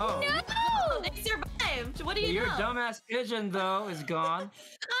 Oh. No, they survived. What do you Your know? dumbass pigeon, though, is gone.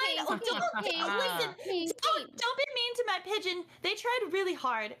 Don't listen. Don't be mean to my pigeon. They tried really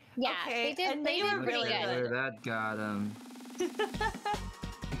hard. Yeah, okay? they did- And they were did pretty really good. That got him.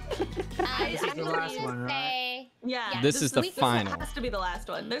 This is the last one, right? Yeah. This is the this final. has to be the last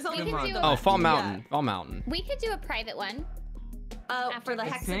one. There's only can three. do Oh, Fall Yeah. Mountain. Fall Mountain. We could do a private one. Oh, for the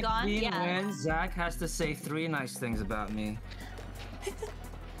If hexagon. pink bean Yeah. wins, Zach has to say 3 nice things about me.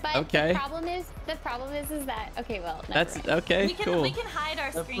 But Okay. the problem is that well, never That's mind. okay. We can Cool. hide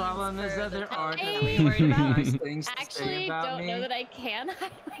our The screens. problem is for that the there time aren't that that we many worried about. nice things to say Actually, about don't me. know that I can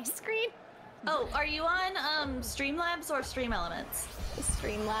hide my screen. Oh, are you on Streamlabs or Stream Elements?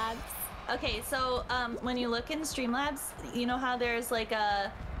 Streamlabs. Okay, so when you look in Streamlabs, you know how there's like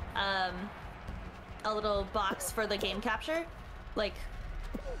a little box for the game capture, like,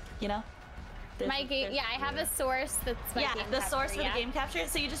 you know. My game, yeah, I have a source that's my Yeah, game the capture, source for yeah. the game capture.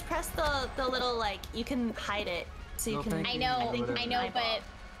 So you just press the little like you can hide it, so you No, can. thank I you. know, Whatever. I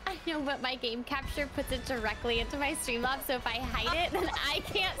know, but my game capture puts it directly into my Streamlabs. So if I hide it, then I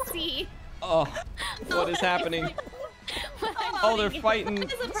can't see. Oh, what is happening? what I'm Oh, they're doing. fighting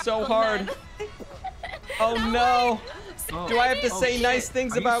What is the so problem, hard. then? Oh no. Oh. Do I have to Oh, say shit. nice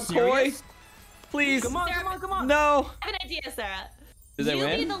things Are you about Khoi? serious? Please. Come on, come on, come on. No. I have an idea, Sarah. Did they you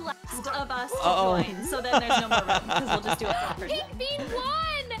win? be the last of us to Uh-oh. join, so then there's no more room because we'll just do it for free. Pink Bean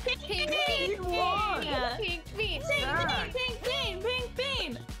won! Pink Bean won! won! Pink Bean! Zach, Pink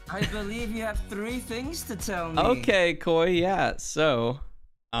bean. I believe you have 3 things to tell me. Okay, Khoi. Yeah. So,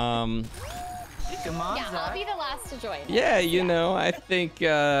 Come on, Yeah, I'll Zach. be the last to join. yeah, you know, I think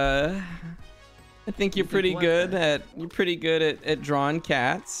you're pretty what, good Zach? at drawing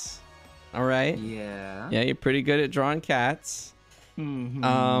cats. All right. Yeah. Yeah, you're pretty good at drawing cats.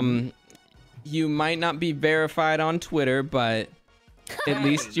 Mhm. You might not be verified on Twitter, but at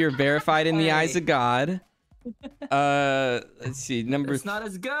least you're verified in the eyes of God. Let's see. It's not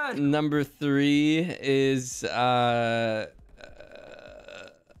as good. Number 3 is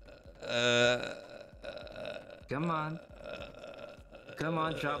Come on. Come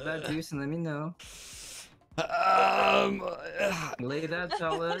on, drop that juice and let me know. Lay that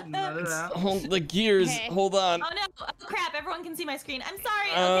pellet and let it out. hold the gears. Okay. Hold on. Oh no! Oh crap! Everyone can see my screen. I'm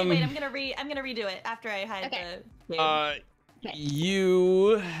sorry. Okay, wait. I'm gonna redo it after I hide Okay. the.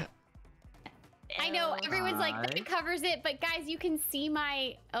 You. I know everyone's like that Alright. covers it, but guys, you can see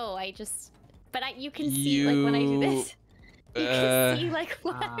my. You can see like when I do this. You can see like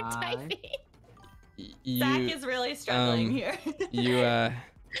what I'm Alright. typing. Zach You. is really struggling here. You.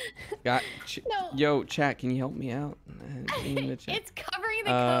 Got. No. Yo, chat. Can you help me out? In the chat. It's covering the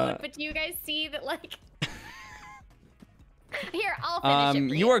code, but do you guys see that like? Here, I'll finish it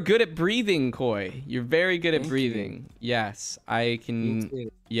for You are good at breathing, Khoi. You're very good at Thank you. breathing. Yes, I Me can.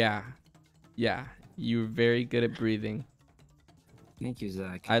 too. Yeah, yeah. You're very good at breathing. Thank you,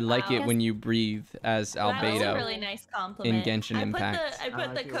 Zach. I like Wow. it when you breathe as That was a Albedo. really nice compliment. Genshin I Impact. I put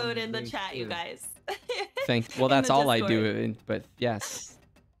the like it code when in the you chat, you too. guys. Well, in that's the all I do. Discord. But yes,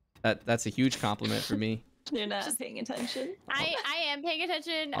 that's a huge compliment for me. You're not paying attention. I am paying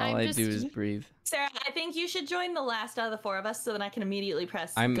attention. All I'm I just. do is breathe. Sarah, I think you should join the last out of the 4 of us so then I can immediately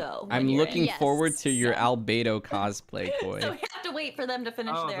press I'm go. when I'm you're looking Yes, forward to your so- Albedo cosplay, Khoi. So we have to to wait for them to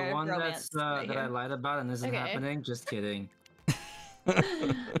finish Oh, their the one romance. that's right that I here. lied about and isn't Okay. happening. Just kidding.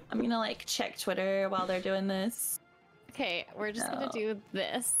 I'm gonna like check Twitter while they're doing this. Okay, we're just gonna No. do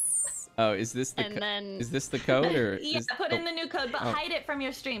this. Oh, is this the And then is this the code or Yeah, is put in the new code, but Oh. hide it from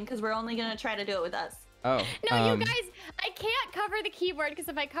your stream because we're only gonna try to do it with us. Oh. No, you guys, I can't cover the keyboard because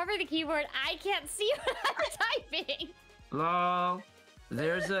if I cover the keyboard, I can't see what I'm typing. Lol.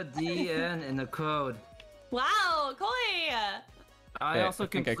 There's a DN in the code. Wow, Khoi! I Okay, also I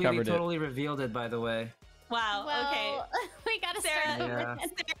think I completely covered it. totally revealed it, by the way. Wow, okay. Well, we gotta Sarah, start over. Yeah.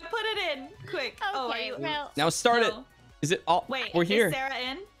 Sarah, put it in quick. Okay, Oh, are you? well, Now start it. No. Is it all? Wait, we're here. Is Sarah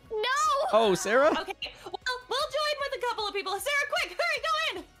in? no! Oh, Sarah? Okay, well, we'll join with a couple of people. Sarah, quick, hurry,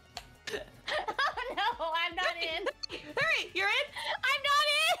 go in! Oh no, I'm not in. Hurry, you're in? I'm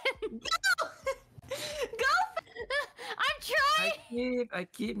not in. Go! Go! I'm trying. I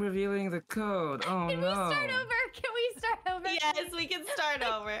keep revealing the code. Oh Can no. we start over? Can we start over? Yes, we can start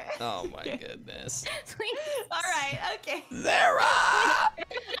over. Oh my goodness. Please. All right, okay. Sarah!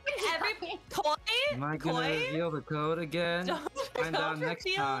 Every Khoi? Am I gonna Khoi? reveal the code again? Find out Don't next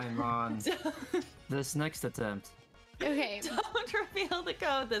reveal- time on this next attempt. Okay. Don't reveal the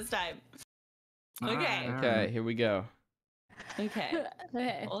code this time. Okay. Alright, Okay, alright. here we go. Okay.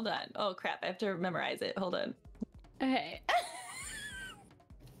 Okay. Hold on. Oh crap, I have to memorize it. Hold on. Okay.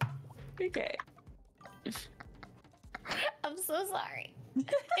 Okay. I'm so sorry.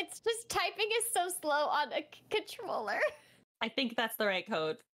 It's just typing is so slow on a controller. I think that's the right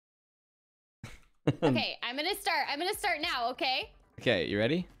code. Okay, I'm gonna start. I'm gonna start now. Okay. Okay, you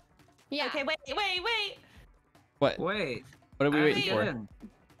ready? Yeah. Okay, wait. What? Wait. What are we I waiting get for? in.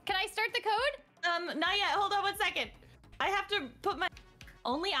 Can I start the code? Not yet. Hold on 1 second. I have to put my.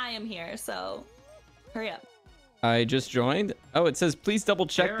 Only I am here, so hurry up. I just joined. Oh, it says please double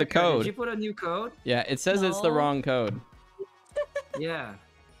check the Erika, code. Did you put a new code? Yeah, it says it's the No. wrong code. Yeah.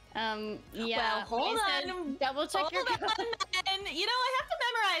 Yeah. Well, hold it says on. Double check Hold your on, code. and you know I have to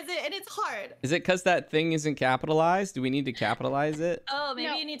memorize it, and it's hard. Is it because that thing isn't capitalized? Do we need to capitalize it? Oh, maybe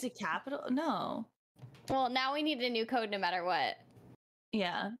No. you need to capital. No. Well, now we need a new code no matter what.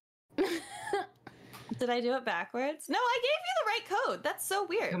 Yeah. Did I do it backwards? No, I gave you the right code. That's so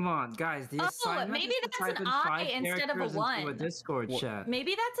weird. Come on, guys. The Oh, assignment maybe is to that's type an in I 5 instead of a characters into a 1. Discord Wha- chat.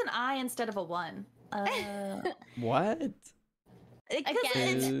 Maybe that's an I instead of a 1. What? Because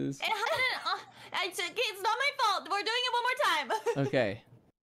Again. Is- it had it's not my fault. We're doing it one more time. Okay.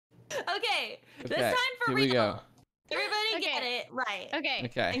 Okay. This Okay, time for here we real. go. Everybody get Okay. it right. Okay.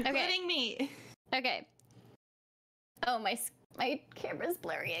 Okay. Including me. Okay. Oh, my camera's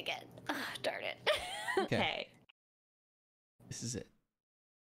blurry again. Ugh, darn it. Okay. Okay. This is it.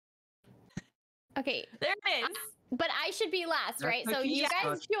 Okay, There it is. but I should be last, That right? So took you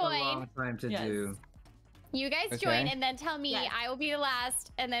guys such a long join. time to Yes. do. You guys Okay. join and then tell me. Yes. I will be the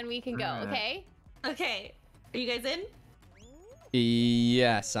last, and then we can go. Alright. Okay. Okay. Are you guys in?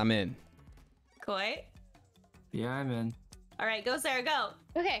 Yes, I'm in. Khoi? Yeah, I'm in. All right, go, Sarah, go.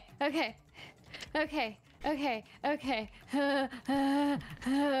 Okay. Okay. Okay. Okay. Okay.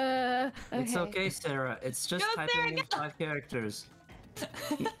 It's okay, Sarah. It's just Go, typing Sarah, in go. 5 characters.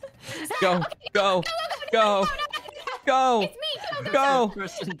 Go, go, go, go, It's me. Go. go.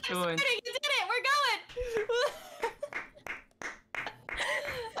 Person joined. You did it. We're going.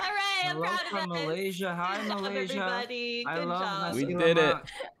 All right, I'm Hello proud from of us. Malaysia. Hi, Good job, Malaysia. everybody. I Good love job. We Masculine did it. Rock.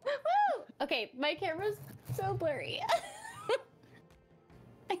 Woo! Okay, my camera's so blurry.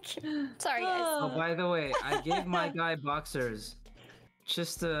 I can't. Sorry, guys. Oh, by the way, I gave my guy boxers.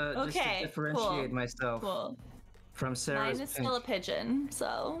 Just to Okay, differentiate cool. myself Cool. from Sarah's Mine is pink. still a pigeon,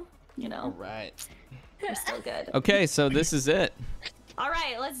 so, you All know, right. we're still good. Okay, so this is it. All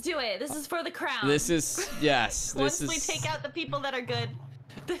right, let's do it. This is for the crown. This is yes. Once This we is. take out the people that are good,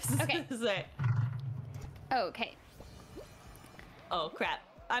 this is, Okay. this is it. Okay. Oh, crap.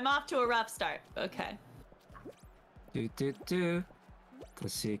 I'm off to a rough start. Okay. Do, do, do. The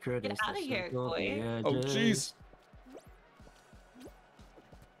secret Get is outta to here, circle the Khoi. Oh edges. jeez.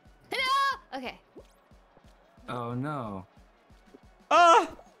 Ta-da! Okay. Oh no. Ah!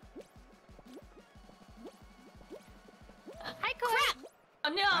 Hi, Khoi. Oh,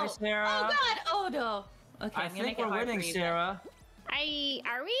 no. Hi, Sarah. Oh, God. Oh, no. Okay, I I'm gonna think make it we're hard winning, for you. Sarah.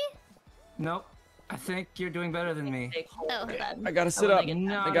 Are we? Nope. I think you're doing better than me. Big hole Oh. for them. I gotta sit will up. make it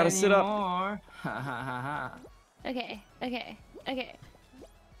Not I gotta sit up. anymore. Ha ha ha ha. Okay. Okay. Okay.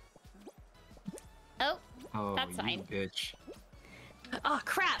 Oh. Oh, That's you fine. bitch. Oh,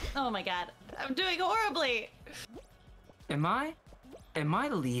 crap. Oh, my God. I'm doing horribly. Am I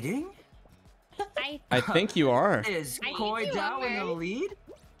leading? I think you are. Is I Khoi think you Dao in the are. lead?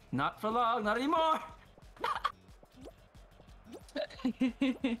 Not for long, not anymore.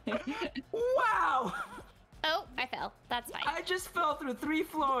 Wow! Oh, I fell. That's fine. I just fell through 3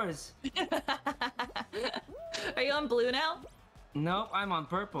 floors. Are you on blue now? Nope, I'm on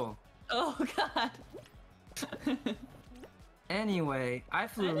purple. Oh god. Anyway, I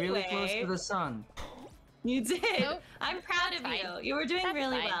flew really close to the sun. You did. Nope. I'm proud of That's you. fine. You were doing That's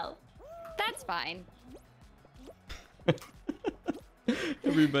really fine. well. That's fine.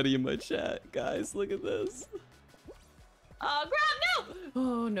 Everybody in my chat, guys, look at this. Oh crap! No!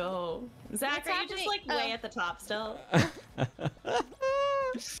 Oh no. Zach, What's are you just happening? like way at the top still?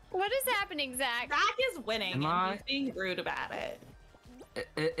 What is happening, Zach? Zach is winning Am and I? he's being rude about it.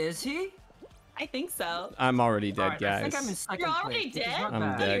 Is he? I think so. I'm already dead, Alright, guys. I think I'm in second You're already place, which is dead? not I'm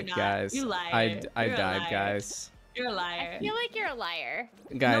bad. No, you're dead, not. guys. You liar. I You're a died, liar. guys. You're a liar. I feel like you're a liar.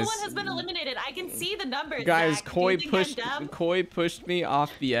 Guys, No one has been eliminated. I can see the numbers. guys, Zach. Do you think I'm dumb? Koi pushed me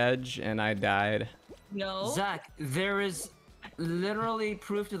off the edge, and I died. No. Zach, there is literally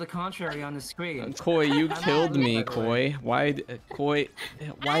proof to the contrary on the screen. Koi, you I'm killed me, by the way. Koi. Why, Koi?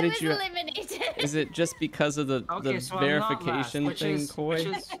 Why I did was you? eliminated. Is it just because of the Okay, so I'm not verification last, thing, which Koi? is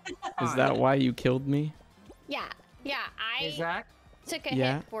Is fine. that why you killed me? Yeah. Hey, I Zach, took a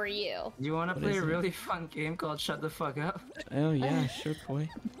Yeah? hit for you. do you want to What play is a it? really fun game called Shut the Fuck Up? Oh yeah, sure, Koi.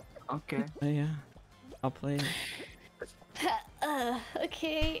 Okay. Oh yeah, I'll play it.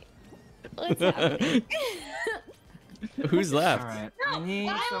 Okay. What's happening? Who's left? Alright. No, I need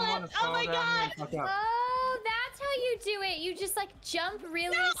I someone to left. fall Oh my down here and fuck up. Oh, that's how you do it. You just like jump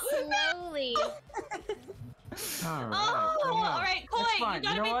really slowly. Alright. Oh, come on. alright, Koi, It's you fine.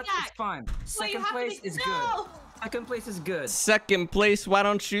 gotta know beat what? Zach. It's fine. Koi, you Second have to place be- is No! good. Second place is good. Second place. Why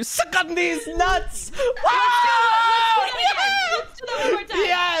don't you suck on these nuts? Let's do that again. Let's do that one more time.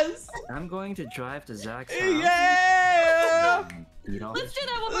 Yes! I'm going to drive to Zach's house. Yeah! Eat all Let's his do shit.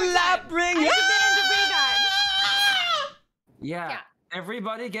 that one more time. La bring I demand a rematch. Yeah.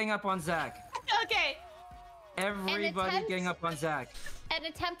 Everybody gang up on Zach. Okay. Everybody attempt- gang up on Zach. An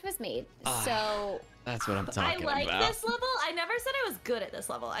attempt was made. Ah. So That's what I'm I talking like about. this level. I never said I was good at this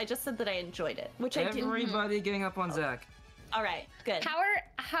level. I just said that I enjoyed it, which I do. Everybody gang up on Zach. All right, good.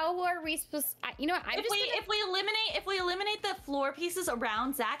 how are we supposed you know what, I'm If just we eliminate the floor pieces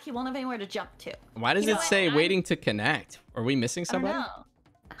around Zach, he won't have anywhere to jump to. Why does You know it what? say I'm- waiting to connect? Are we missing I don't somebody? know.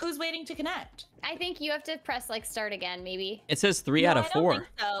 Who's waiting to connect? I think you have to press like start again maybe. It says 3 out No, of I don't 4. think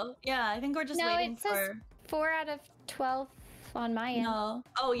so. Yeah, I think we're just No, waiting it says for. 4 out of 12 on my end. No.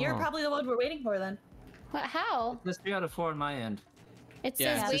 Oh, you're Oh. probably the one we're waiting for then. What, how? There's 3 out of 4 on my end. It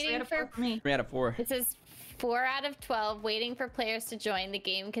Yeah, says it says three waiting out of four for me. 3 out of 4. it says 4 out of 12 waiting for players to join. The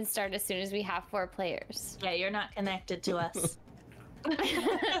game can start as soon as we have 4 players. Yeah, you're not connected to us.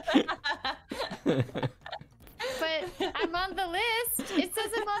 But I'm on the list. It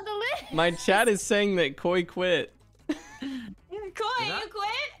says I'm on the list. My chat is saying that Koi quit. Koi, I- you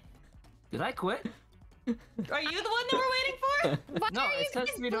quit? Did I quit? Are you the one that we're waiting for? Why No, are you it says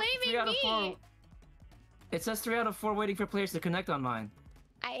guys 3 blaming out of 4. me? It says 3 out of 4 waiting for players to connect on mine.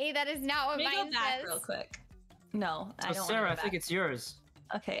 That is not what Let me go mine back says. real quick. No, I So don't Sarah, I want to think it's yours.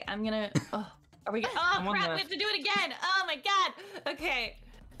 Okay, I'm gonna. Oh, are we? Oh Someone crap! We left. have to do it again. Oh my god. Okay.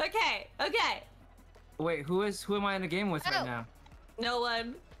 Wait, who am I in the game with Oh. right now? No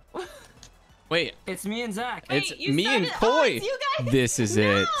one. Wait, It's me and Zach. Wait, it's you me and started- oh, Koi. it's you guys? This is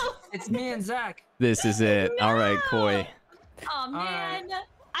it. No! It's me and Zach. This is it. All right, Koi. Oh man.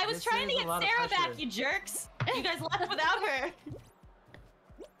 I was This trying to is a get lot of Sarah back, pressure. you jerks. You guys left without her.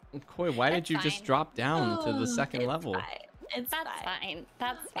 Koi, why did That's you just fine. drop down to the second It's level? fine. It's That's fine. fine.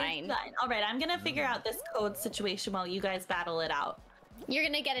 That's fine. It's fine. All right, I'm gonna figure out this code situation while you guys battle it out. You're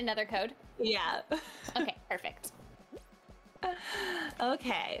gonna get another code. Yeah. Okay, perfect.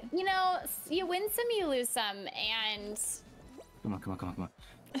 Okay. You know, you win some, you lose some, and Come on. Oh, okay,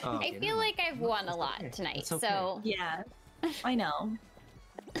 I never feel mind. like I've won a That's lot okay. tonight. It's okay. So Yeah. I know.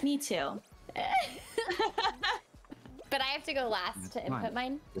 Me too. but I have to go last to That's fine. input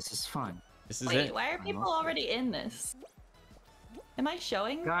mine. This is fun. This is Wait, it. why are people already in this? Am I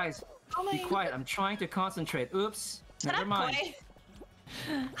showing? Guys, Oh my be quiet. I'm trying to concentrate. Oops. Shut Never up, mind. Koi.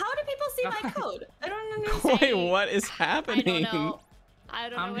 How do people see my code? I don't understand. Koi, what is I happening? don't know. I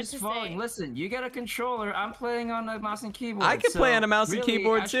don't know I'm what just to following. say. Listen, you get a controller. I'm playing on a mouse and keyboard. I can play on a mouse and really,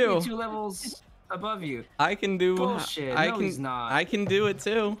 keyboard I should be too. 2 levels above you. I can do. Bullshit. I No, can. he's not. I can do it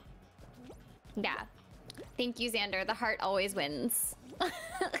too. Yeah. Thank you, Xander. The heart always wins. I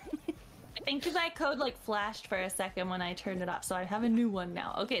think my code like flashed for a second when I turned it off, so I have a new one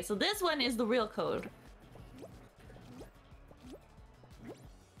now. Okay, so this one is the real code.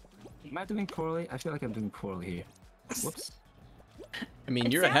 Am I doing poorly? I feel like I'm doing poorly here. Whoops. I mean,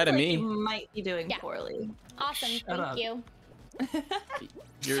 It you're ahead sounds of like me. You might be doing Yeah. poorly. Awesome. Shut Thank up. you.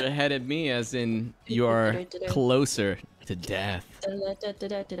 You're ahead of me, as in you're closer to death.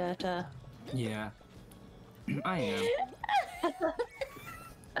 Yeah. I am.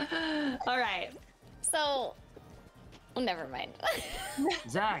 All right. So, never mind.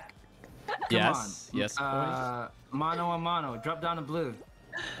 Zach. Yes. Come on. Yes. Boy. Mano a mano. Drop down to blue.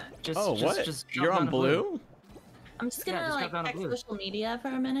 What? Just drop You're down on to blue? I'm just Yeah, gonna just like drop down to check blue. social media for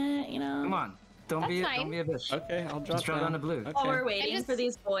a minute, you know. Come on. Don't be That's don't be a bitch. Okay, I'll drop Just drop down to blue. Okay. While we're waiting just- for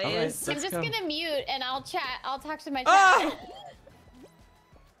these boys. All right, I'm let's just go. gonna mute and I'll chat. I'll talk to my chat. Ah!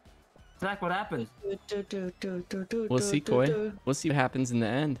 Zach, what happened? We'll see, Khoi. We'll see what happens in the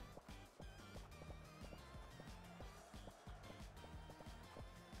end.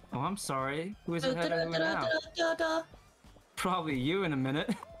 Oh, I'm sorry. Who is ahead of me now? Probably you in a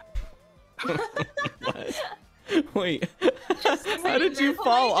minute. What? Wait. Just How did you Khoi,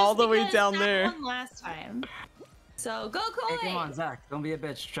 fall all just the way because down that there? won last time. So go, Khoi. Hey, come on, Zach. Don't be a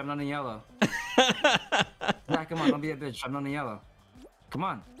bitch. Drop down the yellow. Zach, come on. Don't be a bitch. Drop down the yellow. Come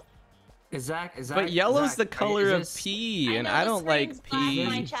on. Is Zach? But yellow's Zach, the color is of this- P, and know I the don't like screen's black in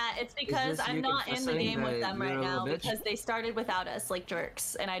my P. chat. It's because this I'm you not in the confessing game with that them right you're a now little bitch? because they started without us like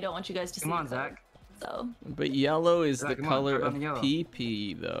jerks, and I don't want you guys to see. Come on, the code. Zach. So But yellow is Zach, the come on, color drop of down the yellow.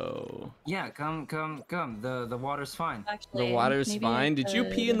 PP, though. Yeah, come. The water's fine. actually, The water's maybe fine. I Did you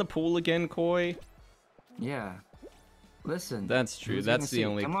pee in the pool again, Khoi? Yeah. Listen. That's true. who's That's gonna the see?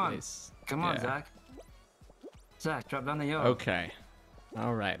 only Come on. place. Come on, Yeah. Zach. Zach, drop down the yellow. Okay.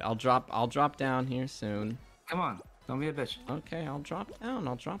 All right. I'll drop down here soon. Come on. Don't be a bitch. Okay, I'll drop down.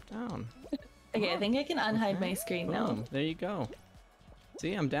 Okay, I think I can unhide my Okay, screen now. boom. There you go.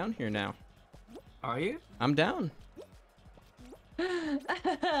 See, I'm down here now. Are you? I'm down. Hey,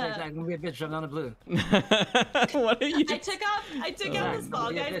 Zach, don't be a bitch. Drop down the blue. What are you? I took out the small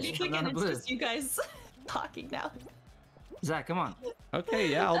Don't be a guys bitch, music I'm and not it's blue. just you guys talking now. Zach, come on. Okay,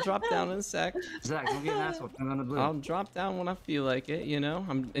 yeah, I'll drop down in a sec. Zach, don't be an asshole. Come down the blue. I'll drop down when I feel like it, you know?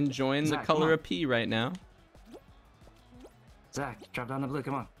 I'm enjoying Zach, the come color on. of P right now. Zach, drop down the blue.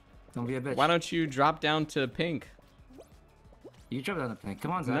 Come on. Don't be a bitch. Why don't you drop down to pink? You drop down the pink.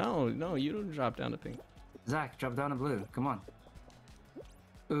 Come on, Zach. No, you don't drop down to pink. Zach, drop down the blue. Come on.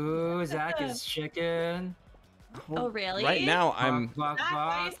 Ooh, Zach is chicken. Oh really? Right now, I'm Bok, Zach, why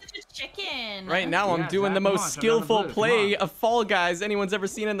are you bok. such a chicken? right now I'm Yeah, doing Zach, the come most on, drop down the skillful blue, come play on. of Fall Guys anyone's ever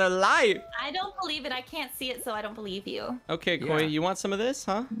seen in their life. I don't believe it. I can't see it, so I don't believe you. Okay, Khoi, Yeah. you want some of this,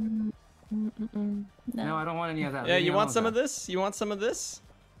 huh? No, I don't want any of that. Yeah, Leave me you want alone, some of Zach. this? You want some of this?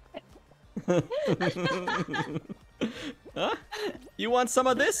 Huh? You want some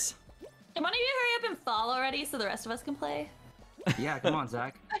of this? Can one of you hurry up and fall already so the rest of us can play? Yeah, come on,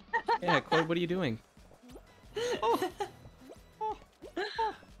 Zach. Yeah, Khoi, what are you doing?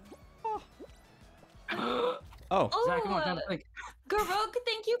 Oh, Zach, come on, down the pink. Garok,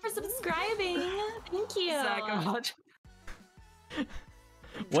 thank you for subscribing. Thank you. Zach, come on.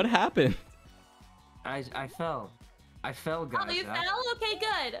 what happened? I fell. I fell, guys. Oh, you Zach. fell? Okay,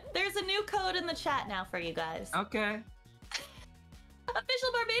 good. There's a new code in the chat now for you guys. Okay. Official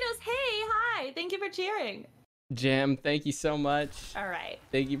Barbados, hey, hi. Thank you for cheering. Jam, thank you so much. All right.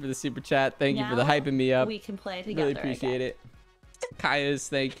 Thank you for the super chat. Thank you for the Now hyping me up. We can play together. Really appreciate it. Kaya's,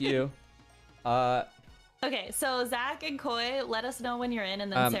 thank you. Okay, so Zach and Khoi, let us know when you're in,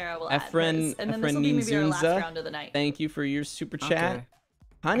 and then Sarah will add Efren- this. And then this Efren will be maybe our last Ninzunza, round of the night. Thank you for your super chat. Okay.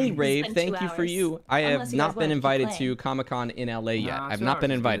 Honey Rave, been thank 2 you for hours. you. I Unless have you not guys been wanna keep invited playing. to Comic-Con in LA yet. No, I've 2 not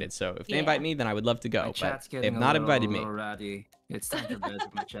been hours is invited, good. so if they Yeah. invite me, then I would love to My go. But chat's they have getting not a invited me. little rowdy. It's time for bed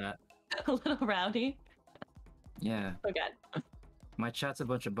with my chat. A little rowdy. Yeah. Oh god. My chat's a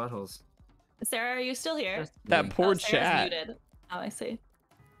bunch of buttholes. Sarah, are you still here? Just That me. poor Sarah's chat. muted. Oh, I see.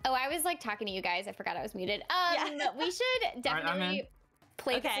 Oh, I was like talking to you guys. I forgot I was muted. Yeah. We should Alright, I'm definitely in.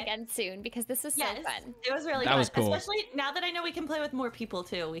 play this Okay. again soon because this is so Yes, fun. it was really That fun. was cool. Especially now that I know we can play with more people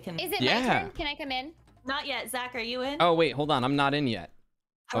too. We can. Is it Yeah. my turn? Can I come in? Not yet. Zach, are you in? Oh wait, hold on. I'm not in yet.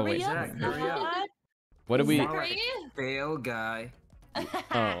 Oh Hurry wait. up, Zach, hurry up. Zach. What do we? Zach, More are like you? Fail guy.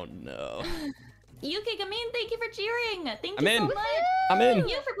 Oh no. Yuki Gamin, thank you for cheering. Thank I'm you in. so much. I'm in.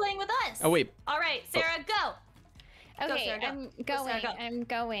 Thank you for playing with us. Oh wait. All right, Sarah, go. Go, Okay, Sarah, go. I'm Go, Sarah, going. go. I'm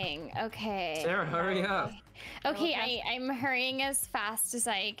going. Okay. Sarah, hurry up. Okay, Okay. I'm hurrying as fast as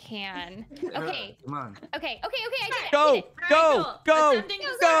I can. Sarah, Okay. Come on. Okay. I did it. I Go, did it. go, All right, go, cool. Attempting to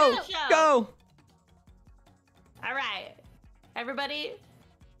go, start the show. go. All right, everybody.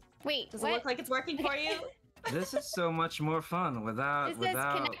 Wait, Does it what? look like it's working for you? This is so much more fun without This is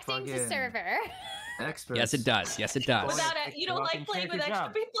connecting fucking to server. experts. Yes, it does. Yes, it does. Without it, you don't Go like and playing take with your extra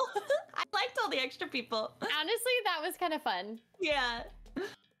job. people. I liked all the extra people. Honestly, that was kind of fun. Yeah.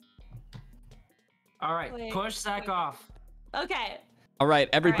 All right, Wait, push Zach wait. off. Okay. All right,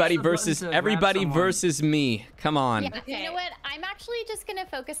 everybody Alright, versus so grab everybody someone. versus me. Come on. Yeah, you Okay. know what? I'm actually just gonna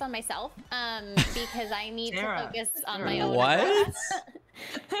focus on myself, because I need Sarah, to focus on Sarah. my own. What?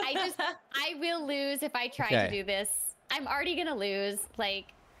 I will lose if I try Okay. to do this. I'm already gonna lose. Like,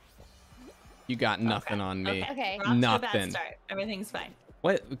 You got nothing on me. okay. We're off to a bad Nothing. start. Everything's fine.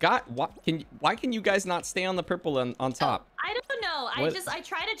 What? Why can you guys not stay on the purple on top? I don't know. What? I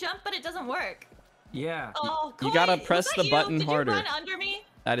try to jump, but it doesn't work. Yeah. Oh, You Khoi, gotta was press that the you? button Did harder. You run under me?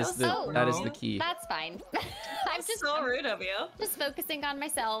 That is was the so that is rude. the key. That's fine. I'm just so rude of you. just focusing on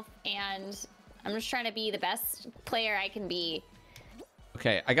myself, and I'm just trying to be the best player I can be.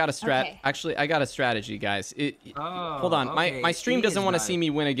 Okay, I got a strat. Okay. Actually, I got a strategy, guys. Oh, Hold on, okay. my stream He doesn't is want to bad. see me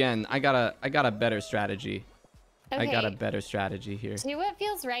win again. I got a better strategy. Okay. I got a better strategy here. Do what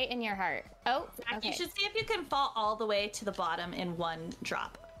feels right in your heart. Oh, Zach, okay. you should see if you can fall all the way to the bottom in one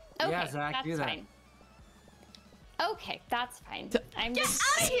drop. Okay, Yeah, Zach, that's do that. fine. Okay, that's fine. I'm Get just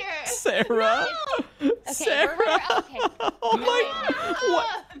out of here! Sarah. okay. Sarah. Okay. Oh my!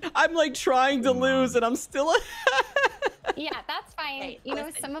 What? I'm like trying to lose, and I'm still. Yeah, that's fine. Hey, you know,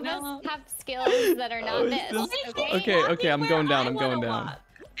 listen, some of no. us have skills that are not Oh, is this. this- Okay. Okay, okay, I'm Walking going where down, I I'm going wanna down. walk.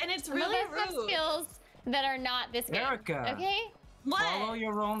 And it's Some really of us have rude. skills that are not this game. Erica. Okay. What? Follow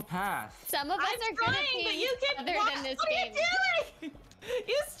your own path. Some of us I'm are good trying, at but things you can other walk. than this What game. are you doing?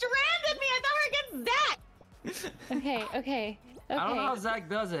 You stranded me. I thought we were against Zach. Okay, okay, I don't know how okay. Zach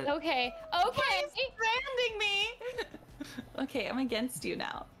does it. Okay, Why okay. are you stranding me? Okay, I'm against you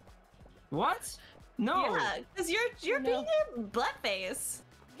now. What? No. Yeah, because you're No. being a butt face.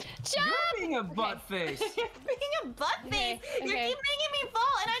 Shut You're being a butt face. You're being a butt Okay, face. You okay. keep making me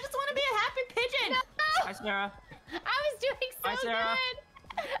fall, and I just want to be a happy pigeon. Hi, Sarah. I was doing so Hi, Sarah.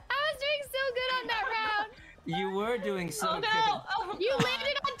 good. I was doing so good on that round. You were doing so Oh good. no! Oh, You God.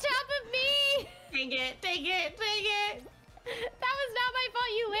 landed on top of me. Take it! Take it! Take it! That was not my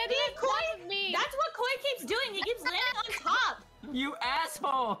fault. You landed See, on top of me. That's what Khoi keeps doing. He keeps landing on top. You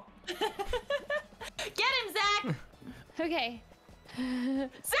asshole. Get him, Zach! Okay.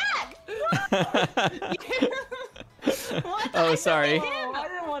 Zach! What? Oh, sorry. Oh, I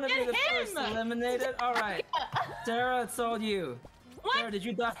didn't want to be Get the first him! eliminated. All right. Sarah, it's all you. What? Sarah, did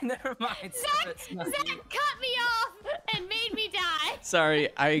you die? Never mind. Zach, It's not Zach you. cut me off and made me die. Sorry,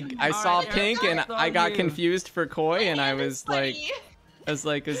 I All saw right, pink and it's all I got you. confused for Koi, and I hand is was like,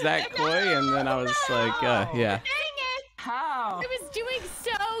 sweaty. is that Koi? And then I was like, yeah. Dang it! How? I was doing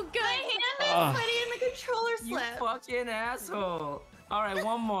so good. My hand is Ugh. sweaty and the controller You slipped. fucking asshole. All right,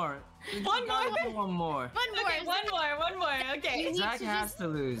 one more. You One gotta more? do one more. One more. Okay, one more. Okay. You need Zach to has just, to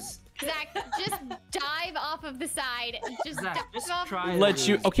lose. Zach, just dive off of the side. Just Zach, dive just off. try. Let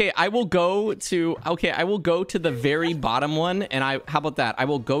you. Okay, I will go to the very bottom one, and how about that? I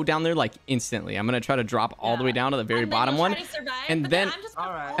will go down there like instantly. I'm gonna try to drop all the way down to the very And then bottom you'll one, try to survive, and but then I'm just All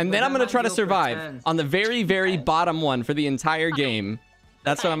right. and But then I'm that gonna might try to be survive pretend. on the very bottom one for the entire game.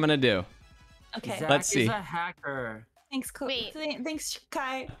 That's what I'm gonna do. Okay. Zach Let's is see. a hacker. Thanks, Wait. Thanks,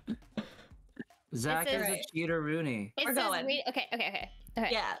 Kai. Zach This is is- a cheater, Rooney. It We're says going. wait. Okay.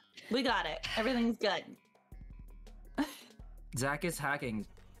 Yeah, we got it. Everything's good. Zach is hacking.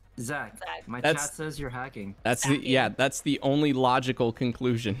 Zach, Zach. my That's- chat says you're hacking. That's the That's the only logical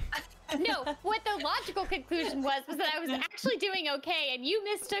conclusion. No, what the logical conclusion was that I was actually doing okay, and you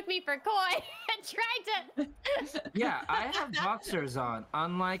mistook me for Koi and tried to. Yeah, I have boxers on,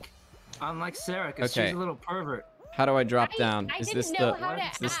 unlike Sarah, because Okay. she's a little pervert. How do I drop I- down? I Is didn't this know the how to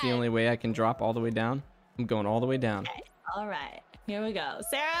is this the add. only way I can drop all the way down? I'm going all the way down. All right, here we go.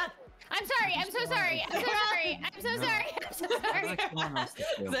 Sarah. I'm sorry. I'm so sorry. I'm so sorry. I'm so sorry. I'm so sorry. Like, someone else to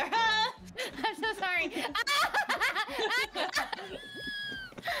do. Sarah. I'm so sorry.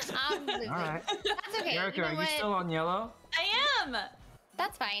 I'm losing. All right. That's okay. Erica, you know are you what? still on yellow? I am.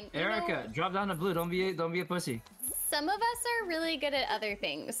 That's fine. You Erica, know, drop down to blue. Don't be a pussy. some of us are really good at other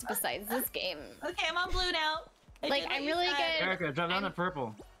things besides this game. Okay, I'm on blue now. I Like, did what I'm you really said. good. Erica, drop down I'm- to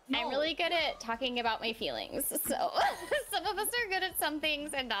purple. I'm really good at talking about my feelings. So some of us are good at some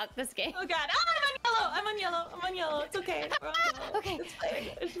things and not this game. Oh God! Oh, I'm on yellow. It's okay. We're on yellow. Okay.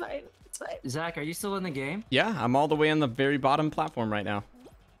 It's fine. It's fine. Zach, are you still in the game? Yeah, I'm all the way on the very bottom platform right now.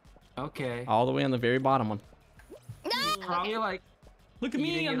 Okay. All the way on the very bottom one. No. Probably like. Look at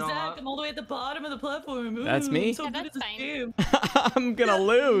me, Eating I'm it all Zach. up. I'm all the way at the bottom of the platform. Ooh, That's me. I'm so Yeah, good that's at this fine. game. I'm gonna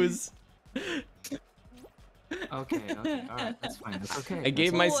lose. Okay. All right. That's fine. That's okay. I gave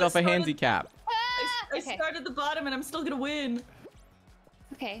Cool, myself I a started- handicap. I Okay. started at the bottom and I'm still gonna win.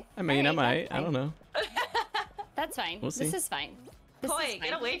 Okay. I mean, I Alright, might. that's I don't fine. know. That's fine. We'll see. This is fine. This Koi, is fine.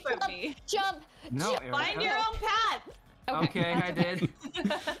 get away from me. Jump. No, jump. Erica. Find your own path. Okay, I did.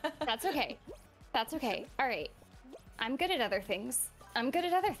 That's okay. That's okay. All right. I'm good at other things. I'm good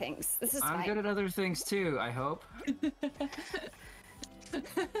at other things. This is I'm fine. good at other things too, I hope.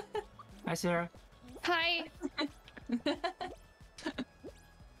 Hi, Sarah. Hi.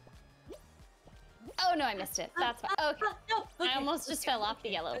 Oh no, I missed it. That's fine. Okay. I almost just fell off the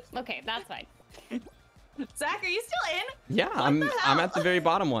yellow. Okay, that's fine. Zach, are you still in? Yeah, I'm at the very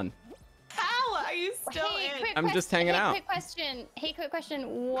bottom one. How are you still Hey, in? quick I'm just hanging out. Quick question. Hey, quick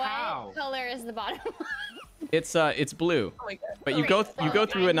question. What How? color is the bottom? It's blue. Oh my god. But you go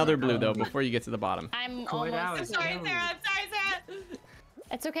through another blue though before you get to the bottom. I'm Khoi Dao almost. is Sorry, blue. Sarah. I'm sorry, Sarah.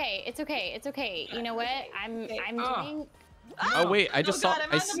 It's okay. It's okay. It's okay. You know what? I'm doing. Oh wait, I just saw God,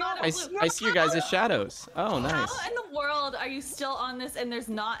 I'm on the bottom. I see your guys' shadows. Oh nice. How in the world are you still on this and there's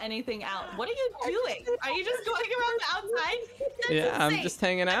not anything out? What are you doing? Are you just going around the outside? That's Yeah, I'm insane. just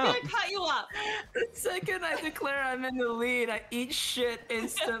hanging I'm out. gonna cut you off. The second I declare I'm in the lead, I eat shit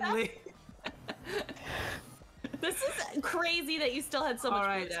instantly. This is crazy that you still had so much All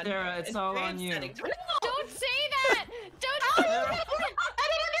right, food on Sarah, here. it's all on you. grandstanding. No! Don't say that. Don't. I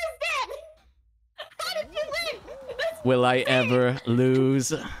don't understand. How did you win? That's Will I ever lose?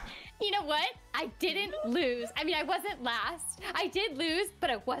 You know what? I didn't lose. I mean, I wasn't last. I did lose,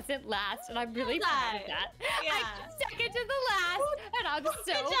 but I wasn't last, and I'm really proud of that. Yeah. I'm second to the last, and I'm so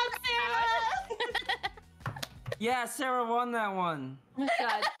Good job, Sarah. Yeah, Sarah won that one. Oh my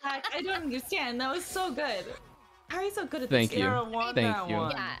God, Zach, I don't understand. That was so good. How are you so good at Thank this? you. Sarah won Thank that you.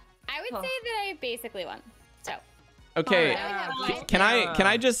 one. Yeah, I would say that I basically won. So. Okay. Alright. Can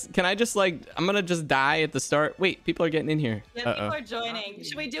I just like I'm gonna just die at the start? Wait, people are getting in here. Yeah, people are joining.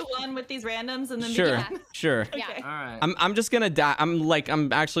 Should we do one with these randoms and then Sure, begin? sure. Yeah. Okay. All right. I'm just gonna die.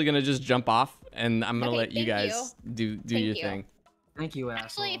 I'm actually gonna just jump off and I'm gonna Okay, let you thank guys do Thank your you. thing. Thank you,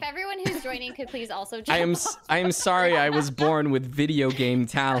 Actually, if asshole. everyone who's joining could please also jump I am off. I am sorry I was born with video game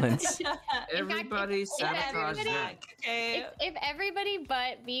talents. Everybody if sabotage everybody- that. Okay. If everybody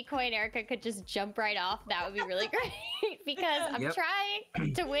but me, Khoi, and Erika could just jump right off, that would be really great. Because I'm Yep.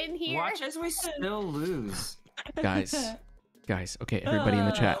 trying to win here. Watch as we still lose. Guys, okay, everybody in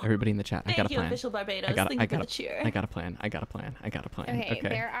the chat, everybody in the chat. I got Thank a you, plan. official Barbados. I got Thank I you for got the cheer. I got a plan. I got a plan. Okay, Okay.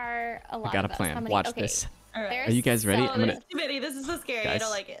 there are a lot I got a of us. plan. How many? Watch Okay. this. All right. There's Are you guys ready? so I'm gonna There's too many. This is so scary. I Guys. don't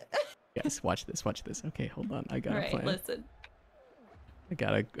like it. Guys, watch this. Watch this. Okay, hold on. I got All a right, plan. listen.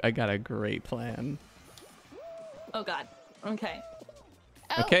 I got a great plan. Oh God. Okay.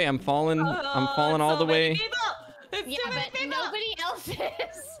 Oh, Okay, I'm falling all the way. It's Yeah, too many but people. nobody else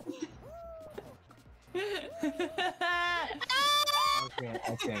is.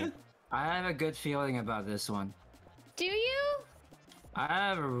 Okay. I have a good feeling about this one. Do you? I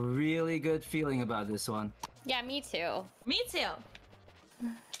have a really good feeling about this one. Yeah, me too. Me too.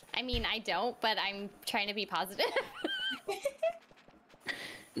 I mean, I don't, but I'm trying to be positive.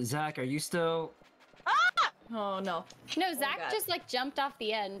 Zach, are you still? Oh no. No, Zach God. just like jumped off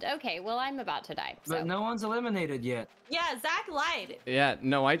the end. Okay, well, I'm about to die. So. But no one's eliminated yet. Yeah, Zach lied. Yeah,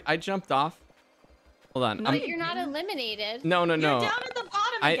 no, I jumped off. Hold on. No, But you're not eliminated. No. You're down at the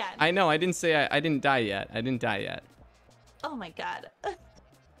bottom again. I know. I didn't say I didn't die yet. I didn't die yet. Oh my God.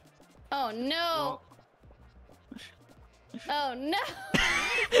 Oh no. Oh no.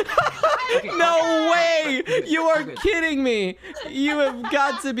 No way! You are Good. kidding me. You have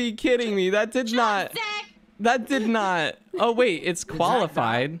got to be kidding me. That did not. Zach, That did not. Oh wait, it's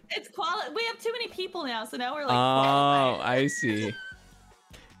qualified. it's quality. We have too many people now, so now we're like. Oh, qualified. I see.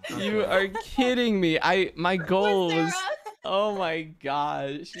 You are kidding me. My goal was. Sarah. Oh my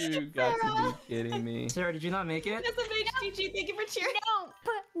gosh, you got to be kidding me. Sarah, did you not make it? That's a big GG. Thank you for cheering. No.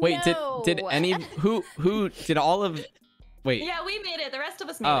 Wait, no. did any who did all of? Wait. Yeah, we made it. The rest of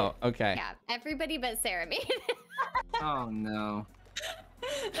us made Oh, okay. Yeah, everybody but Sarah made it. Oh no.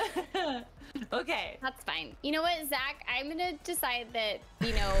 it. Okay. That's fine. You know what, Zach? I'm gonna decide that,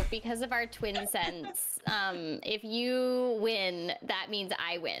 because of our twin sense, if you win, that means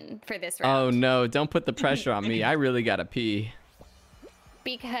I win for this round. Oh no, don't put the pressure on me. I really gotta pee.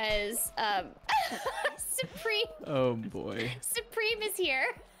 Because Supreme Oh boy. is here.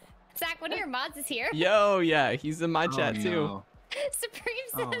 Zach, one of your mods is here. Yo, yeah, he's in my Oh, chat too. no. Supreme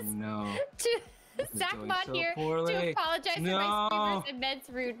Oh says no. to This is Zach going mod so here poorly. to apologize for No. my streamer's immense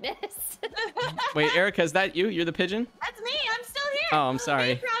rudeness. Wait, Erica, is that you? You're the pigeon? That's me. I'm still here. Oh, I'm Are you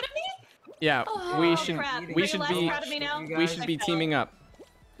sorry. proud of me? Yeah, Oh, we should crap. we Are should you be less proud of me now? we should be teaming up.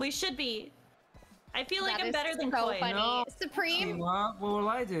 We should be. I feel like That I'm is better than so Khoi. funny. No. Supreme What will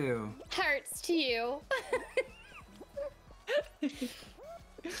I do? hearts to you.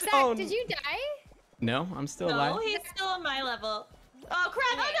 Zach, Oh, did you die? No, I'm still No, alive. he's still on my level. Oh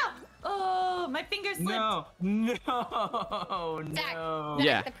crap! Oh no! Oh, my finger slipped. No. Zach, No. Zach,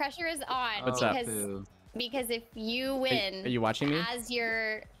 Yeah. the pressure is on What's up? because Boo. Because if you win, Are you watching me? as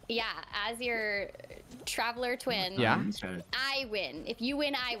your traveler twin, Yeah. I win. If you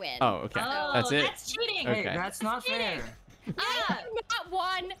win, I win. Oh, okay. Oh, That's it. That's cheating. Okay. Hey, that's not fair. I have not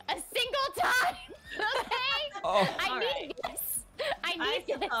won a single time. Okay. Oh. I need this. I need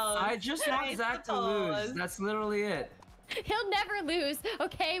this. I just want Zach to lose. That's literally it. He'll never lose.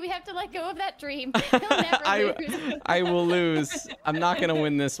 Okay, we have to let go of that dream. He'll never lose. I will lose. I'm not gonna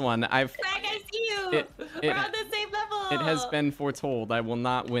win this one. Zach, I see you. We're on the same level. It has been foretold. I will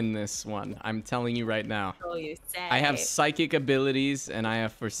not win this one. I'm telling you right now. Oh, you say. I have psychic abilities, and I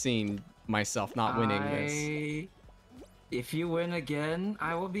have foreseen myself not winning this. If you win again,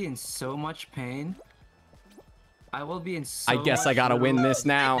 I will be in so much pain. I will be in so I guess I gotta win this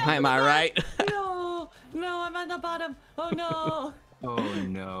now. Am I right? No, I'm on the bottom. Oh no. Oh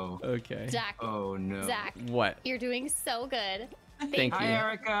no. Okay. Zach. Oh no. Zach. What? You're doing so good. Thank Hi, you.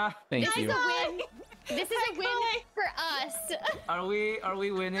 Erica. Thank This you. is a win. This is a win for us. Are we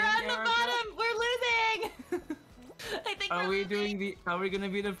winning? We're on the Erica? bottom. We're losing. I think Are we're we losing. Are we gonna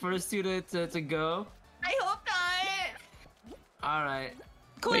be the first two to go? I hope not. All right.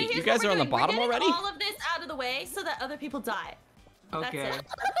 Khoi, Wait, here's you guys what we're are on the doing. We're bottom getting already? all of this out of the way so that other people die. Okay. That's it.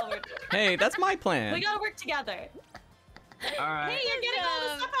 That's all we're doing. Hey, that's my plan. We gotta work together. All right. Hey, you're getting all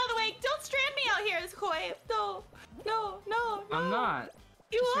this stuff out of the way. Don't strand me out here, Khoi. No. I'm not.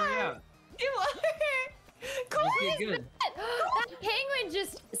 You Just hurry are. up. You are. Khoi. Just be good. That penguin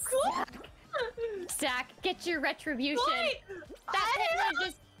just Zach, get your retribution. Khoi. That penguin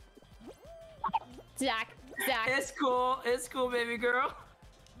just Zach. It's cool. It's cool, baby girl.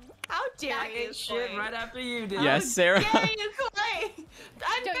 How dare I you, ate shit Khoi. right after you did. Yes, Sarah. How dare you, Khoi.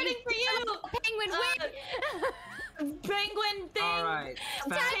 I'm Don't rooting for you. Penguin win. Penguin thing. All right. Time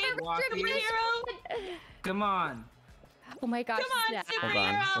Fat for walkie. Superhero. Come on. Oh my gosh, Come on, Zach.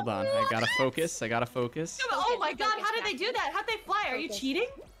 Superhero. Hold on. I gotta focus. I gotta focus. Come on. Oh my Focus, god, how did focus, they do that? How'd they fly? Are you Focus. cheating?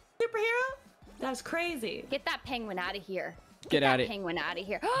 Superhero? That was crazy. Get that penguin out of here. Get that out of penguin out of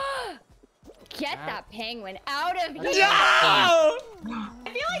here. Get that penguin out of here. No! I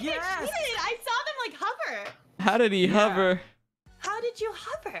feel like Yes. they cheated. I saw them like hover. How did he hover? How did you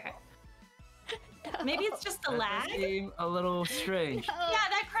hover? Maybe it's just the That lag? does seem a little strange. Oh, Yeah,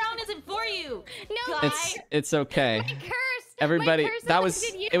 that crown isn't for you. no, Guy. It's okay. my curse. Everybody, My curse that was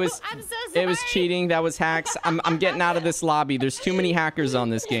affected you. it was I'm so sorry. it was cheating. That was hacks. I'm getting out of this lobby. There's too many hackers on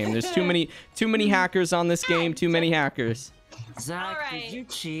this game. There's too many hackers on this game. Too many hackers. Zach, Alright. did you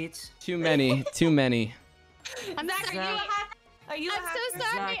cheat? Too many. Too many. I'm Zach, are you a sorry. hacker? Are you a I'm hacker? so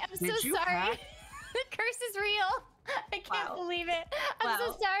sorry. Zach, I'm so did you sorry. hack? The curse is real. I can't Wow. believe it. I'm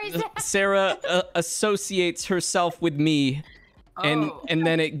so Wow. sorry, Zach. Sarah associates herself with me, and Oh.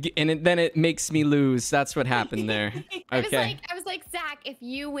 then it makes me lose. That's what happened there. Okay. I was like, Zach, if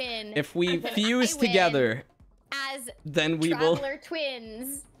you win, If we fuse I win. together, as then we will. traveler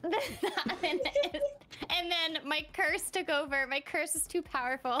twins, and then my curse took over. My curse is too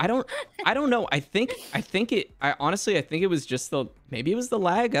powerful. I don't know. I honestly think it was just maybe it was the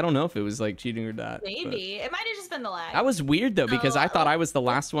lag. I don't know if it was like cheating or not. but- Maybe. It might have just been the lag. That was weird though, because I thought I was the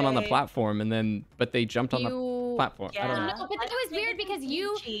last one on the okay. platform, but they jumped on the You- platform. I don't know. Yeah. No, but that was weird because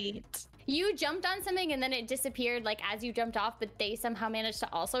you cheat. jumped on something and then it disappeared like as you jumped off, but they somehow managed to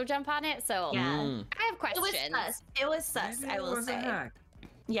also jump on it. So Yeah. Mm. I have It was questions. sus. It was sus, Maybe I it will was a say. hack.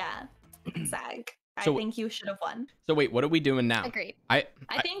 Yeah. Zach. So- I think you should have won. So wait, what are we doing now? Agreed. I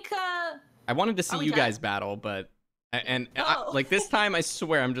think I wanted to see Are we you done? guys battle, but Oh. like this time, I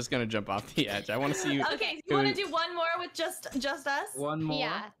swear I'm just gonna jump off the edge. I want to see you. okay, you want to do one more with just us? One more.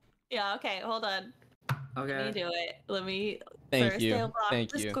 Yeah. Yeah, okay, hold on. Let me Okay. do it. Let me Thank first you. I'll block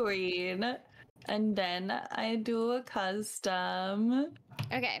Thank the you. screen. And then I do a custom.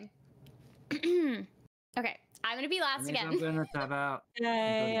 Okay. Okay. I'm gonna be I last think I'm again. gonna tap out.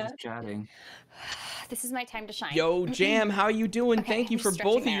 Yay. Just chatting. This is my time to shine. Yo, Jam, how you doing? Okay, Thank you I'm for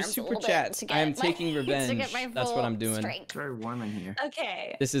stretching both of my your arms a super little bit chats. to I am get my- taking to revenge. get my That's what I'm full doing. strength. It's very warm in here.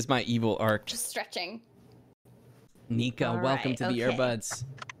 Okay. This is my evil arc. Just stretching. Nika, All welcome right, to the okay. earbuds.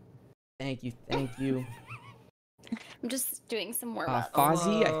 Thank you, thank you. I'm just doing some warm up.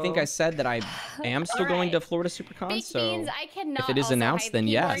 Fozzie, I think I said that I am still going to Alright. Florida SuperCon, Baked so beans, I cannot it is also announced, hide then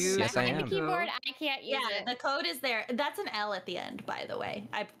the yes, keyboard. yes, I Behind am. the keyboard, I can't use Yeah, it. the code is there. That's an L at the end, by the way.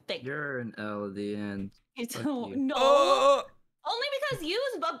 I think. You're an L at the end. It's fuck you. no. Oh! Only because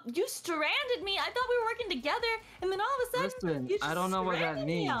you stranded me. I thought we were working together, and then all of a sudden Listen, you just I don't know what that stranded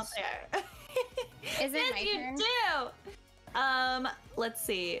me out means. there. Is it yes, my you turn? do. Let's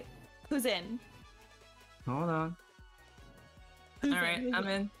see. Who's in? Hold on. Who's All right, in? I'm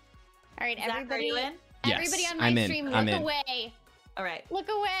in. All right, Zach, are everybody. you in? Yes, Everybody on my I'm in, stream, I'm look in. away. All right. Look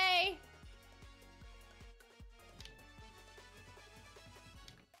away.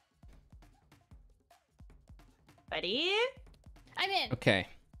 Ready? I'm in. Okay.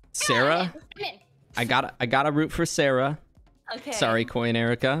 Sarah, I'm in. I gotta root for Sarah. Okay. Sorry, Khoi and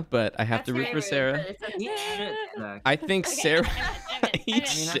Erika, but I have That's to root very for rude, Sarah. but it's okay. Eat shit, Zach. I think Okay, Sarah. I'm in. Eat I'm in.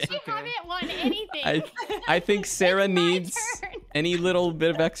 shit. That's I haven't won anything. I think Sarah It's my needs turn. any little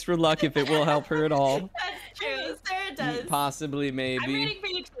bit of extra luck if it will help her at all. That's true. Sarah does. Possibly, I'm maybe. rooting for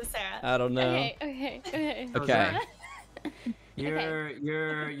you too, Sarah. I don't know. Okay. So, Okay. Zach,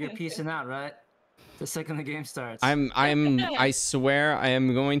 you're peacing out, right? The second the game starts. I swear I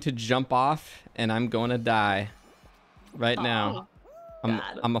am going to jump off and I'm going to die right now. God.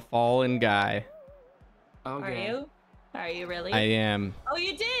 I'm a fallen guy. Okay. Are you? Are you really? I am. Oh,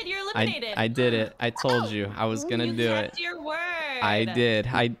 you did. You're eliminated. I did it. I told you I was gonna you do kept it. your word. I did.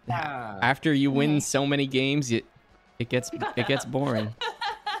 Yeah. After you win so many games, it gets boring.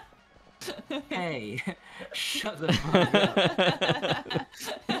 Hey, shut the fuck up.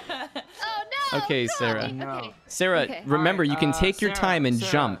 Oh no. Okay, God. Sarah. No. Okay. Sarah, Okay. remember you can Alright, take your Sarah, time and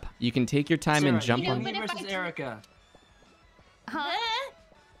Sarah. jump. You can take your time and Sarah, jump you on. but me if I versus can- Erica. Huh?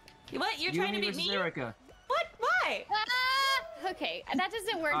 What? You're You trying and to me beat versus me? Erica. What? Why? Okay, that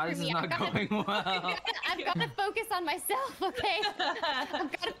doesn't work Oh, for this is me. not going well. I've got to focus on myself, okay?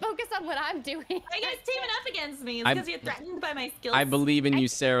 I've got to focus on what I'm doing. Are you guys teaming up against me? It's I- because you're threatened by my skills. I believe in you,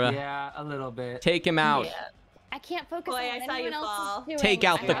 Sarah. Yeah, a little bit. Take him out. Yeah. I can't focus Boy, on I what saw you anyone else fall. is doing. Take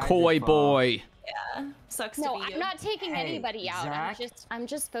out the Yeah, I did Khoi fall. boy. Yeah. Sucks No, to be you. I'm not taking Hey, anybody out. Zach, I'm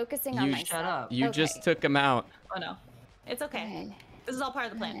just focusing on You myself. shut up. You Okay. just took him out. Oh no. It's okay. This is all part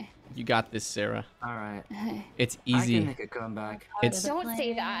of the plan. You got this, Sarah. All right. It's I can easy. make a comeback. It's Don't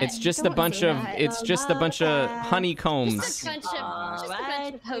say that. it's just a Don't bunch say of that. it's just a bunch of honeycombs. Just a bunch of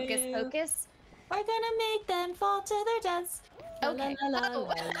Alright, hocus dude. pocus. We're gonna make them fall to their deaths. Okay. La, la, la, Oh. la,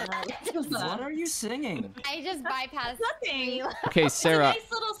 la, la. What are you singing? I just bypassed. Nothing. Okay, Sarah.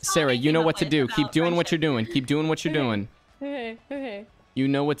 Nice little song Sarah, I you came know up what to with do. Keep about doing what you're friendship. doing. Keep doing what you're doing. Okay. You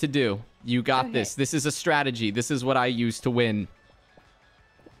know what to do. You got Okay. this. This is a strategy. This is what I use to win.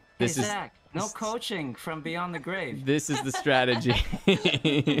 This Hey, is Zach, no coaching from beyond the grave. this is the strategy. This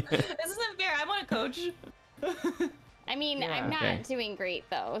isn't fair. I want to coach. I mean, Yeah. I'm not Okay. doing great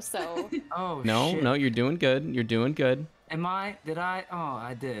though, so Oh No, shit. no, you're doing good. You're doing good. Am I? Did I? Oh,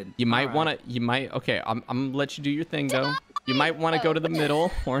 I did. You might All want right. to. You might. Okay, I'm gonna let you do your thing though. You might want to go to the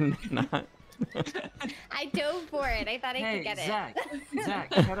middle or not. I dove for it. I thought I Hey, could get Zach.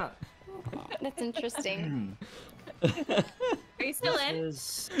 Zach, shut up. it. That's interesting. Are you still in?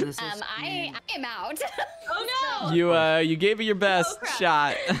 This is I am out. Oh no. You gave it your best crap.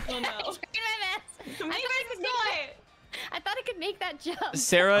 shot. Oh no. Tried my best. Me I thought I versus could make Khoi. I thought I could make that jump.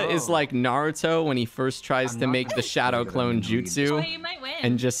 Sarah is Oh. like Naruto when he first tries I'm to not make gonna the shadow say that I'm clone gonna win. jutsu Khoi, you might win.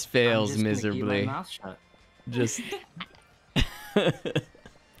 and just I'm fails just gonna keep my miserably. mouth shut. Just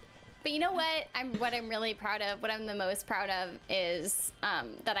But you know what? What I'm really proud of, what I'm the most proud of is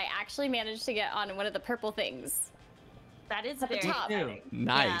that I actually managed to get on one of the purple things. That is At the very top. exciting.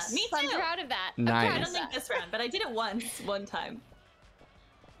 nice. Yeah, me So I'm too. proud of that. I'm Nice. proud I of don't think that. this round, but I did it one time.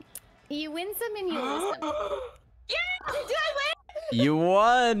 You win some and you lose some. Yeah! Did I win? You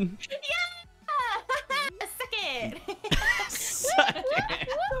won. Yeah! Second. Suck it.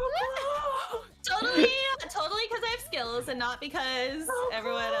 Totally because I have skills and not because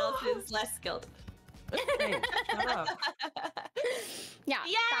everyone else is less skilled. Hey, shut up. Yeah.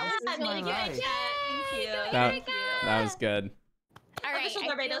 Yeah, that was thank really you, good. nice. chat. Thank you. That- Thank you. That was good. All right. Official I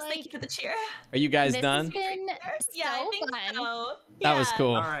feel Barbados, like thank you for the cheer. Are you guys this done? has been Yeah, I so think fun. so. That was Yeah.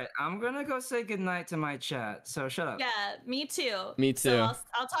 cool. All right, I'm gonna go say goodnight to my chat. So shut up. Yeah, me too. Me So too.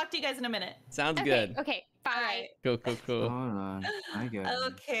 I'll talk to you guys in a minute. Sounds Okay. good. Okay. Bye. All right. Cool, cool, cool. Hold on. I get it.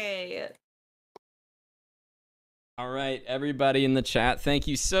 Okay. All right, everybody in the chat, thank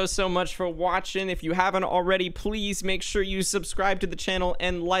you so much for watching. If you haven't already, please make sure you subscribe to the channel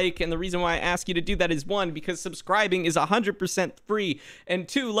and like. And the reason why I ask you to do that is, one, because subscribing is 100% free, and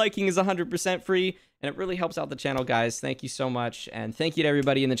two, liking is 100% free, and it really helps out the channel, guys. Thank you so much, and thank you to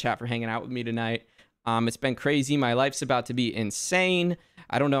everybody in the chat for hanging out with me tonight. It's been crazy. My life's about to be insane.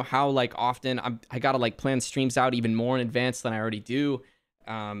 I don't know how often I gotta plan streams out even more in advance than I already do.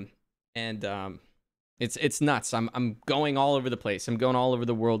 It's nuts. I'm going all over the place. I'm going all over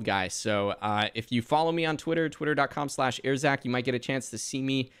the world, guys. So if you follow me on Twitter, twitter.com/airzach, you might get a chance to see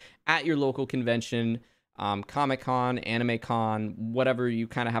me at your local convention, Comic-Con, Anime Con, whatever you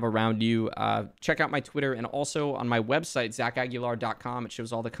kind of have around you. Check out my Twitter and also on my website, zachaguilar.com. It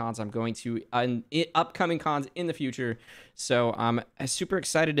shows all the cons I'm going to, upcoming cons in the future. So I'm super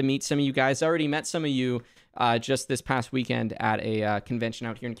excited to meet some of you guys. I already met some of you just this past weekend at a convention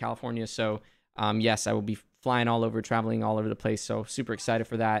out here in California. So yes, I will be flying all over, traveling all over the place. So super excited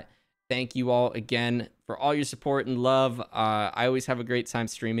for that. thank you all again for all your support and love. I always have a great time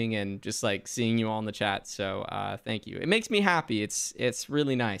streaming and just like seeing you all in the chat. So thank you. It makes me happy. It's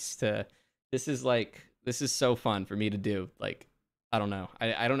really nice to. This is so fun for me to do. Like, I don't know.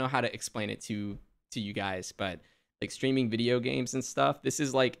 I don't know how to explain it to you guys, but like streaming video games and stuff. This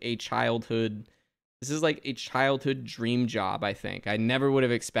is like a childhood dream job. I think I never would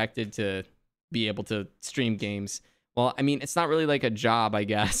have expected to be able to stream games. Well, I mean, it's not really like a job, I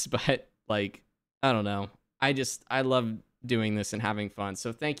guess, but like, I don't know. I love doing this and having fun.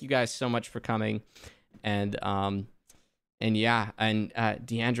 So thank you guys so much for coming. And yeah, and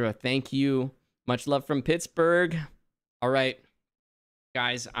Deandra, thank you. Much love from Pittsburgh. All right,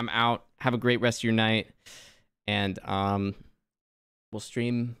 guys, I'm out. Have a great rest of your night. And I'll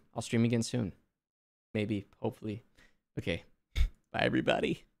stream again soon. Maybe, hopefully. Okay. Bye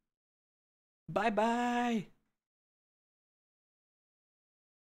everybody. Bye-bye.